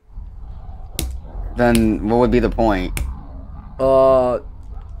 Then what would be the point? Clout.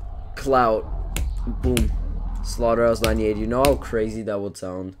 Boom. Slaughterhouse 98. You know how crazy that would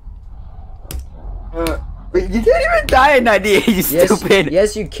sound? Wait, you can't even die at 98, you stupid.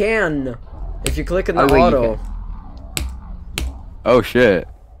 Yes, you can. If you click in the Oh, wait, you auto. Oh shit.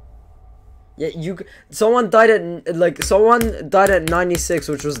 Yeah, someone died at 96,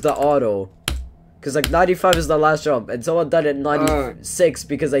 which was the auto. Cause like 95 is the last jump, and someone died at 96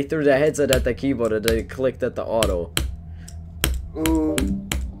 because they threw their headset at the keyboard and they clicked at the auto.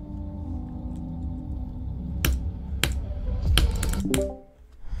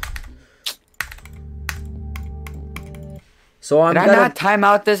 So I'm Did I not time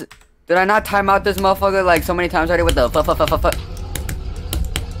out this? Did I not time out this motherfucker like so many times already with the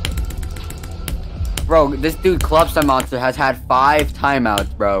Bro, this dude Clubstep Monster has had 5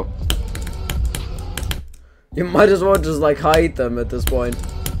 timeouts, bro. You might as well just like hide them at this point.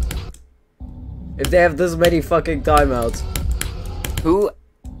 If they have this many fucking timeouts. Who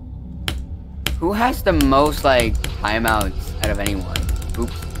Who has the most like timeouts out of anyone?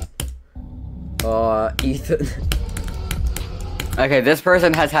 Oops. Ethan. Okay, this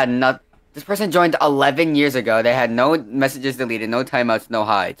person has had This person joined 11 years ago. They had no messages deleted, no timeouts, no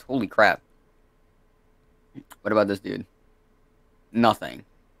hides. Holy crap. What about this dude? Nothing.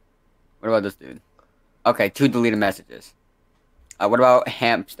 What about this dude? Okay, 2 deleted messages. What about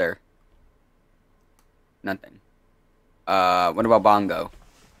Hamster? Nothing. What about Bongo?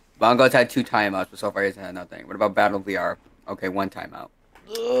 Bongo's had 2 timeouts, but so far he's had nothing. What about Battle VR? Okay, 1 timeout.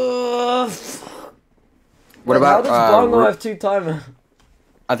 What about how does Bongo have 2 timeouts?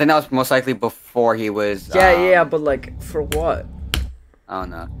 I think that was most likely before he was. Yeah, but like for what? I don't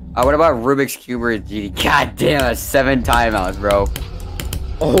know. What about Rubik's Cube or GD? God damn, that's 7 timeouts, bro.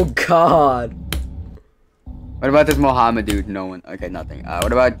 Oh god. What about this Mohammed dude? No one. Okay, nothing.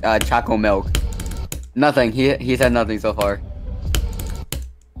 What about Choco Milk? Nothing. He's had nothing so far.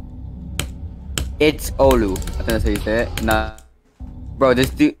 It's Olu. I think that's how you say it. Nah. Bro, this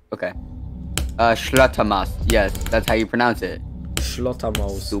dude. Okay. Slaughterhouse. Yes, that's how you pronounce it.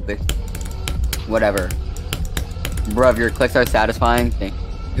 Slaughterhouse. Stupid. Whatever. Bro, if your clicks are satisfying,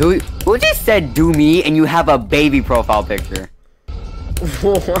 who just said do me and you have a baby profile picture?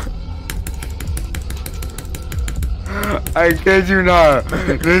 What? I kid you not.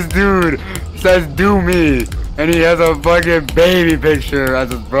 This dude says do me and he has a fucking baby picture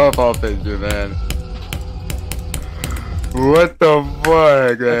as his profile picture, man. What the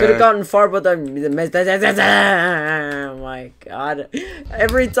fuck, man? I could have gotten far, but oh my god.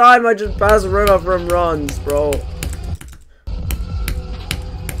 Every time I just pass river from runs, bro.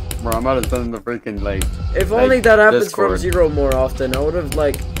 Bro, I'm about to send the freaking, like... If only that happens Discord. from Zero more often, I would have,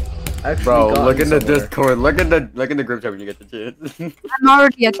 like, actually Bro, look in the somewhere. Discord. Look in the group chat when you get the chance. I'm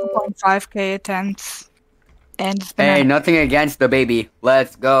already at 2.5k attempts. And it's been Hey, nothing against the baby.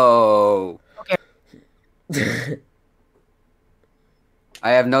 Let's go. Okay.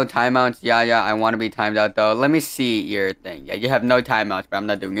 I have no timeouts. Yeah, I want to be timed out, though. Let me see your thing. Yeah, you have no timeouts, but I'm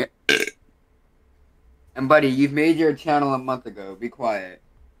not doing it. And, buddy, you've made your channel a month ago. Be quiet.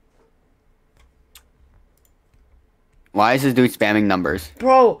 Why is this dude spamming numbers?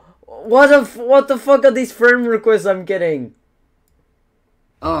 Bro, what the fuck are these friend requests I'm getting?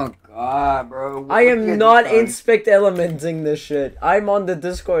 Oh, God, bro. I am not inspect elementing this shit. I'm on the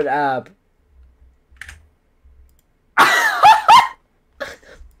Discord app.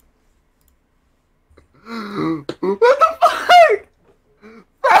 What the fuck?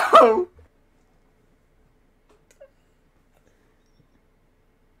 Bro!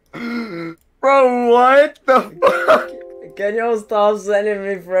 Bro, what the fuck? Can you stop sending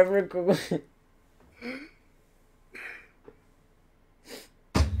me friend requests? What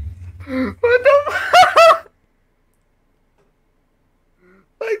the fuck?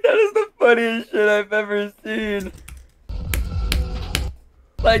 Like, that is the funniest shit I've ever seen.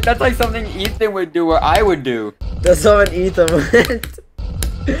 Like, that's like something Ethan would do or I would do. That's not what Ethan went.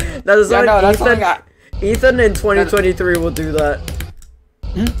 That is not Ethan in 2023 will do that.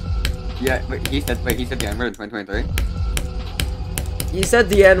 Yeah, wait, he said the N-word in 2023? He said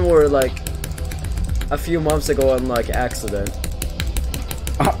the N-word like a few months ago on like accident.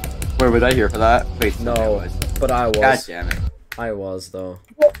 Wait, was I here for that? Please, No, but I was. God damn it. I was though.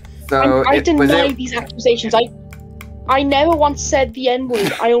 So, I deny these accusations. I never once said the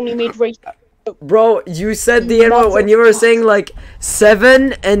N-word. I only made race. Bro, you said the N-word when you were saying like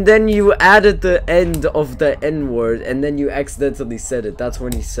 7 and then you added the end of the N-word and then you accidentally said it. That's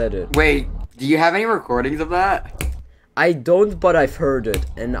when he said it. Wait, do you have any recordings of that? I don't, but I've heard it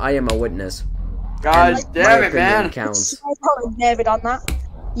and I am a witness. God And damn my it, man. opinion counts. I've never done that.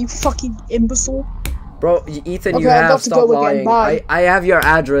 You fucking imbecile. Bro, Ethan, Okay, you I'm have about to stop go again. lying. Bye. I have your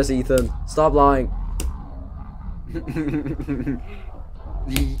address, Ethan. Stop lying.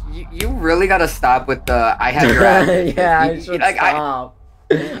 You really gotta stop with the I have your address. Yeah, I should stop.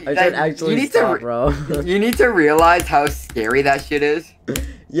 I should actually stop, bro. You need to realize how scary that shit is.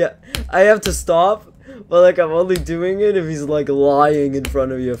 Yeah, I have to stop, but like I'm only doing it if he's like lying in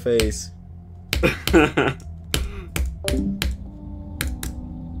front of your face.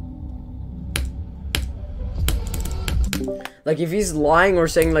 Like if he's lying or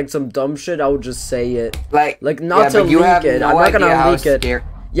saying like some dumb shit, I would just say it. Like not to leak it. I'm not gonna leak it.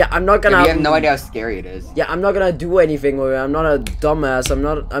 Yeah, I'm not gonna. You have no idea how scary it is. Yeah, I'm not gonna do anything with it. I'm not a dumbass. I'm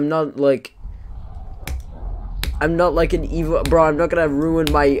not like an evil bro. I'm not gonna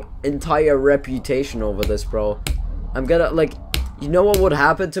ruin my entire reputation over this, bro. I'm gonna like, you know what would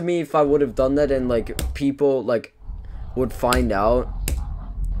happen to me if I would have done that and like people like would find out.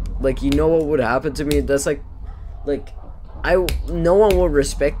 Like, you know what would happen to me? That's like No one will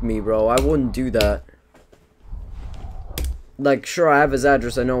respect me, bro. I wouldn't do that. Like, sure, I have his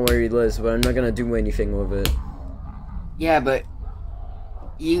address. I know where he lives, but I'm not gonna do anything with it. Yeah, but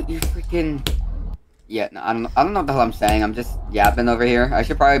you freaking. Yeah, no, I don't know what the hell I'm saying. I'm just yapping over here. I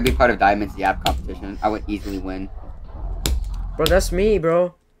should probably be part of Diamond's yap competition. I would easily win. Bro, that's me,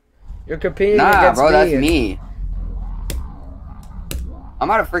 bro. You're competing Nah, against bro, me. that's me. I'm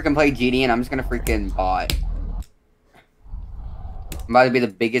about to freaking play GD and I'm just gonna freaking bot. I'm about to be the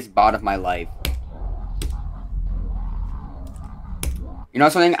biggest bot of my life. You know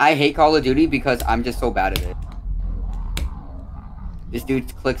something? I hate Call of Duty because I'm just so bad at it. This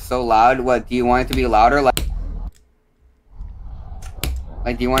dude clicks so loud. What, do you want it to be louder? Like,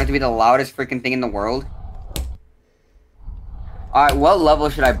 do you want it to be the loudest freaking thing in the world? Alright, what level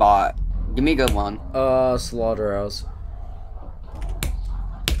should I bot? Give me a good one. Slaughterhouse.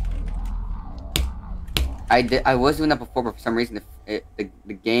 I was doing that before, but for some reason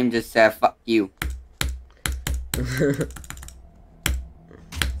the game just said fuck you.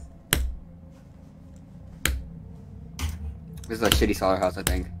 This is a shitty Slaughterhouse, I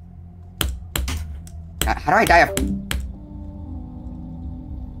think. How do I die?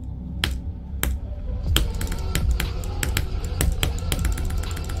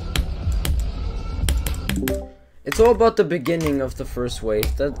 It's all about the beginning of the first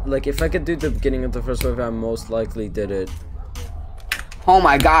wave. That, like, if I could do the beginning of the first wave, I most likely did it. Oh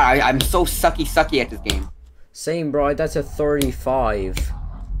my god, I'm so sucky at this game. Same, bro. That's a 35.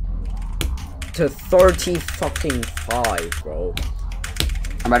 To 30 fucking 5, bro.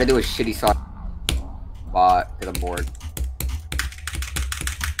 I'm about to do a shitty song bot because I'm bored.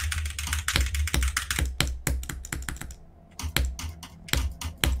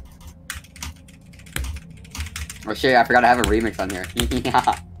 Oh shit, I forgot I have a remix on here.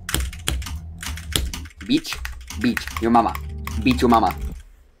 Beach, your mama. Beat your mama.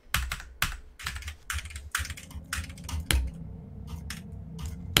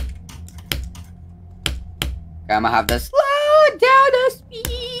 Okay, I'm gonna have to slow down the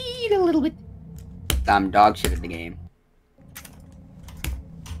speed a little bit. I'm dog shit at the game.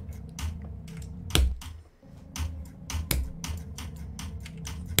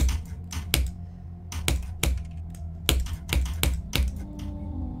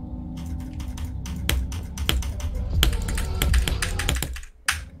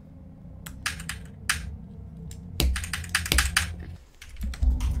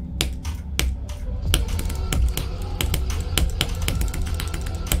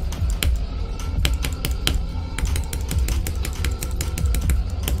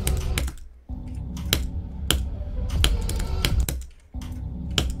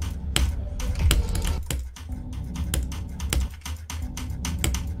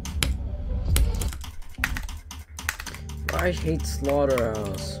 I hate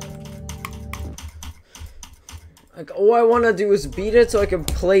Slaughterhouse. Like, all I want to do is beat it so I can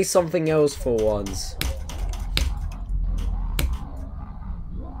play something else for once.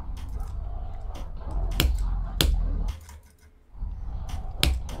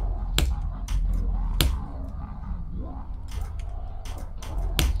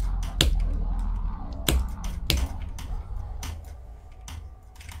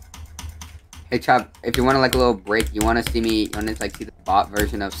 Hey Chop, if you want to like a little break, you want to see me, you want to like see the bot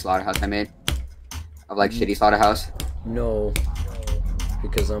version of Slaughterhouse I made? Of like shitty Slaughterhouse? No.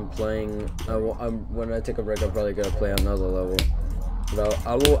 Because I'm playing, when I take a break, I'm probably gonna play another level. But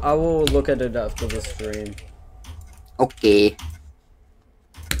I will look at it after the stream. Okay.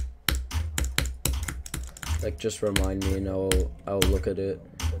 Like, just remind me and I'll look at it.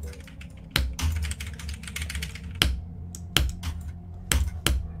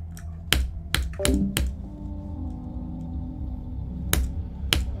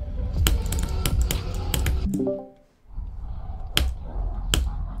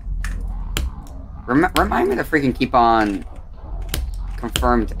 Remind me to freaking keep on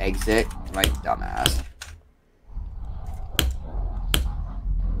confirmed exit, my dumbass.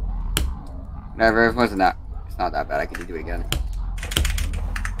 Whatever, it wasn't that. It's not that bad. I could do it again.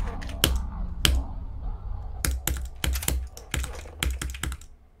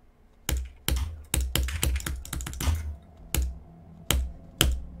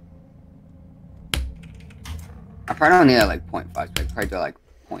 I probably don't need that like 0.5 speed. I probably do like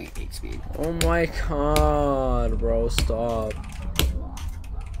 0.8 speed. Oh my god, bro, stop.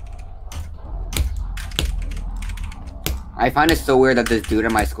 I find it so weird that this dude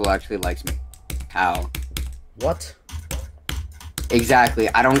in my school actually likes me. How? What? Exactly.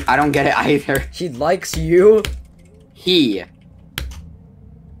 I don't get it either. He likes you? He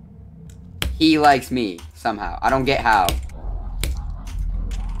likes me somehow. I don't get how.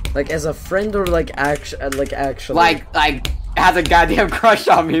 Like as a friend or like actually? Like has a goddamn crush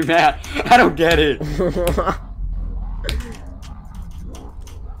on me, man. I don't get it.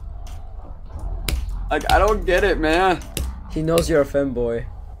 Like I don't get it, man. He knows you're a femboy.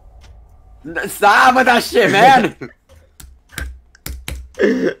 Stop with that shit, man.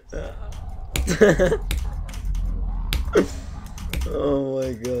 Oh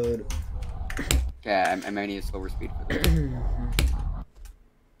my god. Okay, I might need a slower speed for this.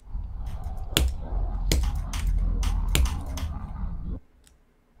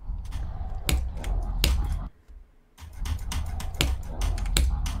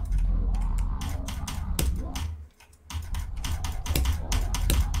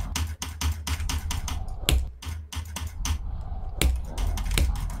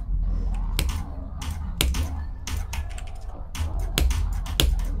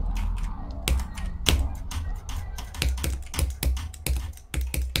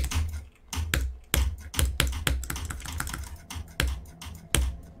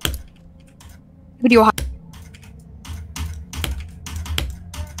 Video.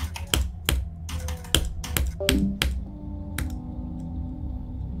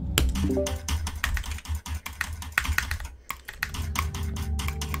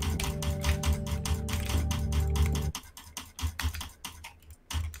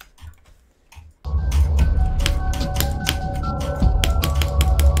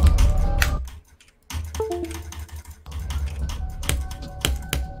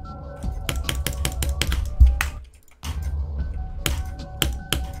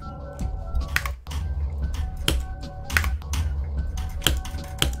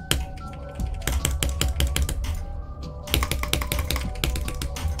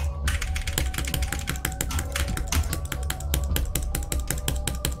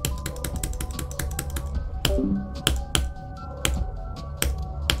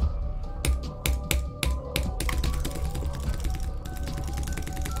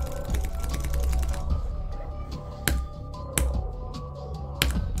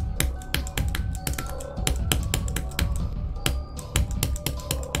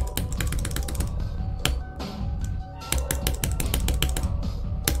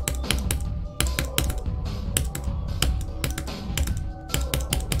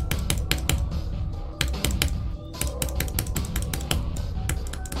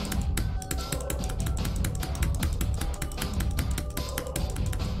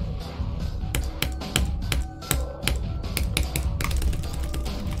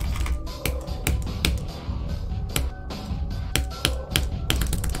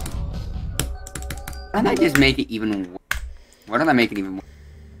 Why don't I just make it even worse? Why don't I make it even more?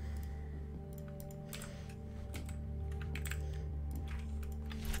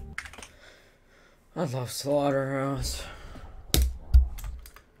 I love Slaughterhouse.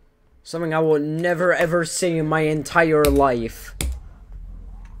 Something I would never ever see in my entire life.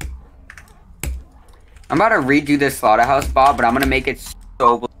 I'm about to redo this Slaughterhouse bot, but I'm gonna make it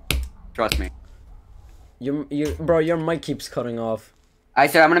so... Trust me. Bro, your mic keeps cutting off. I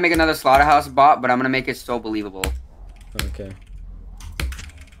said I'm gonna make another Slaughterhouse bot, but I'm gonna make it so believable. Okay.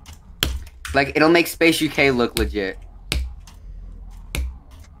 Like, it'll make Space UK look legit.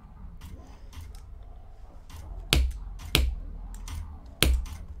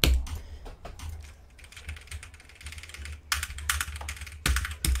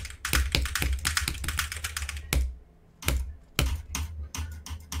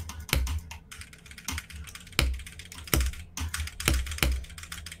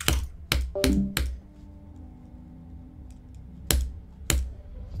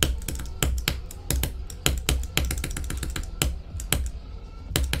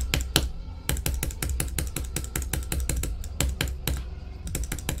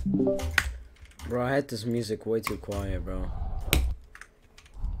 Bro, I had this music way too quiet, bro.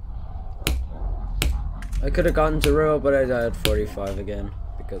 I could have gotten to 0, but I died at 45 again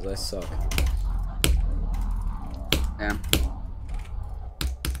because I suck. Yeah.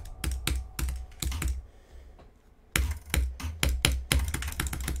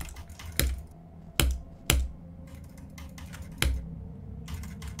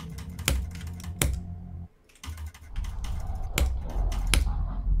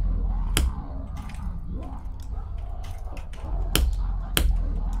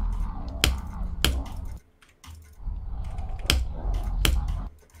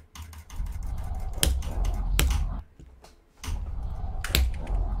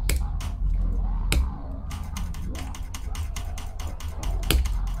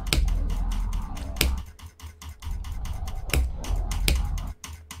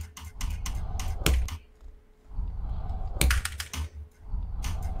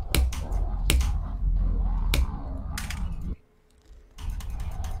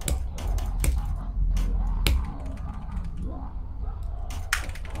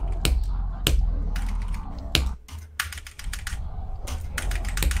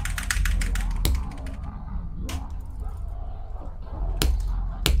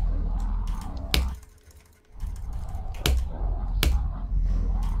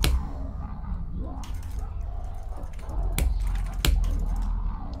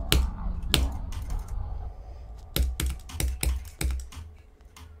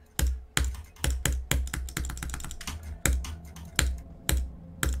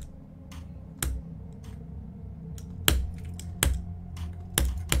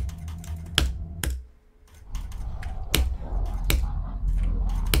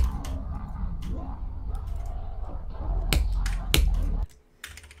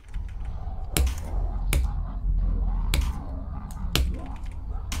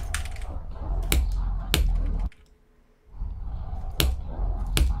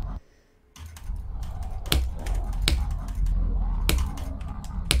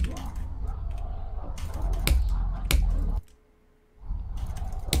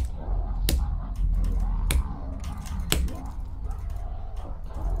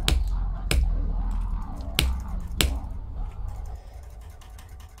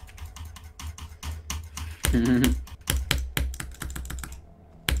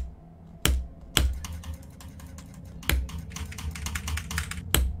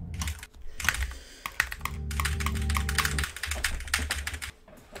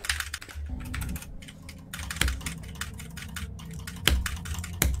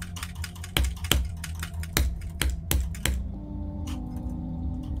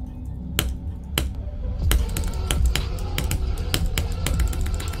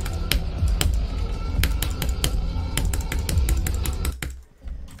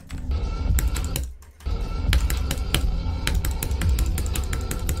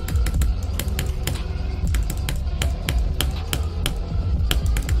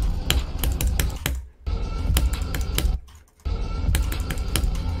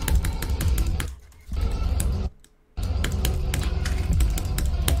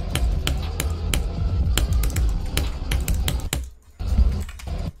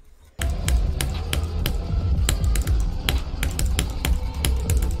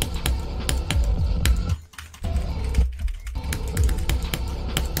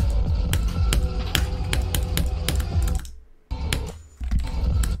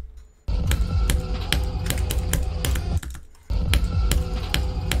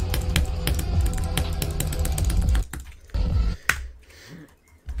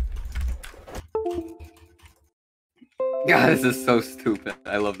 God, this is so stupid.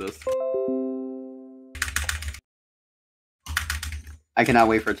 I love this. I cannot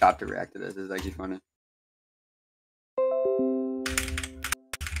wait for Chop to react to this. This is actually funny.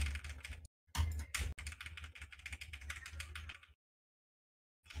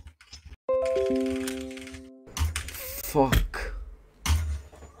 Fuck.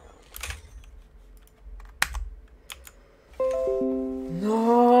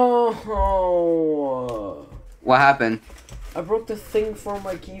 No. What happened? I broke the thing from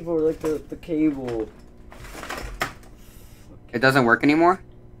my keyboard, like the cable. It doesn't work anymore?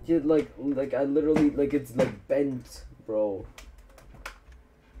 Yeah, like I literally, like, it's like bent, bro.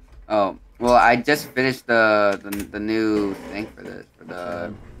 Oh, well, I just finished the new thing for this, for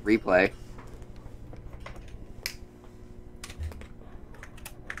the replay.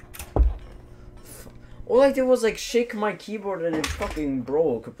 All I did was like shake my keyboard and it fucking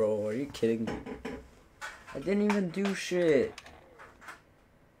broke, bro. Are you kidding me? I didn't even do shit.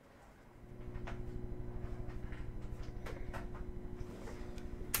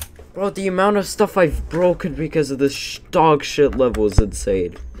 Bro, the amount of stuff I've broken because of this dog shit level is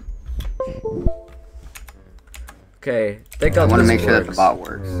insane. Okay, thank God I want to this make sure that the works. bot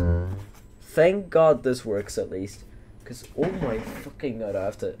works. Thank God this works at least. Cause oh my fucking god, I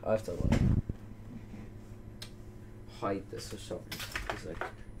have to like hide this or something. It's like,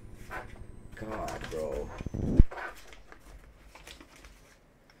 God, bro.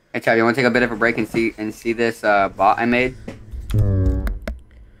 Hey, Chad, you want to take a bit of a break and see this bot I made?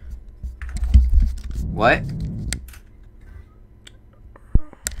 What?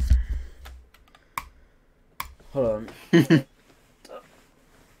 Hold on.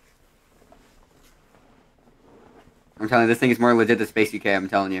 I'm telling you, this thing is more legit than Space UK, I'm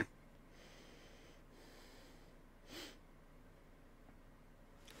telling you.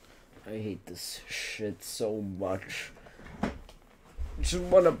 I hate this shit so much. I just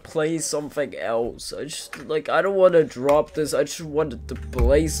want to play something else. I just, like, I don't want to drop this. I just wanted to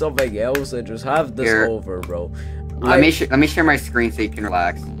play something else and just have this Here. over, bro. Let me share my screen so you can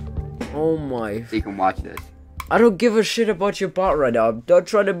relax. Oh my. So you can watch this. I don't give a shit about your bot right now. I'm not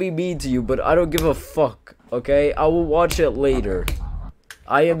trying to be mean to you, but I don't give a fuck. Okay? I will watch it later.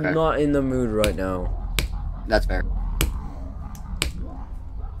 I am not in the mood right now. That's fair.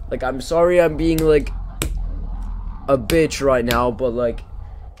 Like, I'm sorry I'm being, like, a bitch right now, but, like,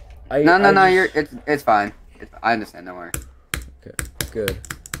 it's fine. I understand, don't worry. Okay, good.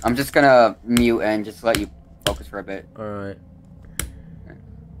 I'm just gonna mute and just let you focus for a bit. Alright.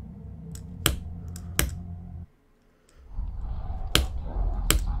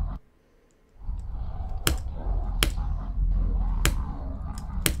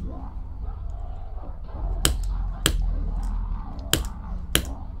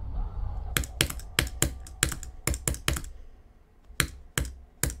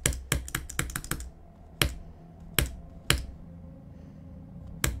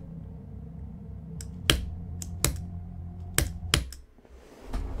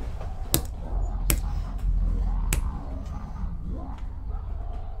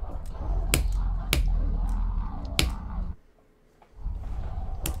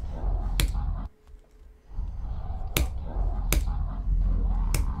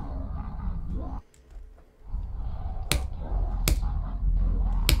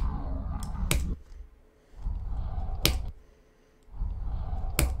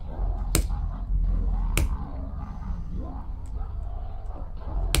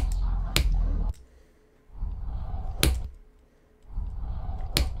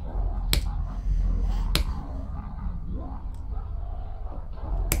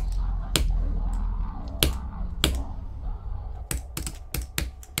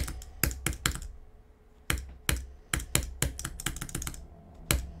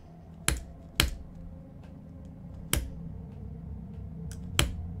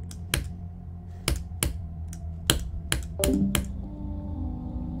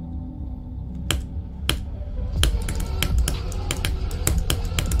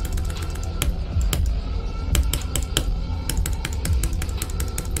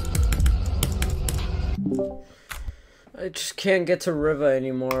 just can't get to river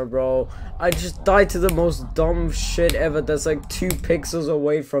anymore, bro. I just died to the most dumb shit ever that's like 2 pixels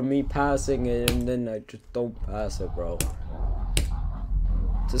away from me passing it, and then I just don't pass it, bro.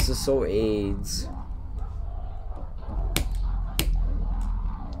 This is so AIDS.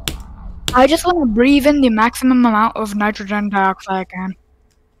 I just want to breathe in the maximum amount of nitrogen dioxide I can.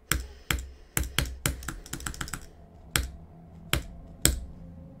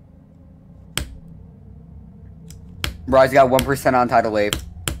 Bro, he's got 1% on tidal wave.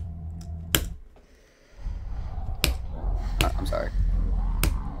 I'm sorry.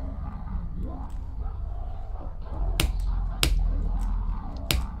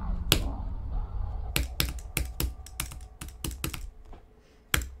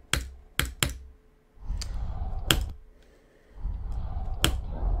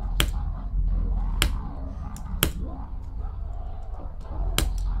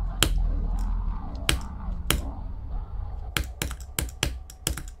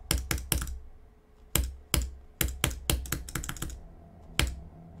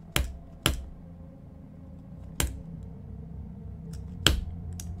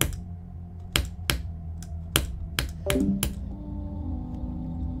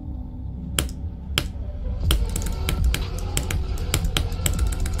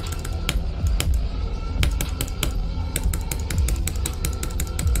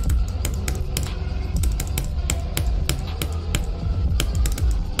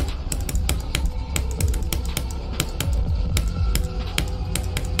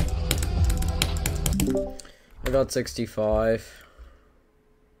 I got 65.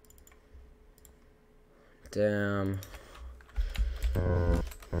 Damn.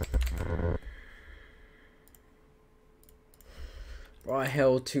 Bro, I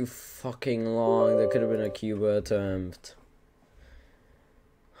held too fucking long. There could have been a Cuba attempt.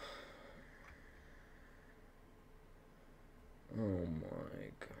 Oh my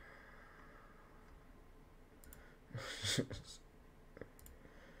god.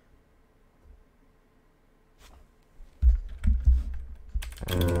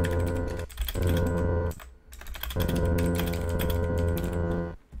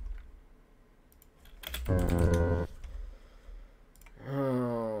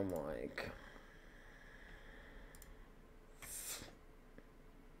 Oh my god.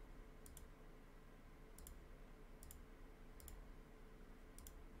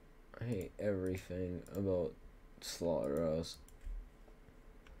 I hate everything about Slaughterhouse.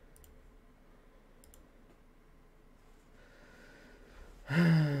 Oh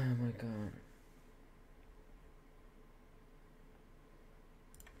my god.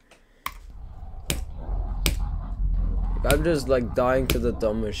 I'm just like dying to the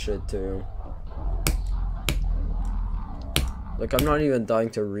dumbest shit too. Like I'm not even dying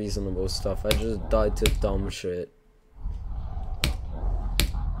to reasonable stuff. I just died to dumb shit.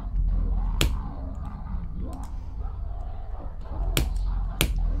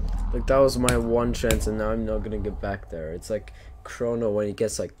 Like that was my one chance and now I'm not gonna get back there. It's like Chrono when he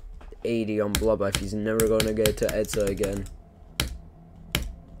gets like 80 on Bloodbath, he's never gonna get to Edsa again.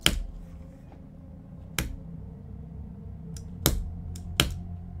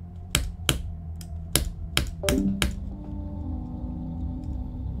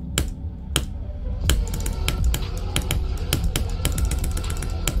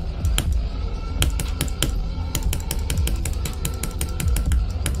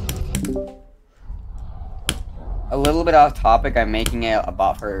 A little bit off topic, I'm making a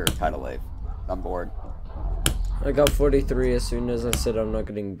bot for tidal wave. I'm bored. I got 43 as soon as I said I'm not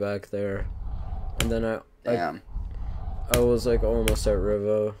getting back there. And then I was like almost at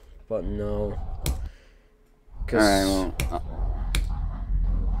Rivo, but no. Alright, well.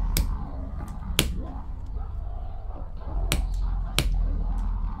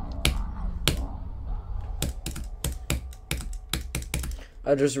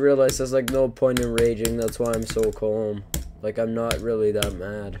 I just realized there's like no point in raging, that's why I'm so calm. Like I'm not really that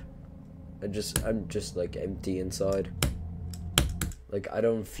mad. I'm just like empty inside. Like I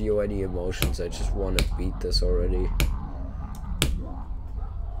don't feel any emotions, I just want to beat this already.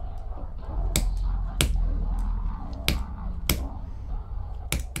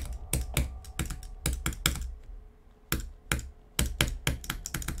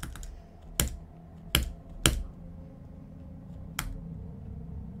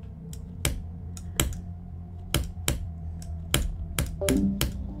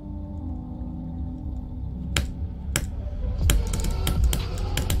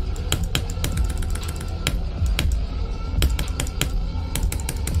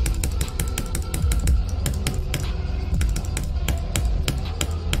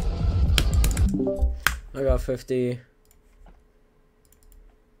 I got 50.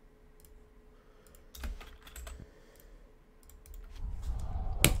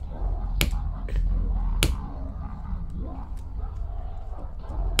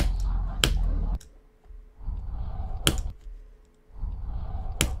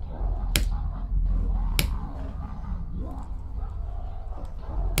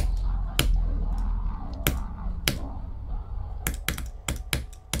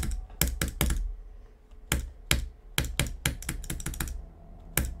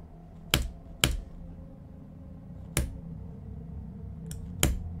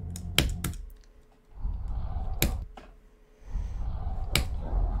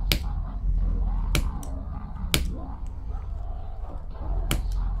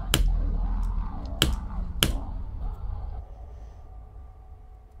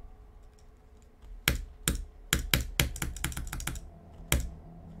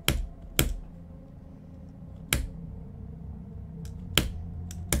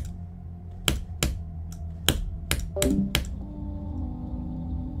 Fuck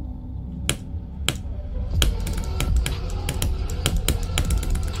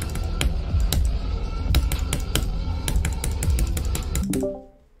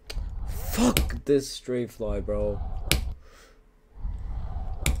this stray fly, bro.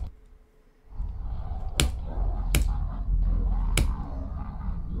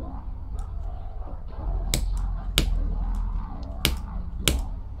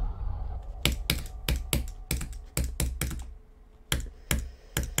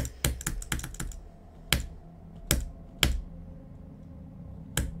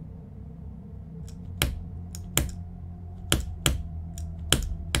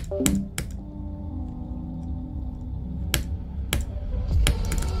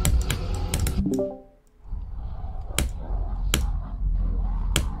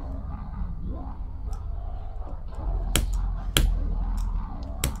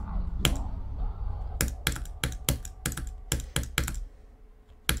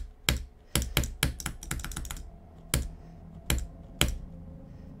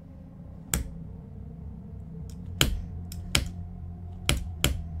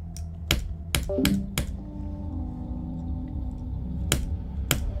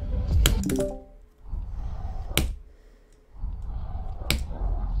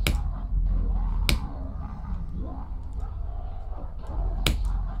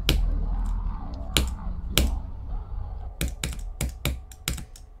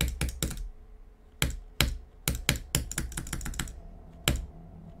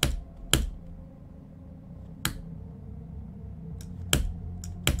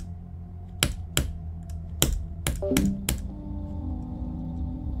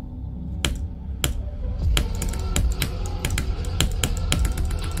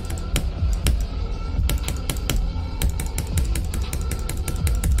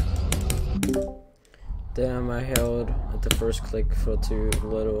 Damn, I held at the first click for too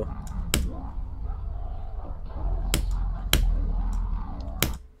little.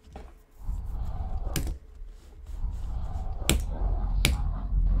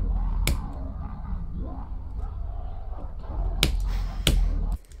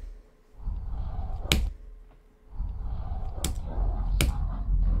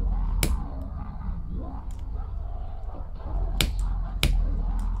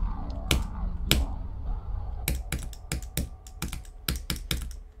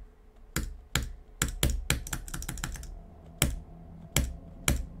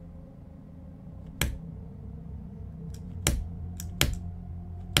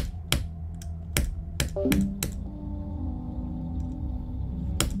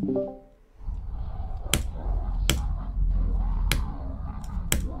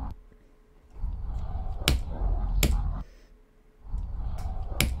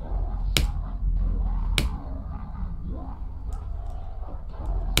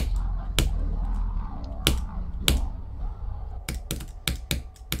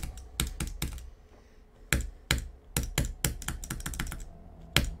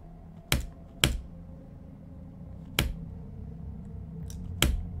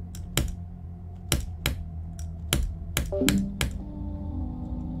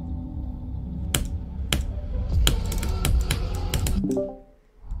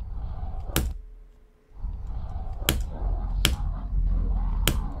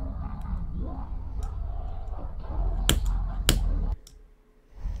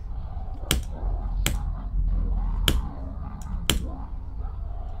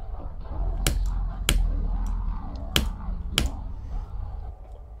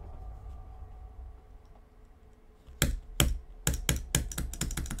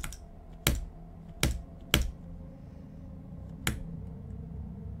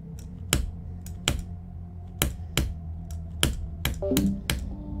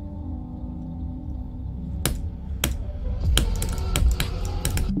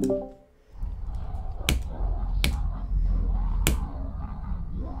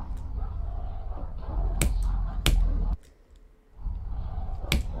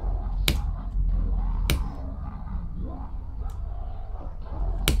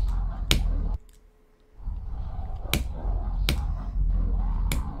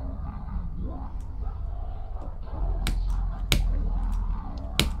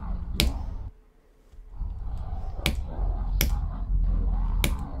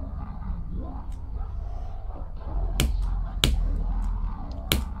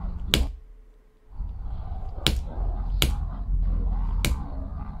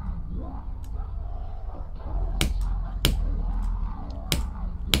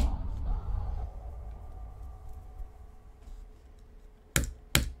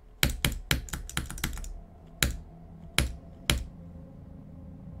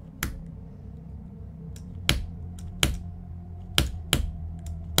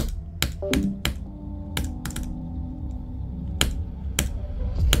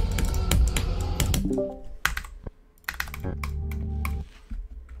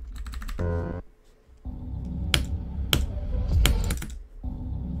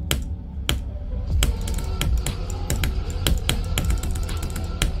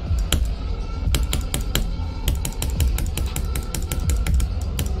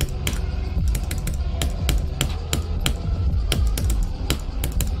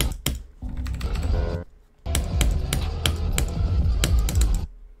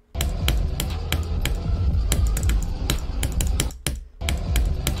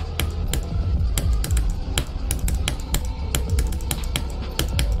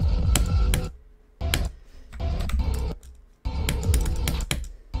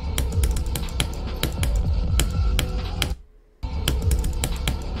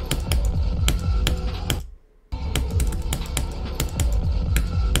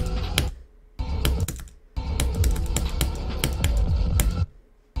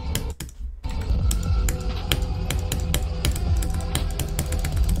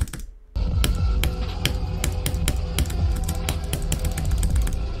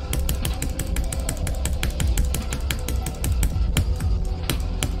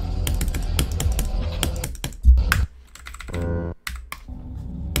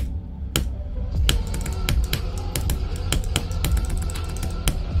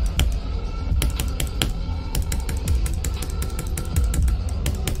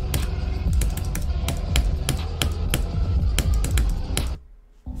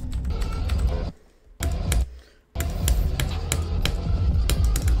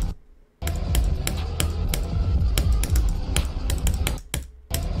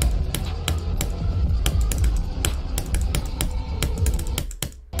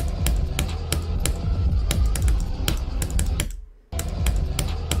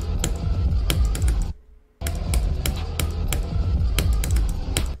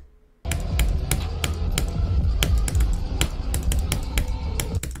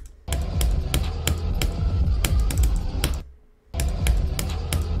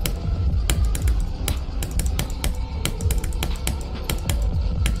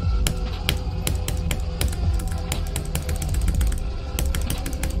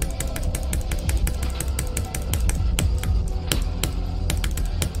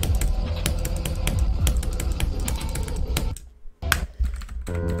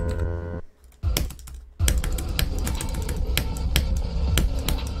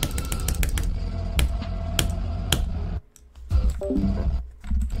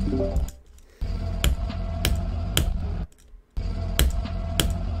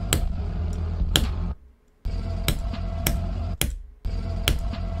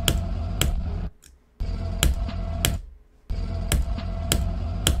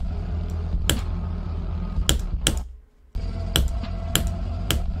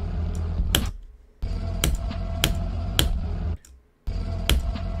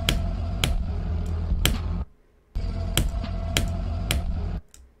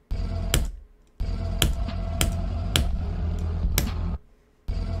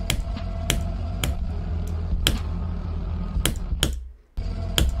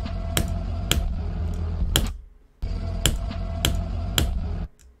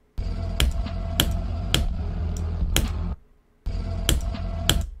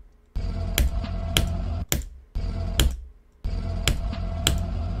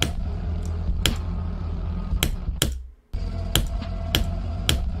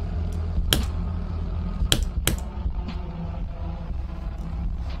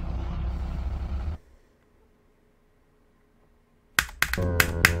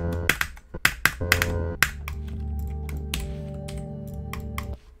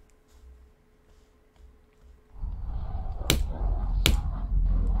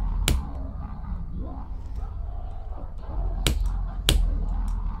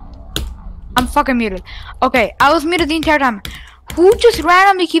 I'm fucking muted. Okay, I was muted the entire time. Who just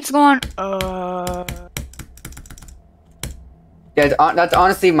randomly keeps going, Yeah, that's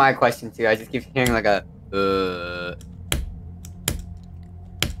honestly my question too. I just keep hearing like a,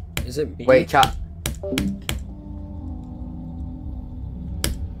 Is it me? Wait, chop.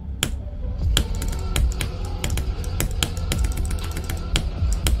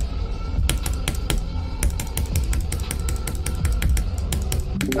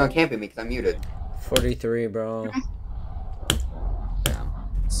 No, it can't be me because I'm muted. 43, bro. Damn.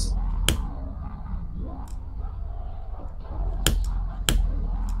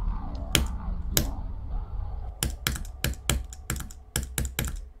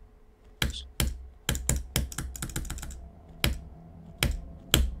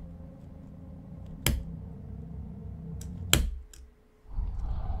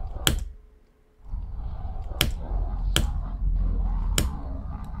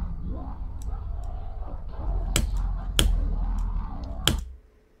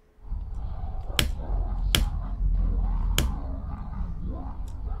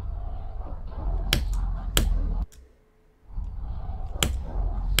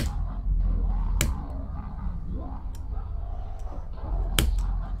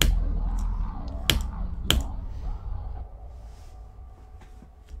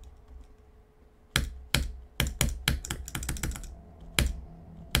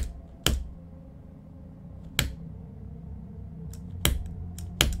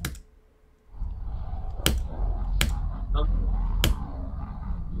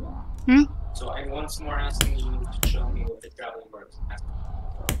 So I'm once more asking you to show me what the traveling works.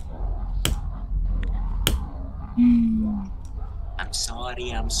 I'm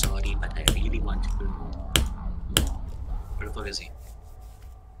sorry, but I really want to know. Where the fuck is he?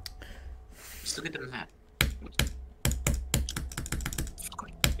 Just look at the map.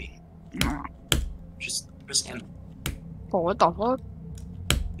 Just press M. Oh, what the fuck?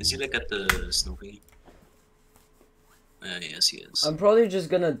 Is he like at the snow thingy? Yes, he is. I'm probably just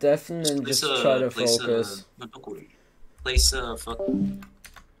gonna deafen and just try to focus. Place fuck.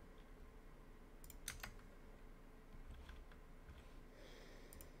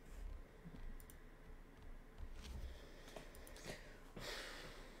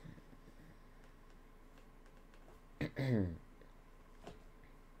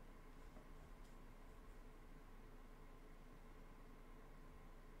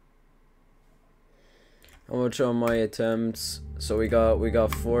 How much on my attempts? So we got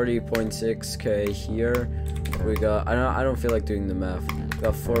 40.6k here. We got I don't feel like doing the math. We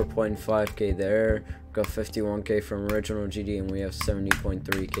got 4.5k there. We got 51k from original GD, and we have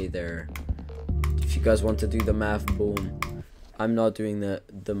 70.3k there. If you guys want to do the math, boom. I'm not doing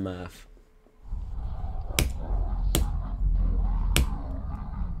the math.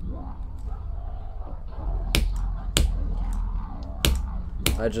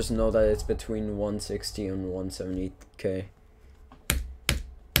 I just know that it's between 160 and 170k.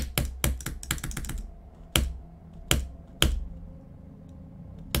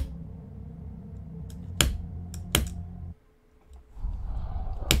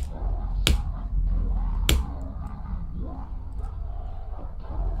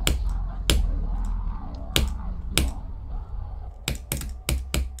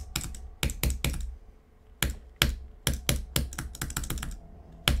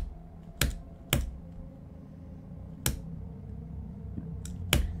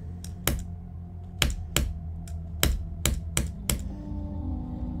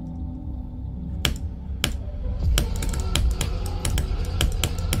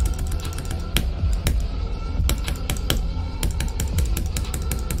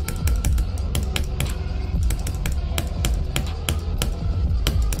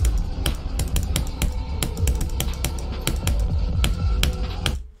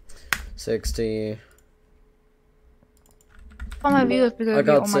 $60. All my viewers because I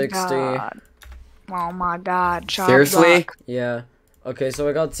got oh my 60. God. Oh my God. Child Seriously? block. Yeah. Okay, so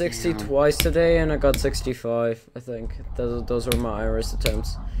I got 60 twice today, and I got 65, I think. Those were my Iris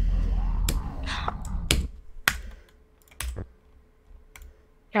attempts.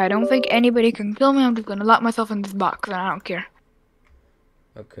 Yeah, I don't think anybody can kill me. I'm just gonna lock myself in this box, and I don't care.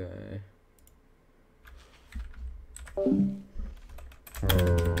 Okay. Oh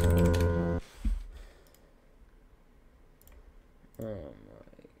my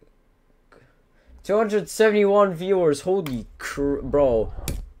God. 271 viewers, holy bro.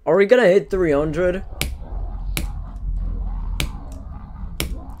 Are we gonna hit 300?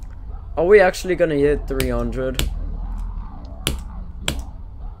 Are we actually gonna hit 300?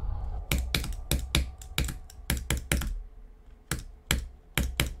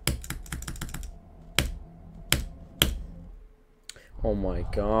 Oh my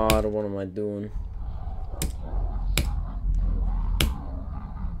God, what am I doing?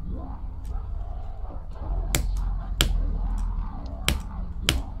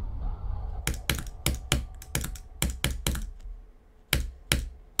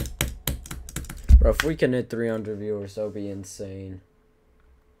 Bro, if we can hit 300 viewers, that would be insane.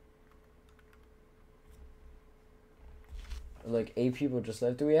 Like, 8 people just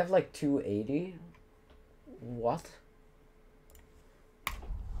left. Do we have like 280? What?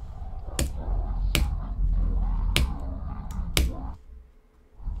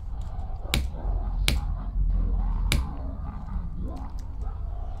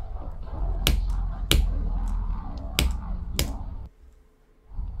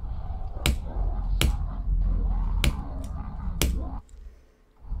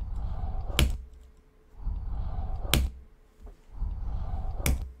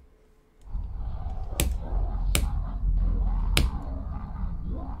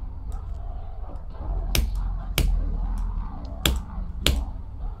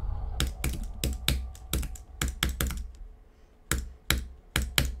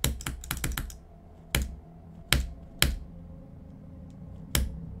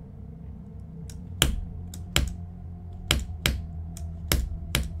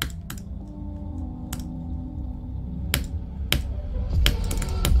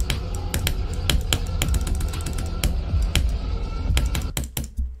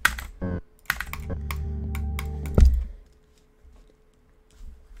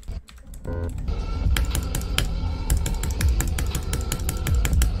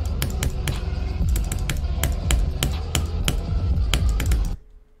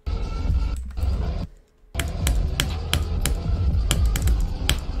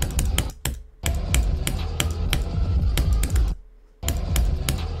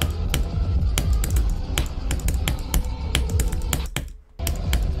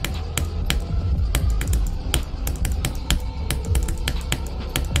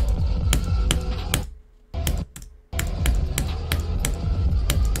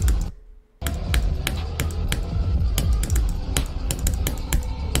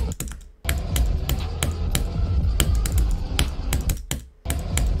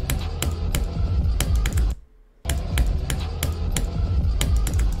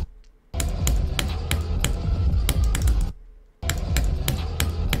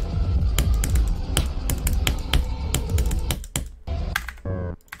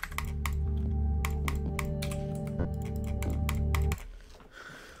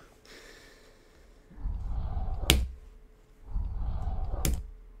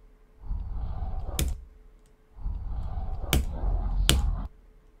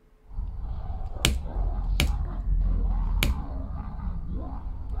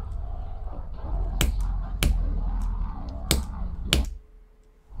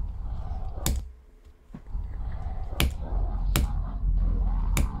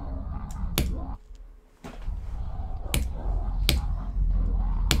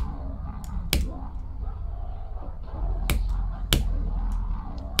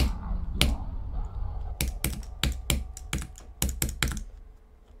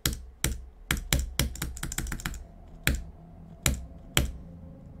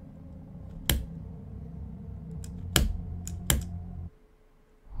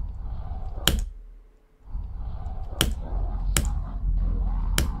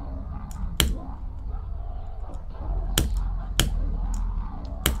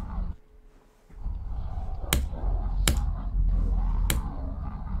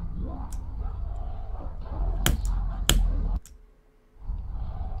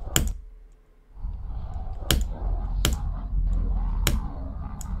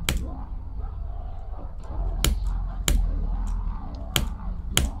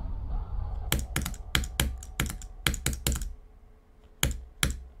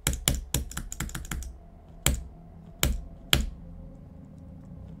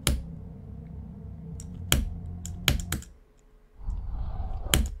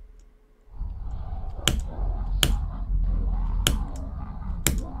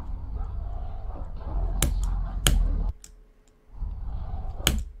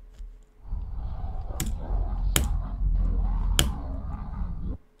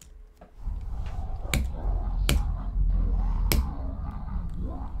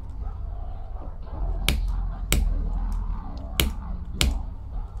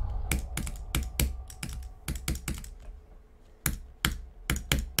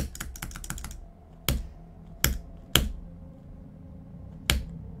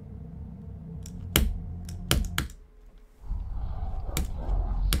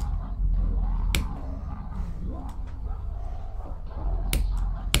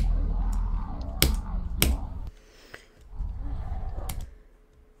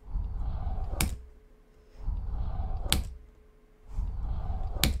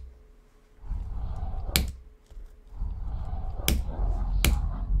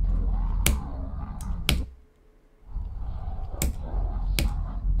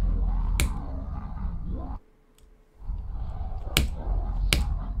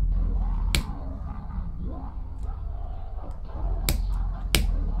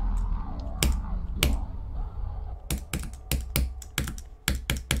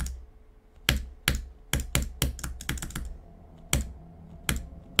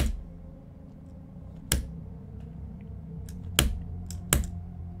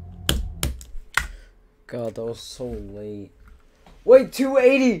 God, that was so late. Wait,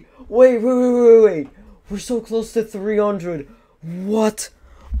 280! Wait. We're so close to 300. What?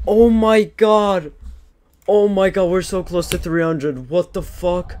 Oh my god. Oh my god, we're so close to 300. What the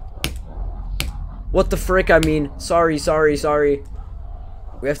fuck? What the frick, I mean. Sorry.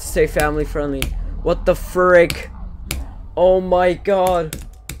 We have to stay family friendly. What the frick? Oh my god.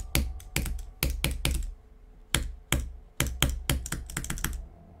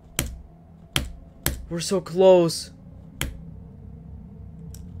 We're so close.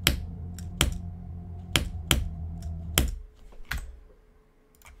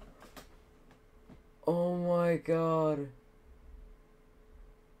 Oh my god.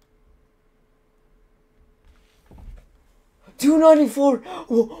 $294.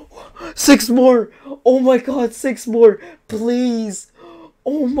 6 more! Oh my god, 6 more! Please!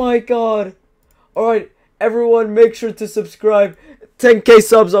 Oh my god! Alright, everyone make sure to subscribe. 10k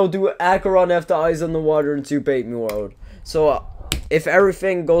subs, I'll do Acheron after Eyes on the Water and Super 8 World. So, if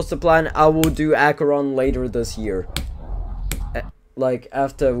everything goes to plan, I will do Acheron later this year. Like,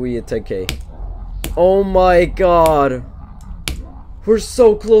 after we hit 10k. Oh my god! We're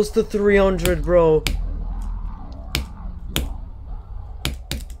so close to 300, bro.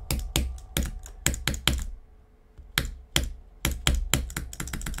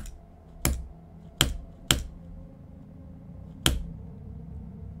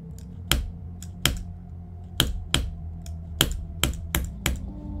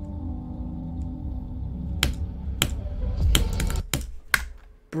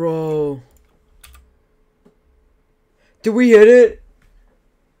 Bro. Did we hit it?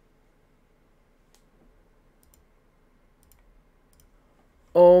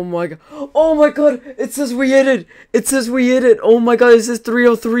 Oh my god. Oh my god. It says we hit it. It says we hit it. Oh my god. It says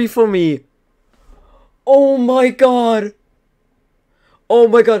 303 for me. Oh my god. Oh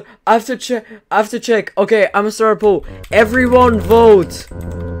my god. I have to check. I have to check. Okay, I'm gonna start a poll. Everyone vote.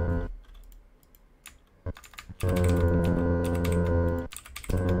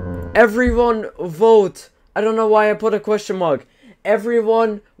 Everyone vote. I don't know why I put a question mark.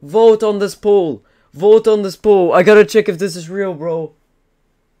 Everyone vote on this poll. Vote on this poll. I gotta check if this is real, bro.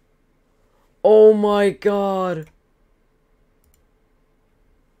 Oh my god.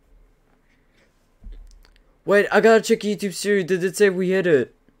 Wait, I gotta check YouTube Siri. Did it say we hit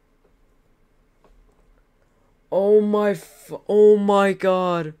it? Oh my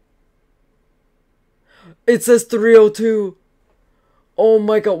god. It says 302. Oh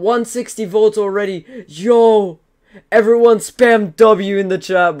my god, 160 votes already. Yo, everyone spam W in the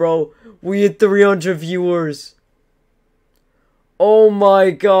chat, bro. We hit 300 viewers. Oh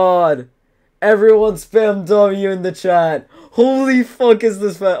my god. Everyone spam W in the chat. Holy fuck is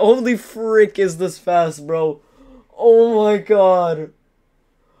this fast. Holy frick is this fast, bro. Oh my god.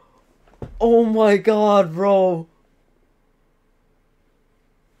 Oh my god, bro.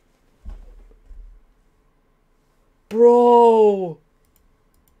 Bro.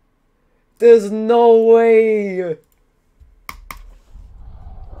 There's no way.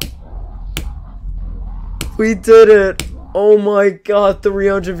 We did it. Oh my god,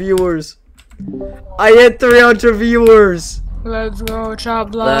 300 viewers. I hit 300 viewers. Let's go,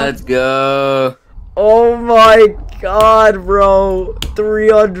 chop block. Let's go. Oh my god, bro.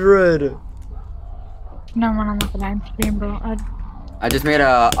 300. No, I'm not gonna end stream, bro. I just made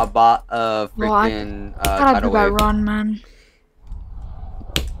a bot of freaking I gotta tidal do that wave. run, man.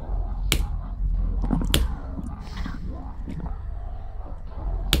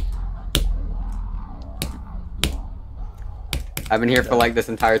 I've been here for like this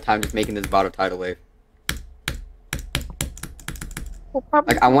entire time just making this bot of tidal wave.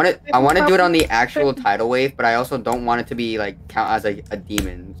 Like I want to do it on the actual tidal wave, but I also don't want it to be like count as a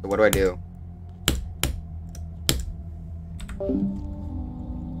demon. So what do I do?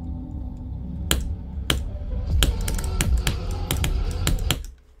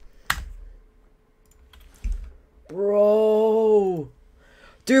 Bro.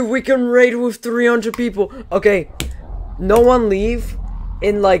 Dude, we can raid with 300 people. Okay. No one leave.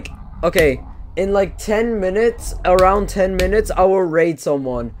 In like 10 minutes, around 10 minutes, I will raid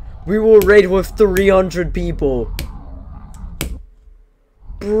someone. We will raid with 300 people.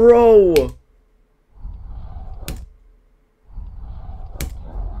 Bro.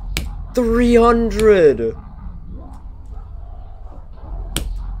 300.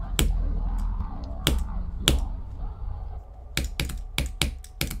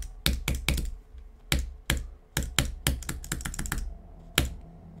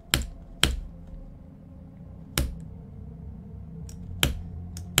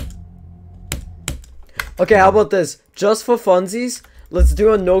 Okay, how about this? Just for funsies, let's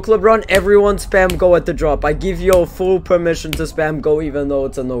do a no clip run. Everyone spam go at the drop. I give you full permission to spam go even though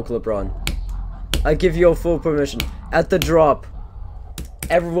it's a no clip run. I give you full permission. At the drop.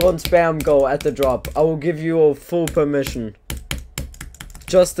 Everyone spam go at the drop. I will give you full permission.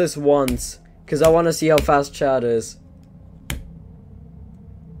 Just this once. Because I want to see how fast chat is.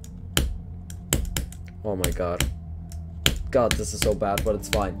 Oh my god. God, this is so bad, but it's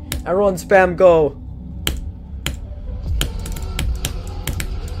fine. Everyone spam go.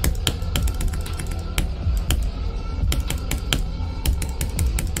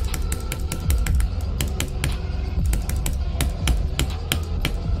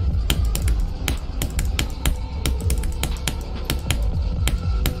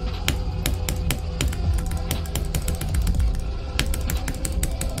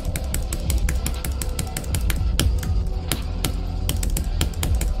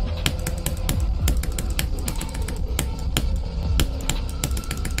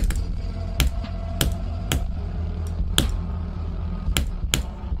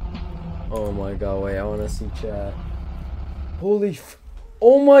 Oh my god, wait, I wanna see chat. Holy f-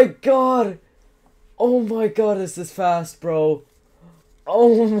 Oh my god! Oh my god, is this fast, bro?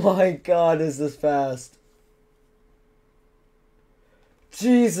 Oh my god, is this fast?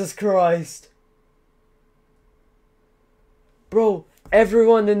 Jesus Christ. Bro,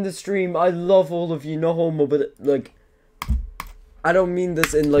 everyone in the stream, I love all of you, no homo, but like, I don't mean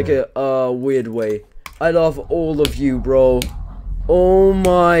this in like a weird way. I love all of you, bro. Oh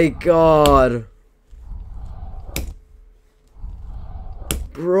my god.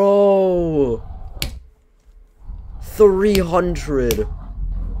 Bro. 300.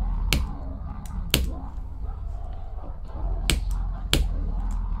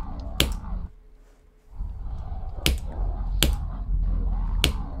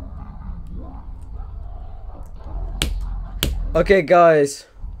 Okay, guys.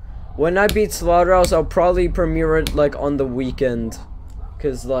 When I beat Slaughterhouse, I'll probably premiere it, like, on the weekend.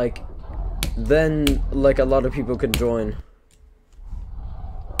 Because, like, then, like, a lot of people can join.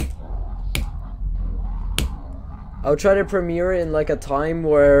 I'll try to premiere it in, like, a time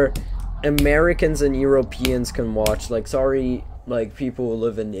where Americans and Europeans can watch. Like, sorry, like, people who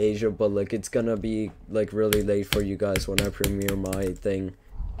live in Asia, but, like, it's gonna be, like, really late for you guys when I premiere my thing.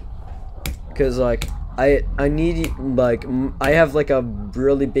 Because, like, I need, like, I have, like, a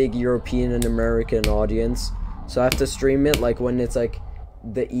really big European and American audience. So I have to stream it, like, when it's, like,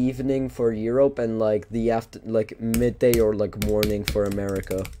 the evening for Europe and, like, like, midday or, like, morning for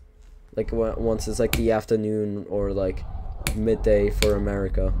America. Like, once it's, like, the afternoon or, like, midday for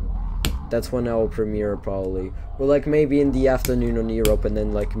America. That's when I will premiere probably. Or, like, maybe in the afternoon in Europe and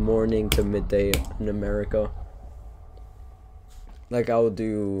then, like, morning to midday in America. Like,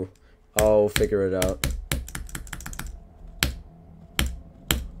 I'll figure it out.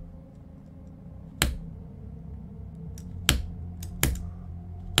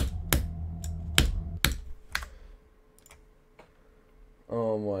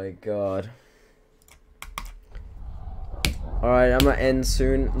 Oh my god. Alright, I'm gonna end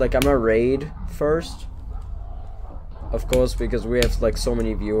soon. Like, I'm gonna raid first. Of course, because we have, like, so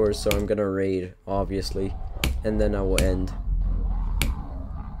many viewers, so I'm gonna raid, obviously. And then I will end.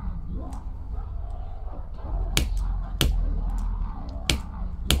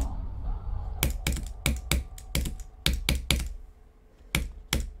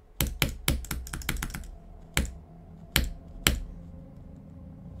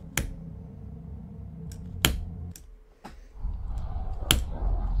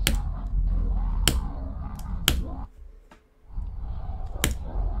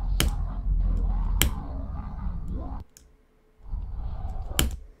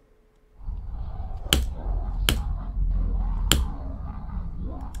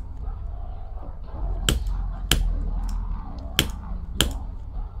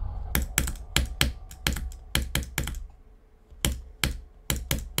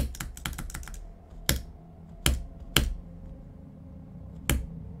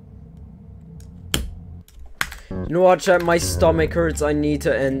 You know what, chat? My stomach hurts. I need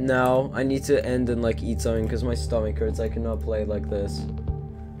to end now. I need to end and, like, eat something because my stomach hurts. I cannot play like this.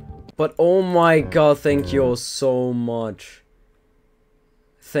 But, oh my god, thank you all so much.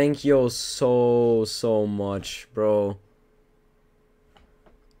 Thank you all so much, bro.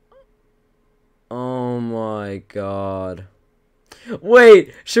 Oh my god.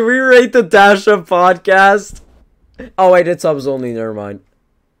 Wait, should we rate the Dasha podcast? Oh, wait, it's subs only. Never mind.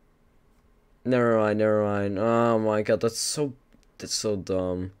 Never mind. Oh my god, that's so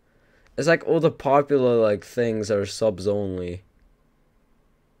dumb. It's like all the popular, like, things are subs only.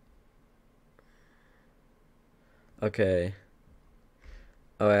 Okay.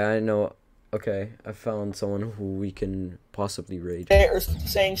 Alright, I know. Okay, I found someone who we can possibly raid. They are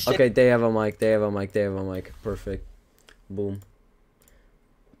saying shit. Okay, they have a mic. Perfect. Boom.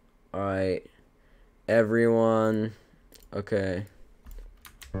 Alright. Everyone. Okay.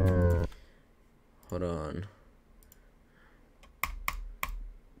 Hold on.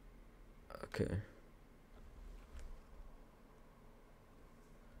 Okay.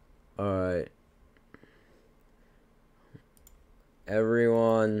 Alright.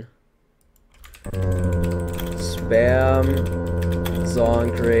 Everyone. Spam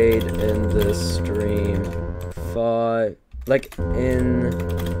Zongrade in this stream. Like, in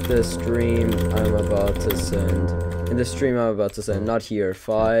the stream I'm about to send. In the stream I'm about to send, not here.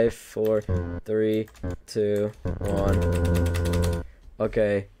 5, 4, 3, 2, 1.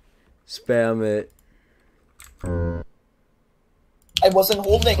 Okay. Spam it. I wasn't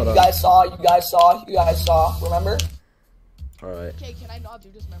holding. You guys saw. Remember? Alright. Okay, can I not do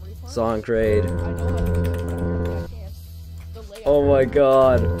this memory part? Zongrade. I know how to do it, but I can't. The layout. Oh my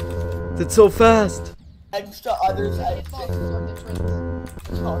god. That's so fast. Edge to others' edges.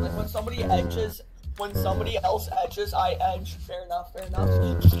 Oh, like when somebody else edges, I edge. Fair enough, fair enough.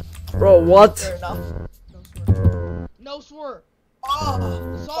 Bro, what? Fair enough. No swerve.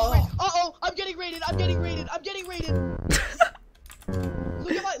 Oh, Uh-oh, I'm getting raided.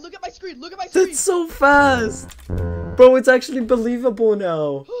 Look at my screen. That's so fast. Bro, it's actually believable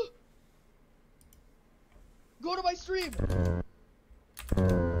now. Go to my stream.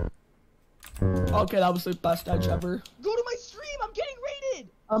 okay, that was the best edge ever. Go to my stream. I'm getting raided.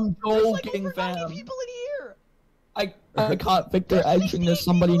 I'm There's like joking, over 90 fam. people in here. I caught Victor There's edging to 68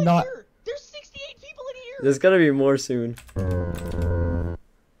 somebody people in not. here. There's 68 people in here. There's gotta be more soon.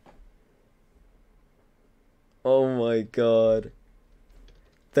 Oh my god.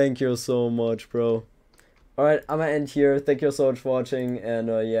 Thank you so much, bro. Alright, I'm gonna end here. Thank you so much for watching, and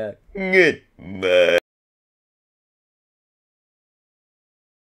yeah. Goodbye.